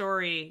telling a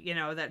story, you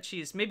know, that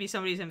maybe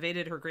somebody's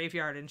invaded her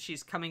graveyard and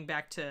she's coming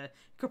back to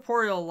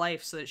corporeal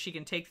life so that she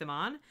can take them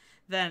on,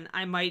 then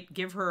I might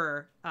give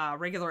her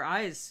regular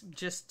eyes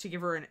just to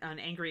give her an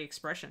angry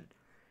expression.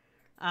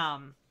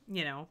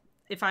 You know,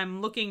 if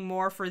I'm looking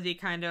more for the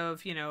kind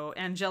of, you know,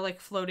 angelic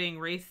floating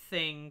wraith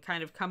thing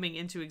kind of coming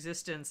into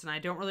existence and I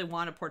don't really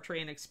want to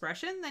portray an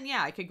expression, then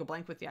yeah, I could go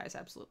blank with the eyes,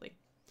 absolutely.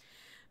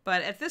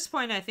 But at this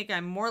point, I think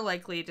I'm more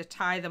likely to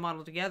tie the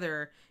model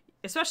together,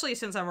 especially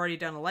since I've already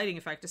done a lighting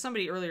effect. As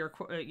somebody earlier,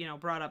 you know,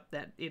 brought up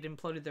that it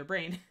imploded their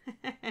brain.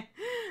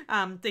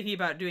 Thinking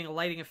about doing a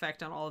lighting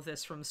effect on all of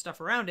this from the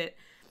stuff around it,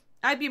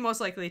 I'd be most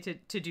likely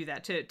to do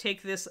that, to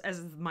take this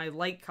as my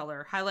light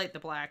color, highlight the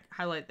black,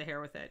 highlight the hair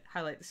with it,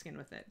 highlight the skin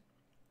with it.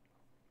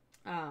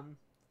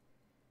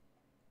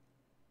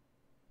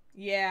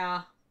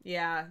 Yeah.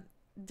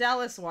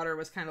 Dallas water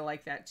was kind of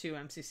like that too,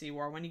 MCC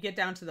War. When you get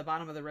down to the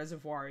bottom of the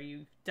reservoir,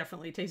 you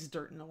definitely taste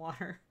dirt in the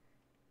water.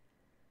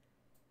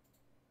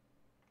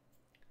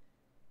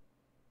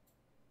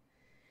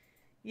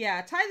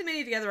 Yeah, tie the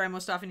mini together I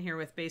most often hear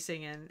with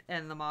basing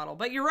and the model.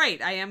 But you're right,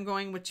 I am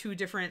going with two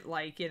different,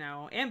 like, you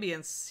know,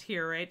 ambience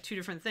here, right? Two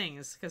different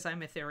things, because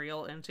I'm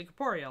ethereal into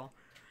corporeal.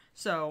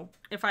 So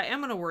if I am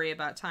going to worry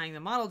about tying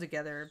the model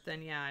together,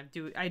 then yeah,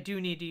 I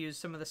do need to use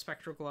some of the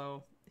spectral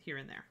glow here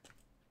and there.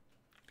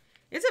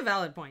 It's a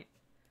valid point.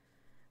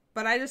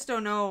 But I just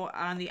don't know,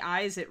 on the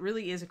eyes, it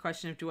really is a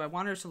question of, do I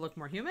want her to look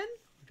more human?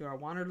 Or do I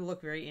want her to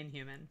look very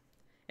inhuman?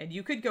 And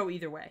you could go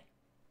either way.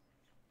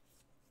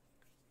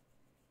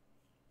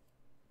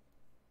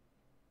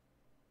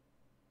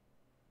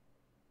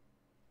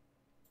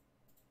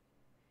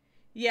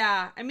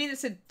 Yeah, I mean,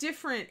 it's a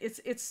different,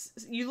 it's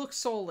you look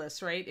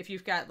soulless, right? If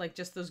you've got like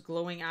just those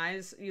glowing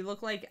eyes, you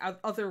look like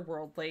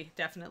otherworldly,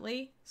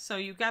 definitely. So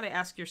you've got to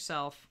ask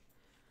yourself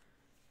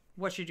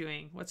what you're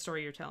doing, what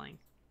story you're telling,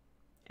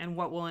 and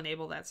what will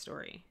enable that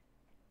story.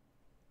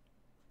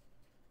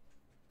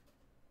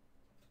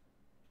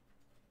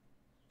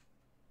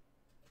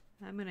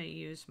 I'm gonna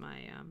use my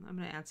I'm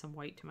gonna add some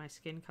white to my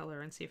skin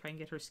color and see if I can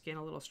get her skin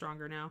a little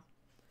stronger now.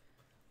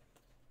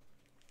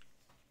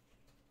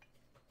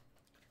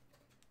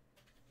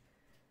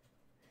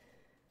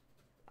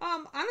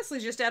 Honestly,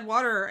 just add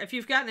water. If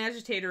you've got an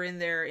agitator in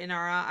there, in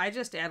our, I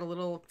just add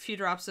a few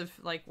drops of,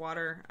 like,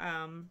 water.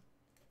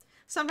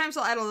 Sometimes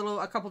I'll add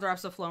a couple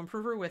drops of flow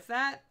improver with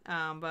that.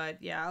 But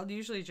yeah, I'll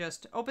usually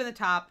just open the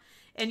top.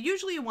 And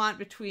usually you want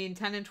between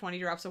 10 and 20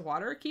 drops of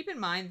water. Keep in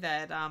mind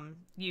that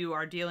you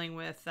are dealing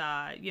with,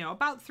 you know,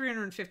 about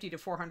 350 to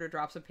 400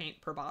 drops of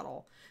paint per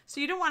bottle. So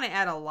you don't want to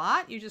add a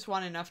lot. You just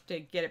want enough to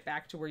get it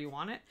back to where you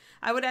want it.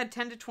 I would add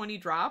 10 to 20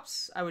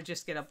 drops. I would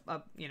just get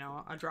a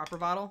dropper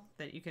bottle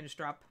that you can just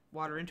drop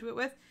water into it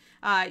with.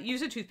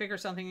 Use a toothpick or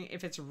something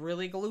if it's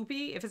really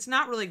gloopy. If it's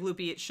not really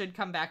gloopy, it should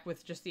come back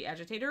with just the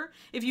agitator.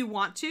 If you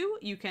want to,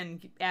 you can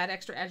add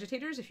extra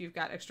agitators if you've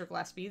got extra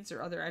glass beads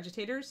or other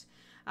agitators.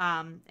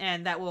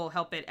 And that will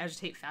help it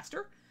agitate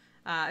faster.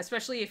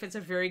 Especially if it's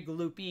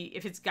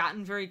if it's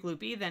gotten very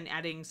gloopy, then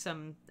adding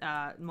some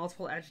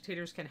multiple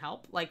agitators can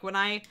help. Like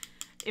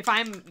if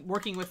I'm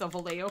working with a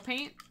Vallejo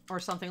paint or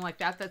something like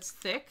that that's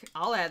thick,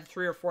 I'll add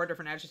 3 or 4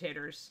 different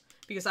agitators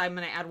because I'm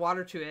going to add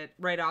water to it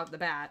right out the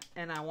bat,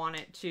 and I want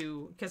it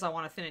to, because I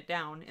want to thin it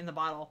down in the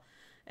bottle.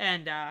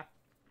 And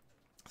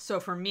so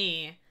for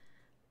me,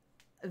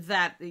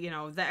 that, you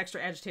know, the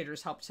extra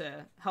agitators help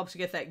to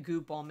get that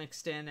goop all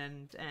mixed in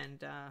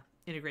and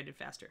integrated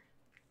faster.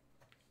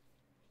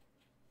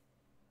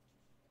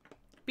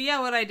 But yeah,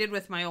 what I do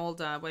with my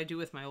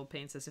old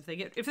paints is if they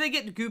get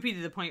goopy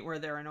to the point where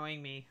they're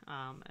annoying me,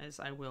 as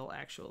I will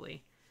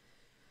actually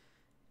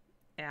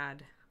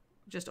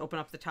just open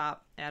up the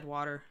top, add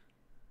water,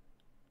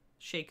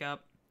 shake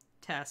up,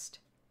 test.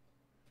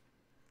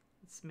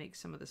 Let's make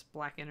some of this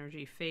black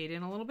energy fade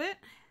in a little bit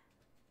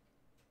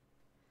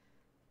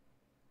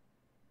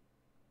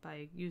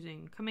by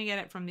coming at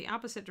it from the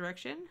opposite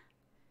direction.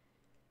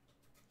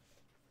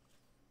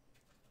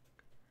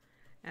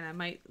 And I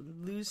might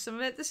lose some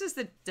of it. This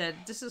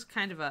is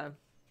kind of a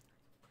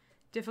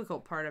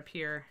difficult part up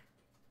here.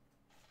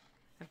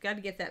 I've got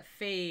to get that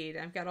fade.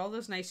 I've got all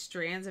those nice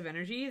strands of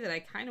energy that I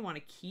kind of want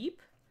to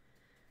keep,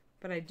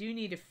 but I do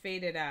need to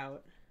fade it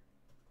out.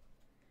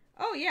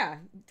 Oh yeah,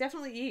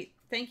 definitely eat.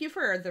 Thank you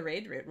for the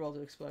raid roll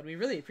to explode. We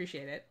really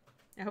appreciate it.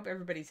 I hope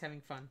everybody's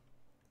having fun.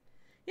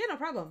 Yeah, no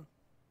problem.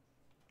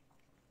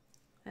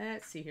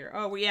 Let's see here.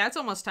 Oh, well, yeah, it's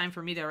almost time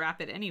for me to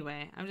wrap it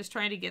anyway. I'm just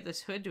trying to get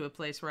this hood to a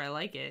place where I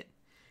like it.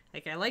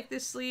 Like, I like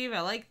this sleeve.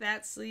 I like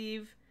that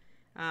sleeve.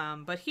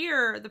 But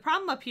here, the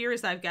problem up here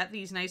is I've got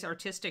these nice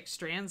artistic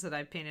strands that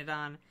I've painted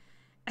on.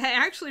 I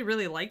actually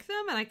really like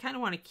them, and I kind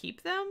of want to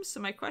keep them.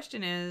 So my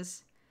question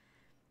is,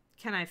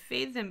 can I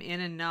fade them in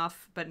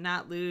enough but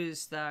not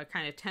lose the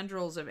kind of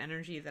tendrils of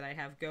energy that I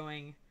have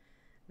going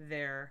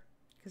there?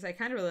 Because I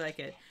kind of really like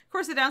it. Of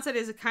course, the downside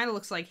is it kind of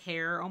looks like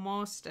hair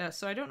almost.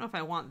 So I don't know if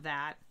I want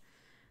that.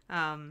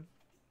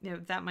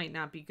 That might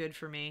not be good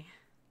for me.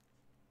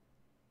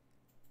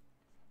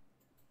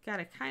 Got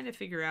to kind of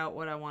figure out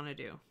what I want to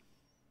do.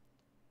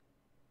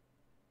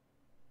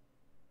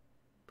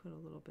 Put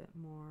a little bit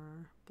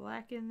more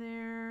black in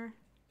there.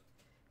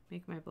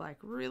 Make my black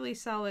really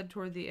solid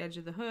toward the edge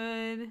of the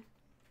hood.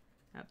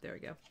 Oh, there we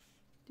go.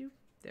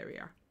 There we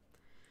are.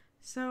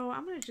 So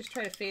I'm going to just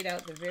try to fade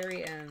out the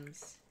very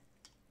ends.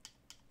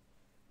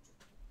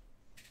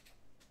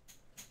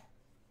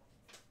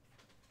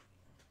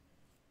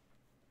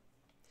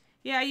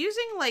 Yeah,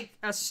 using like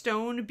a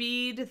stone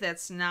bead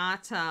that's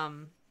not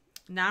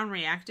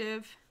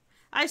non-reactive.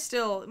 I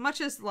still, much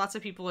as lots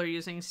of people are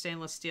using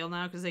stainless steel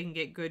now because they can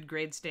get good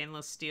grade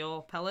stainless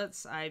steel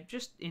pellets, I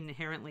just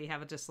inherently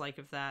have a dislike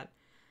of that.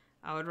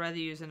 I would rather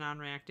use a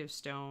non-reactive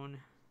stone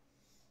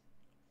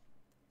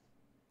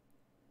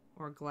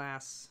or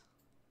glass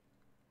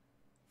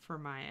for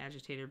my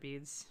agitator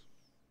beads.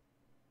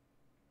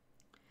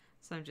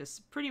 So I'm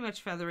just pretty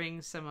much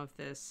feathering some of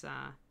this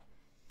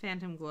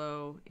Phantom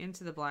Glow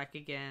into the black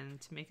again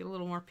to make it a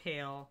little more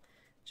pale,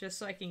 just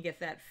so I can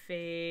get that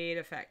fade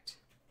effect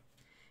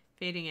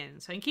fading in.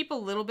 So I can keep a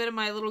little bit of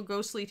my little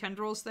ghostly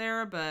tendrils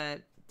there,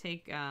 but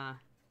take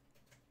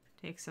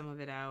some of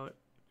it out.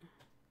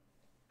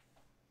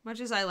 Much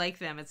as I like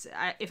them,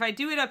 if I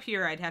do it up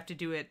here, I'd have to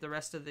do it the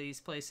rest of these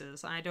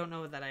places. I don't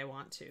know that I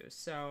want to,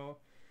 so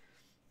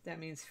that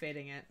means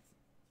fading it.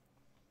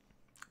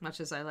 Much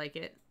as I like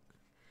it.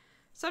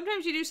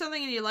 Sometimes you do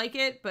something and you like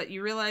it, but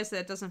you realize that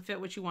it doesn't fit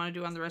what you want to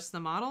do on the rest of the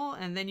model,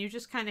 and then you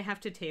just kind of have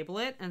to table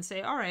it and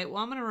say, all right,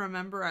 well, I'm going to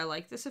remember I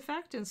like this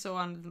effect, and so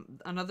on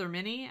another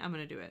mini, I'm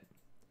going to do it.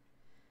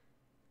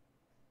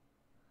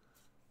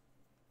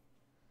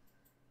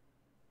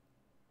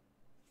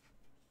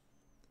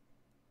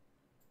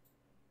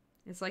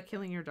 It's like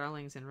killing your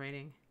darlings in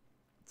writing.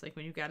 It's like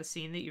when you've got a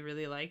scene that you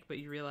really like, but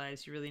you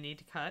realize you really need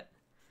to cut.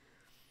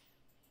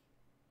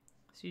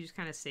 So you just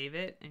kind of save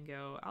it and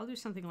go, I'll do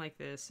something like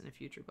this in a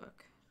future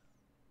book.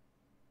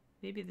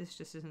 Maybe this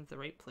just isn't the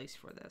right place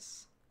for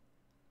this.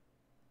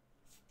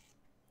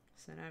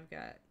 So now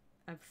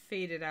I've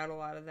faded out a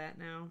lot of that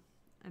now.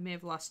 I may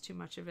have lost too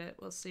much of it.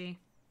 We'll see.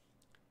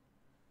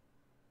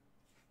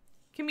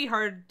 It can be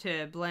hard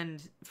to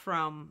blend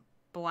from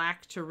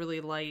black to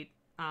really light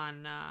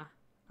on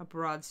a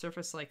broad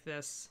surface like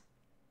this.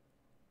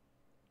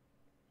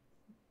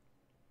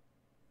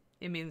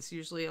 It means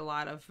usually a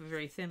lot of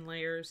very thin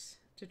layers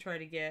to try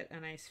to get a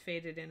nice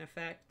faded in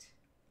effect.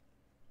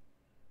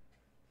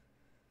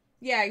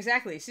 Yeah,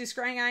 exactly. See,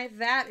 Scrying Eye,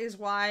 that is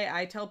why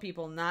I tell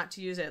people not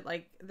to use it.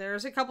 Like,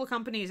 there's a couple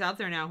companies out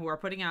there now who are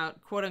putting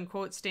out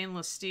quote-unquote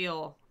stainless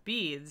steel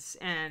beads,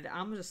 and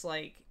I'm just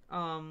like,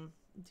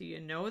 do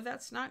you know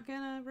that's not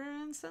gonna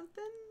ruin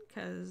something?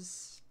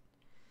 Because,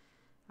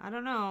 I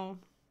don't know.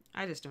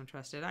 I just don't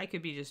trust it. I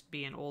could be just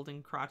being old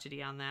and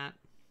crotchety on that.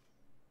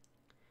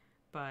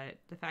 But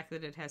the fact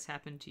that it has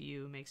happened to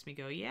you makes me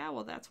go, yeah,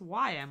 well, that's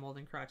why I'm old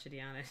and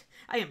crotchety on it.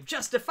 I am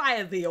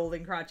justifiably old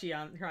and crotchety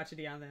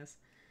on this.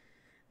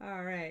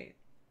 All right.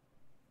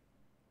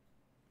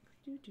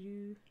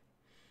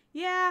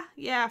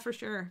 Yeah, for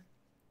sure.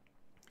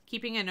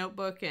 Keeping a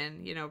notebook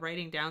and, you know,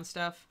 writing down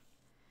stuff,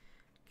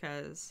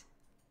 because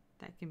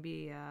that can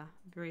be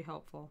very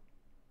helpful.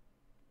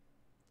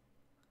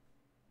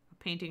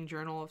 A painting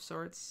journal of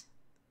sorts.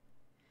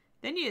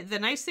 Then the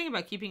nice thing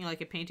about keeping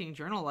like a painting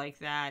journal like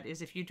that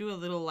is if you do a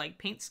little like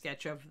paint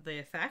sketch of the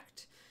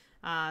effect,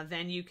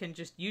 then you can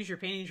just use your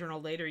painting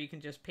journal later. You can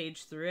just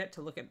page through it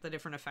to look at the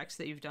different effects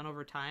that you've done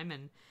over time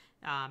and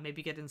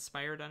maybe get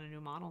inspired on a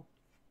new model.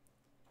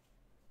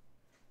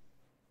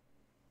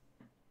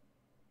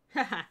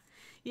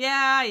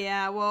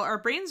 Yeah. Well, our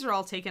brains are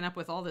all taken up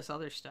with all this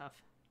other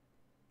stuff.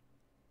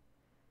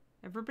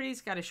 Everybody's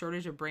got a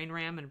shortage of brain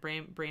RAM and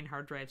brain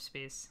hard drive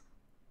space.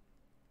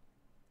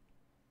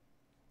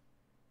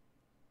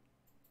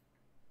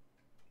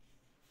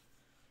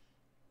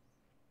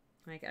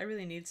 Like, I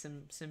really need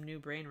some new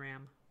brain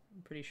RAM.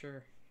 I'm pretty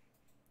sure.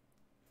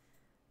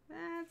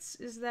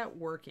 Is that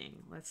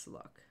working? Let's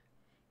look.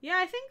 Yeah,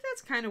 I think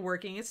that's kind of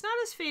working. It's not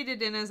as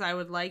faded in as I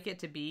would like it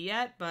to be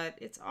yet, but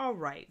it's all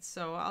right.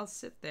 So I'll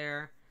sit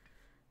there.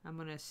 I'm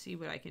going to see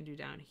what I can do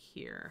down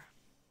here.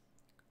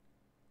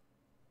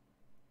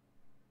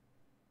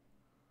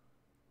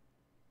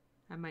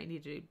 I might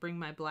need to bring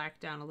my black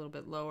down a little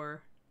bit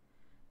lower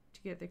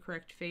to get the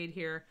correct fade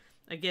here.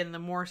 Again, the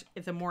more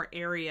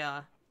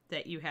area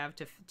that you have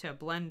to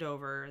blend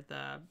over,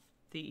 the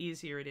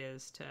easier it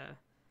is to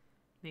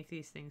make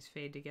these things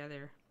fade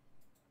together.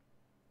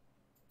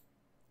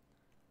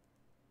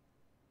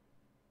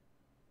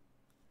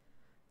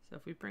 So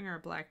if we bring our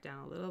black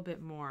down a little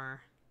bit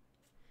more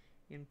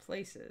in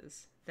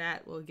places,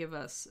 that will give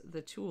us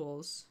the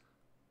tools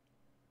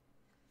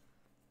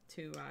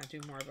to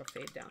do more of a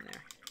fade down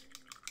there.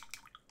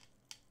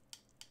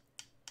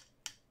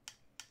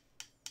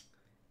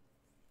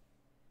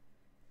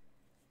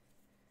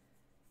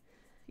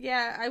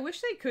 Yeah, I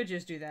wish they could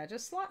just do that.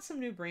 Just slot some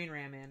new brain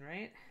RAM in,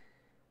 right?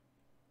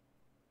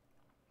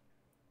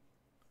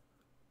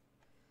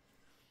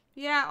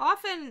 Yeah,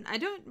 often I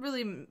don't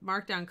really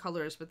mark down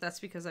colors, but that's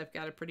because I've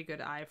got a pretty good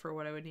eye for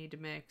what I would need to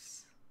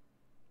mix.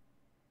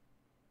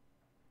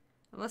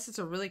 Unless it's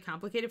a really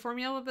complicated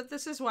formula, but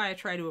this is why I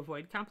try to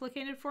avoid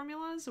complicated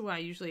formulas. Why I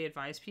usually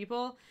advise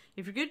people,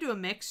 if you're going to do a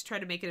mix, try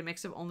to make it a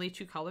mix of only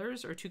 2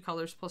 colors, or 2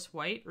 colors plus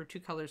white, or 2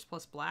 colors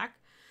plus black,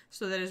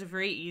 so that it's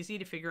very easy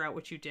to figure out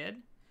what you did.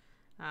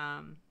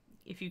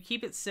 If you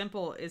keep it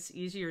simple, it's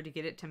easier to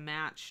get it to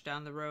match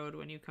down the road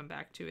when you come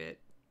back to it,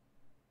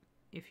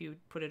 if you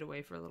put it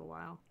away for a little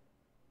while.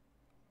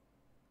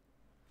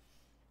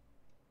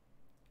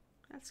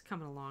 That's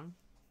coming along.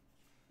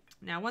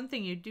 Now, one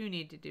thing you do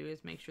need to do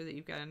is make sure that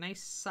you've got a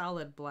nice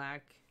solid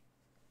black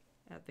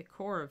at the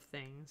core of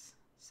things,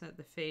 so that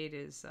the fade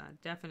is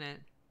definitely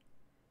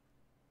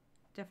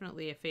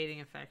a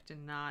fading effect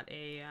and not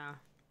a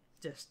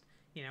just,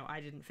 you know, I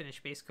didn't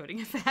finish base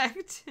coating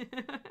effect.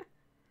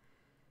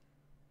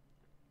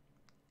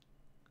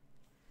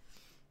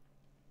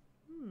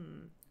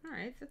 All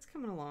right, that's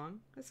coming along.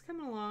 That's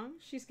coming along.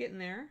 She's getting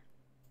there.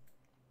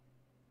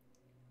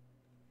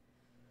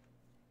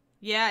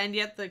 Yeah, and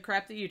yet the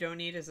crap that you don't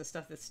need is the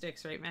stuff that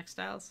sticks, right, Max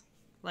Styles?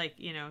 Like,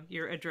 you know,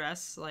 your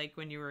address, like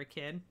when you were a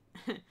kid,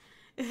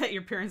 that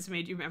your parents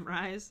made you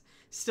memorize,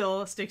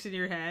 still sticks in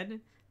your head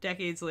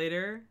decades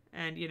later,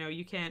 and, you know,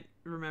 you can't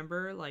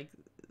remember, like,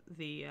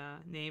 the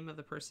name of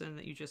the person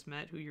that you just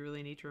met who you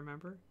really need to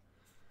remember.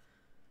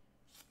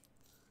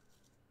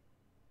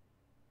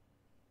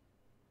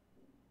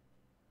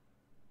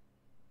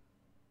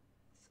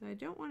 So I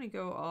don't want to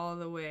go all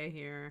the way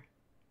here.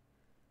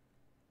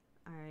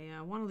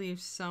 I want to leave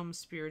some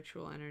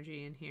spiritual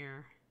energy in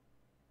here.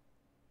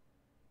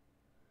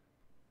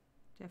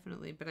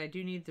 Definitely, but I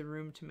do need the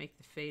room to make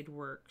the fade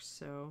work,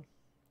 so...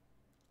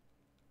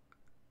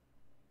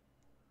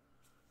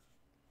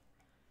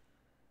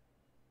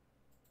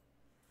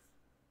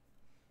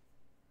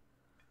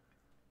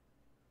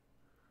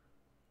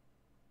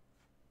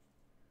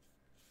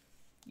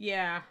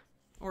 Yeah,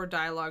 or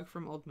dialogue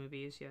from old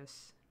movies,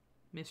 yes.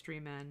 Mystery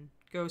Men,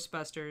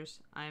 Ghostbusters.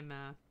 I'm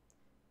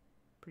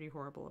pretty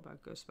horrible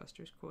about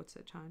Ghostbusters quotes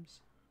at times.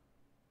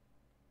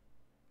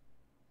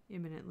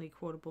 Eminently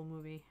quotable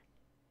movie.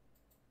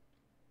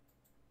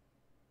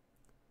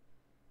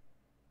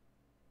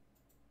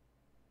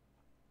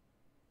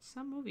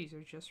 Some movies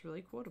are just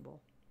really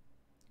quotable.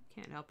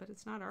 Can't help it,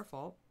 it's not our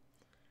fault.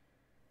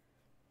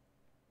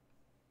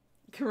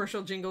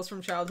 Commercial jingles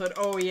from childhood.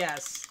 Oh,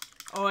 yes.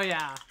 Oh,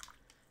 yeah.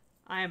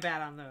 I am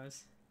bad on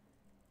those.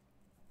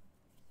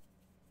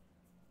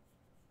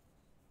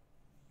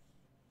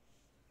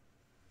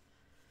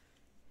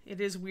 It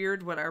is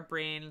weird what our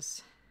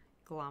brains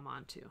glom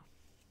onto.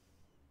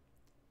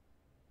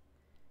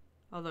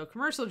 Although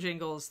commercial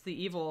jingles,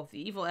 the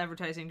evil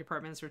advertising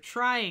departments were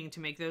trying to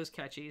make those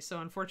catchy, so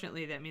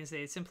unfortunately that means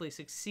they simply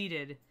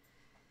succeeded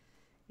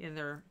in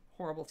their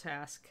horrible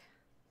task.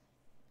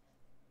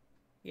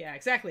 Yeah,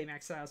 exactly,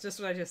 Max Styles. Just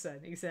what I just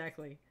said.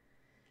 Exactly.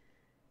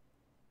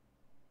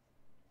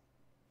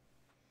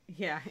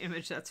 Yeah,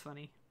 Image, that's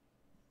funny.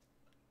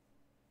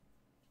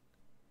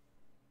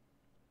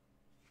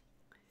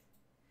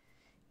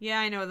 Yeah,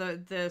 I know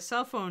the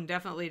cell phone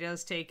definitely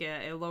does take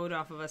a load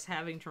off of us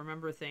having to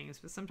remember things,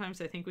 but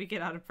sometimes I think we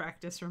get out of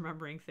practice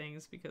remembering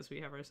things because we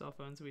have our cell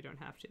phones, we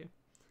don't have to.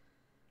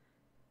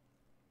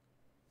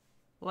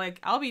 Like,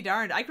 I'll be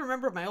darned. I can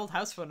remember my old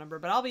house phone number,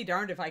 but I'll be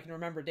darned if I can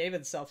remember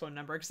David's cell phone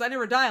number, because I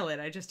never dial it.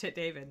 I just hit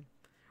David.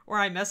 Or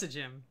I message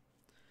him.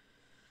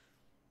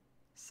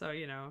 So,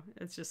 you know,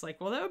 it's just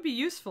like, well, that would be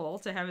useful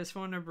to have his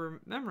phone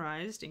number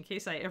memorized in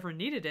case I ever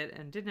needed it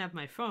and didn't have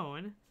my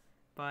phone.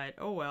 But,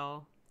 oh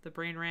well. The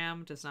brain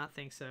RAM does not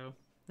think so.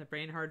 The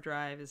brain hard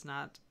drive is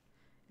not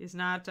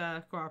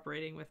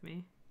cooperating with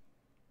me.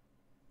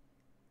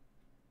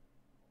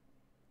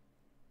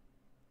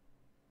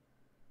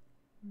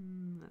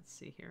 Let's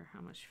see here.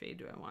 How much fade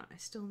do I want? I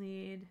still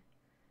need...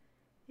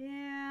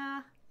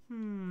 Yeah.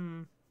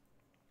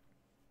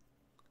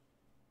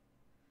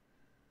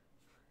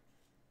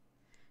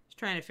 Just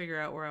trying to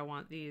figure out where I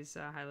want these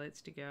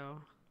highlights to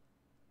go.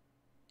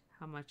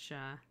 How much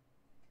I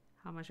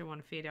want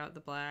to fade out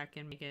the black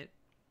and make it...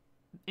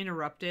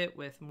 interrupt it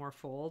with more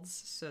folds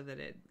so that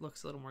it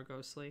looks a little more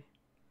ghostly.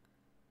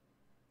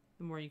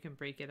 The more you can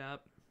break it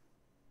up,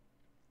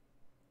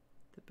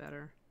 the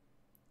better.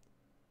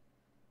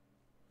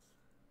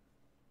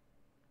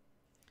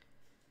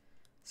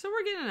 So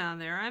we're getting on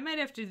there. I might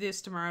have to do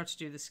this tomorrow to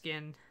do the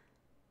skin.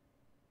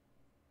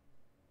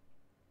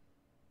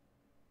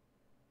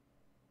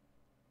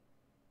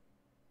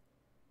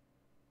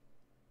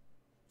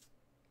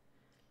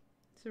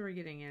 So we're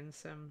getting in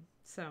some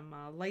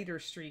lighter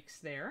streaks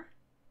there.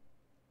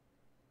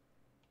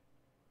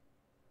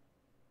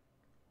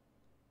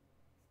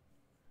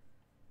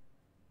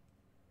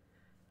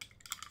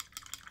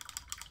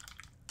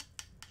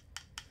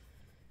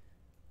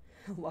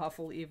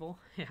 Lawful evil,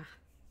 yeah.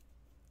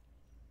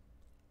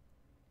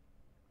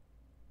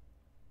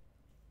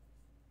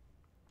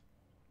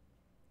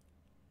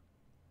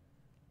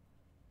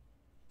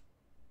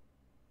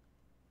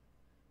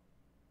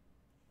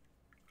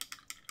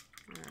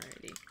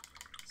 Alrighty.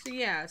 So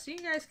yeah, so you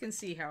guys can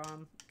see how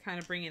I'm kind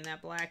of bringing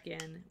that black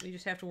in. We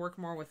just have to work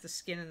more with the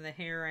skin and the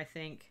hair, I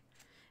think.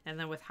 And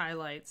then with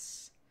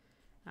highlights,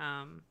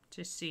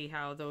 to see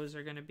how those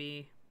are going to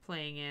be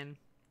playing in.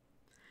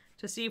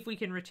 To see if we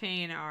can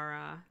retain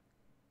our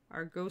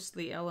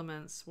ghostly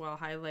elements while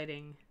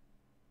highlighting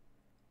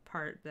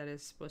part that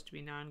is supposed to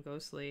be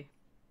non-ghostly.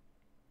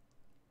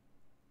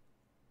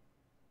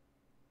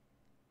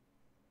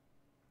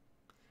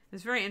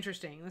 It's very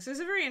interesting. This is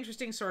a very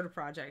interesting sort of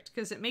project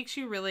because it makes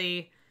you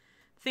really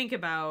think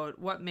about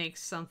what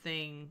makes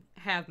something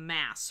have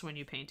mass when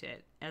you paint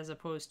it as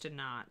opposed to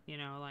not. You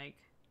know, like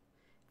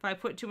if I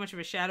put too much of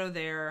a shadow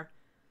there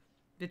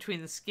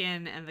between the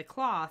skin and the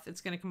cloth, it's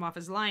going to come off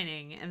as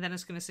lining, and then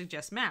it's going to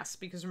suggest mass,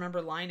 because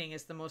remember, lining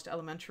is the most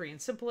elementary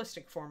and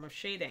simplistic form of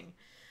shading.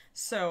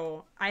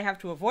 So I have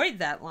to avoid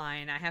that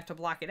line. I have to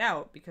block it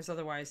out, because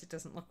otherwise it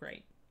doesn't look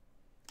right.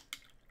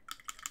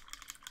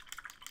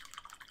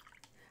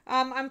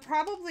 I'm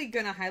probably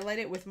going to highlight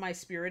it with my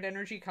spirit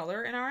energy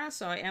color in Aura,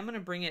 so I am going to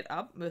bring it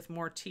up with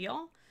more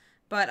teal.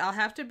 But I'll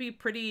have to be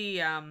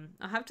pretty, I'll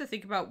have to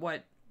think about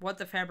what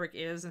the fabric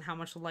is and how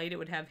much light it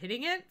would have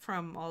hitting it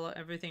from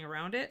everything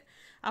around it.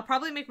 I'll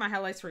probably make my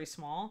highlights very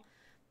small.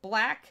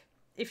 Black,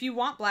 if you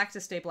want black to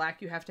stay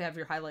black, you have to have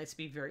your highlights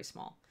be very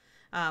small.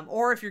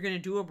 Or if you're going to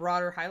do a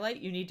broader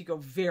highlight, you need to go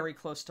very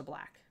close to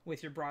black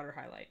with your broader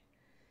highlight.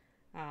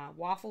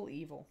 Waffle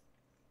evil.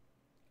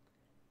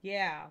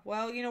 Yeah,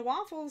 well, you know,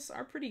 waffles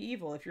are pretty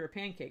evil if you're a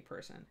pancake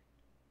person.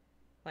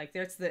 Like,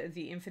 that's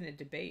the infinite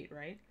debate,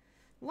 right?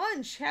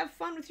 Lunch! Have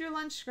fun with your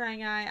lunch,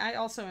 Scrying Eye. I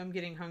also am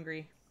getting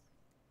hungry.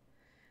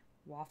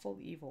 Waffle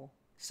evil.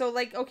 So,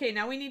 like, okay,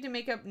 now we need to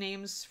make up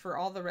names for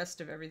all the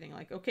rest of everything.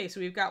 Like, okay, so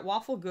we've got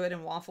waffle good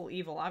and waffle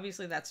evil.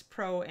 Obviously, that's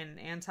pro and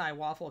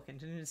anti-waffle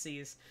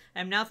contingencies.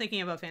 I'm now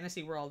thinking of a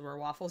fantasy world where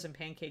waffles and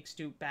pancakes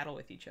do battle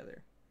with each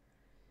other.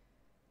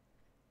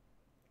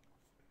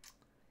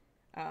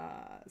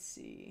 Let's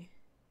see.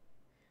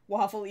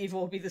 Waffle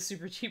evil will be the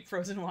super cheap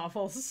frozen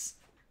waffles.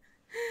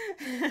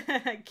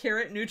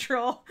 Carrot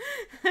neutral.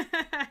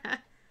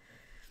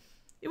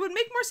 It would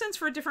make more sense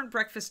for a different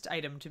breakfast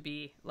item to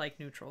be, like,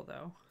 neutral,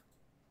 though.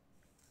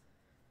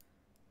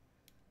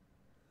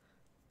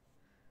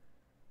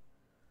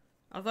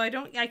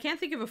 Although I can't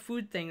think of a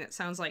food thing that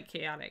sounds like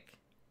chaotic.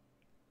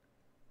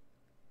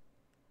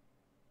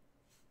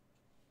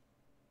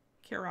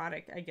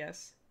 Chaotic, I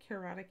guess.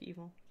 Chaotic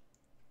evil.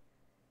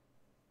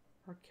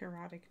 Or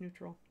chaotic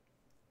neutral.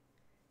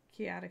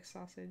 Chaotic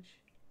sausage.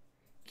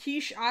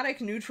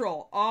 Quiche-otic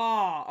neutral.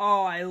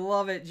 Oh, I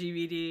love it,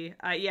 GVD.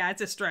 Yeah,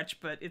 it's a stretch,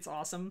 but it's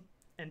awesome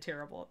and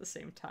terrible at the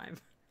same time.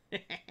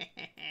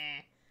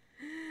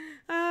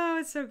 Oh,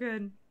 it's so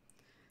good.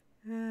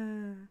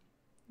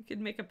 We could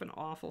make up an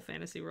awful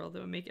fantasy world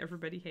that would make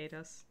everybody hate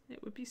us.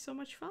 It would be so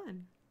much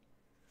fun.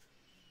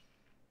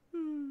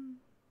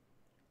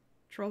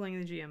 Trolling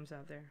the GMs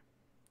out there.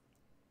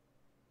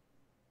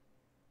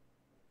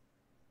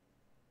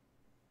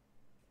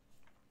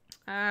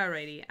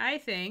 Alrighty, I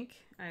think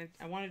I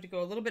wanted to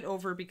go a little bit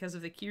over because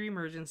of the key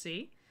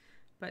emergency,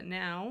 but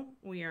now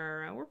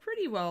we're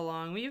pretty well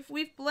along.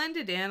 We've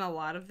blended in a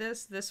lot of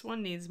this. This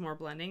one needs more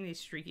blending. These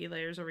streaky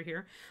layers over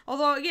here.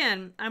 Although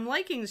again, I'm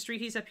liking the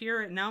streakies up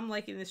here. Now I'm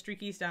liking the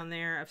streakies down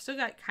there. I've still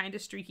got kind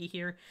of streaky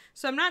here,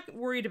 so I'm not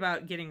worried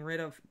about getting rid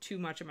of too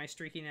much of my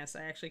streakiness.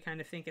 I actually kind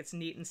of think it's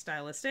neat and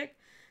stylistic.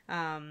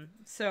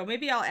 So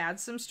maybe I'll add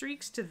some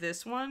streaks to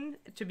this one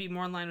to be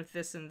more in line with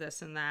this and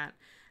this and that.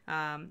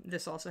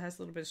 This also has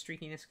a little bit of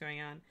streakiness going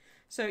on.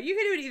 So you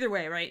could do it either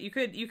way, right? You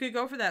could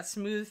go for that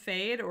smooth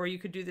fade, or you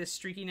could do this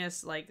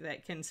streakiness like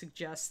that can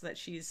suggest that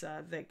she's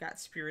that got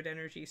spirit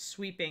energy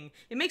sweeping.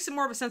 It makes it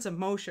more of a sense of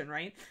motion,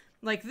 right?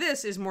 Like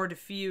this is more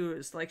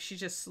diffused, like she's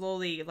just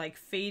slowly like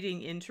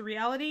fading into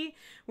reality,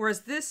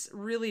 whereas this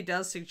really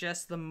does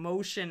suggest the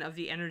motion of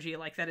the energy,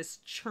 like that is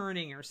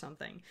churning or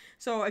something.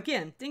 So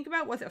again, think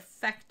about what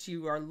effect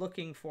you are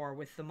looking for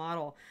with the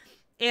model.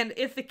 And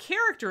if the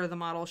character of the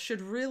model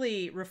should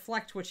really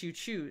reflect what you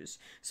choose.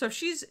 So if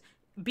she's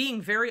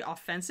being very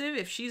offensive,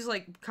 if she's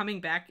like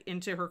coming back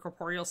into her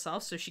corporeal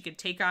self so she could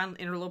take on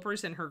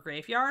interlopers in her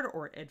graveyard,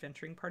 or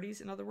adventuring parties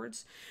in other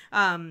words,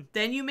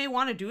 then you may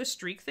want to do a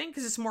streak thing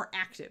because it's more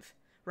active,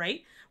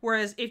 right?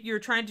 Whereas if you're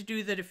trying to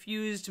do the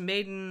diffused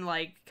maiden,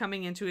 like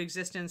coming into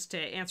existence to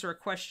answer a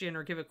question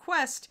or give a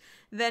quest,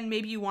 then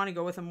maybe you want to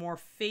go with a more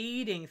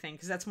fading thing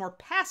because that's more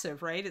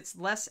passive, right? It's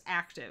less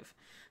active.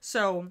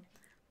 So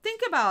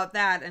think about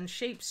that, and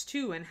shapes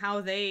too, and how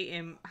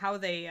they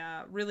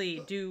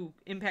really do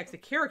impact the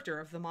character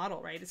of the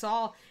model, right?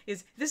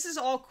 This is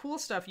all cool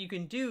stuff you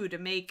can do to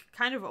make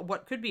kind of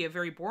what could be a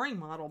very boring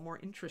model more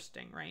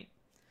interesting, right?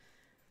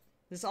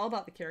 This is all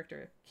about the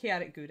character.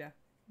 Chaotic Gouda.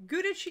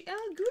 Gouda can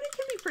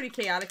be pretty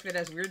chaotic if it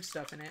has weird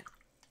stuff in it.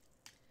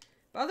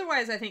 But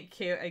otherwise, I think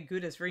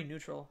Gouda is very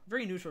neutral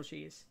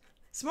cheese.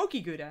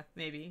 Smoky Gouda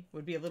maybe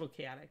would be a little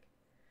chaotic.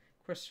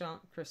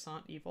 Croissant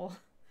evil.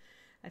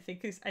 I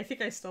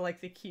think I still like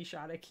the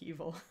quiche-otic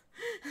evil.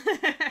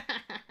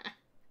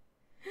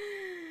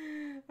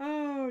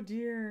 Oh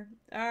dear.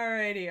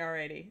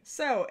 Alrighty.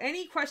 So,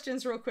 any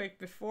questions real quick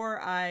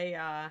before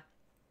I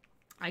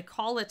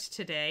call it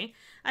today?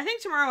 I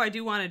think tomorrow I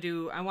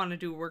want to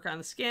do work on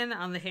the skin,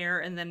 on the hair,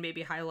 and then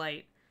maybe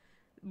highlight.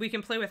 We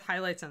can play with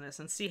highlights on this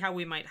and see how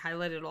we might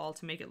highlight it all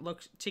to make it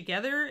look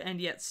together and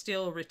yet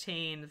still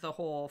retain the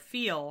whole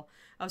feel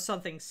of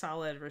something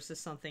solid versus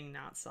something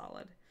not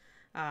solid.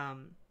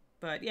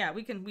 But yeah,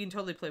 we can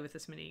totally play with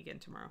this mini again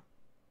tomorrow.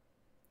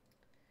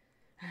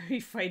 Are we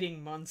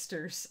fighting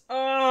monsters?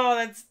 Oh,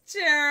 that's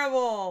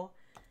terrible.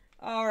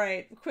 All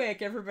right,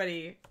 quick,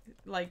 everybody,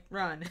 like,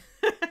 run.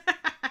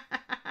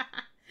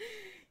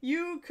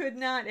 You could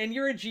not, and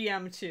you're a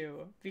GM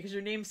too, because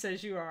your name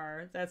says you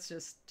are. That's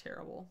just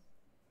terrible.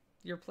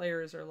 Your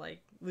players are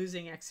like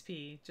losing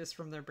XP just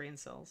from their brain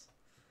cells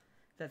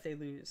that they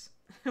lose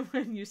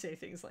when you say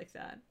things like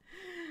that.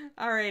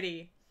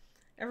 Alrighty.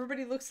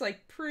 Everybody looks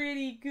like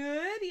pretty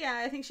good.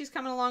 Yeah, I think she's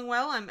coming along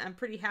well. I'm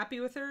pretty happy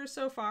with her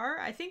so far.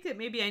 I think that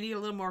maybe I need a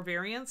little more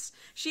variance.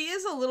 She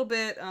is a little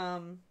bit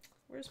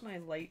where's my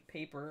light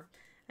paper?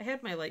 I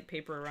had my light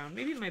paper around.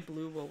 Maybe my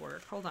blue will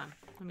work. Hold on.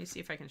 Let me see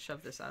if I can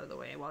shove this out of the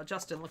way while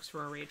Justin looks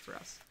for a raid for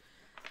us.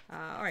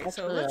 All right,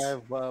 so let's... I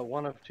have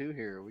one of two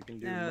here. We can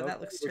do No,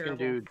 that looks terrible. We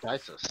can do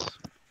Dices.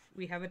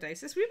 We have a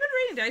Dices. We've been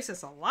raiding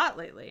Dices a lot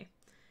lately.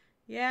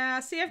 Yeah,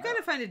 see, I've got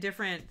to find a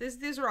different...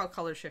 These are all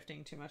color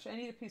shifting too much. I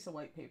need a piece of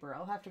white paper.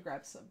 I'll have to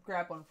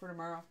grab one for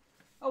tomorrow.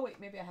 Oh, wait,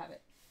 maybe I have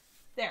it.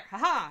 There,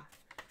 haha.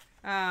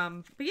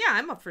 But yeah,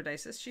 I'm up for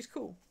Dices. She's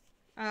cool.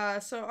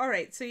 So, all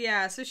right. So,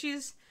 yeah, so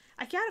she's...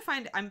 I gotta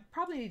find... I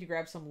probably need to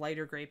grab some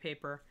lighter gray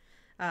paper.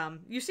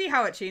 You see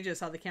how it changes,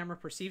 how the camera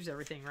perceives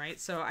everything, right?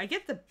 So I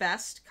get the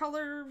best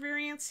color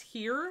variance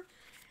here,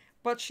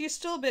 but she's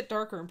still a bit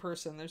darker in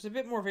person. There's a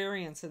bit more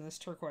variance in this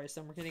turquoise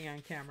than we're getting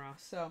on camera.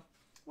 So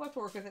we'll have to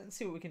work with it and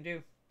see what we can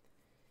do.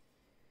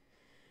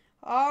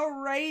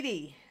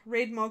 Alrighty.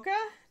 Raid Mocha.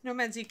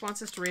 Nomad Zeke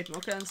wants us to raid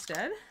Mocha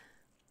instead.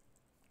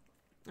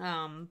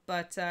 Yeah,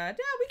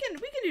 we can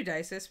do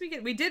Dices.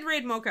 We did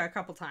raid Mocha a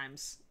couple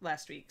times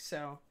last week,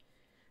 so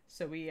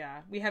we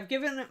have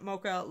given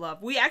Mocha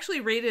love. We actually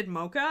rated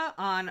Mocha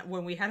on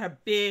when we had a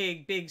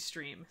big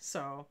stream.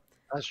 So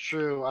that's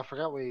true. I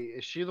forgot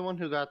is she the one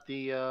who got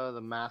the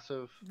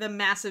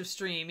massive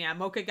stream? Yeah,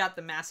 Mocha got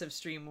the massive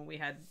stream when we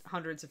had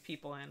hundreds of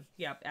people in.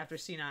 Yep, after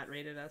CNOT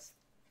rated us.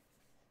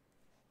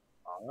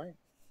 All right.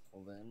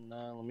 Well then,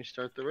 let me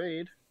start the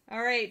raid.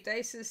 All right,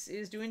 Dices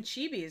is doing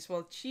Chibis.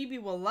 Well, Chibi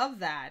will love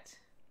that.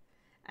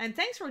 And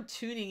thanks for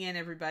tuning in,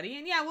 everybody.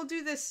 And yeah, we'll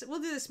do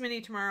this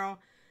mini tomorrow.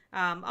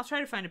 I'll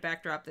try to find a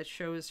backdrop that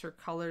shows her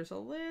colors a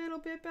little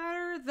bit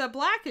better. The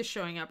black is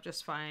showing up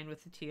just fine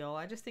with the teal.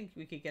 I just think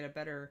we could get a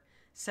better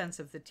sense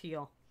of the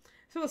teal.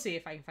 So we'll see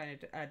if I can find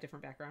a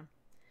different background.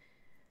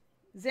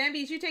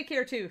 Zambies, you take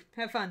care too.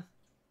 Have fun.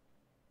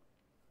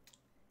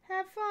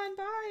 Have fun.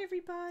 Bye,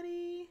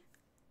 everybody.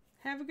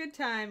 Have a good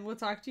time. We'll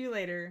talk to you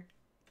later.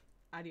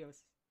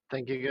 Adios.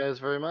 Thank you guys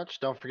very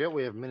much. Don't forget,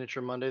 we have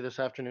Miniature Monday this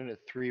afternoon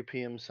at 3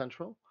 p.m.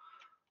 Central.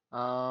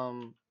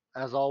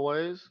 As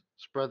always,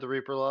 spread the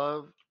Reaper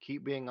love,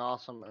 keep being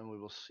awesome, and we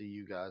will see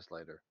you guys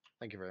later.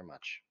 Thank you very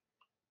much.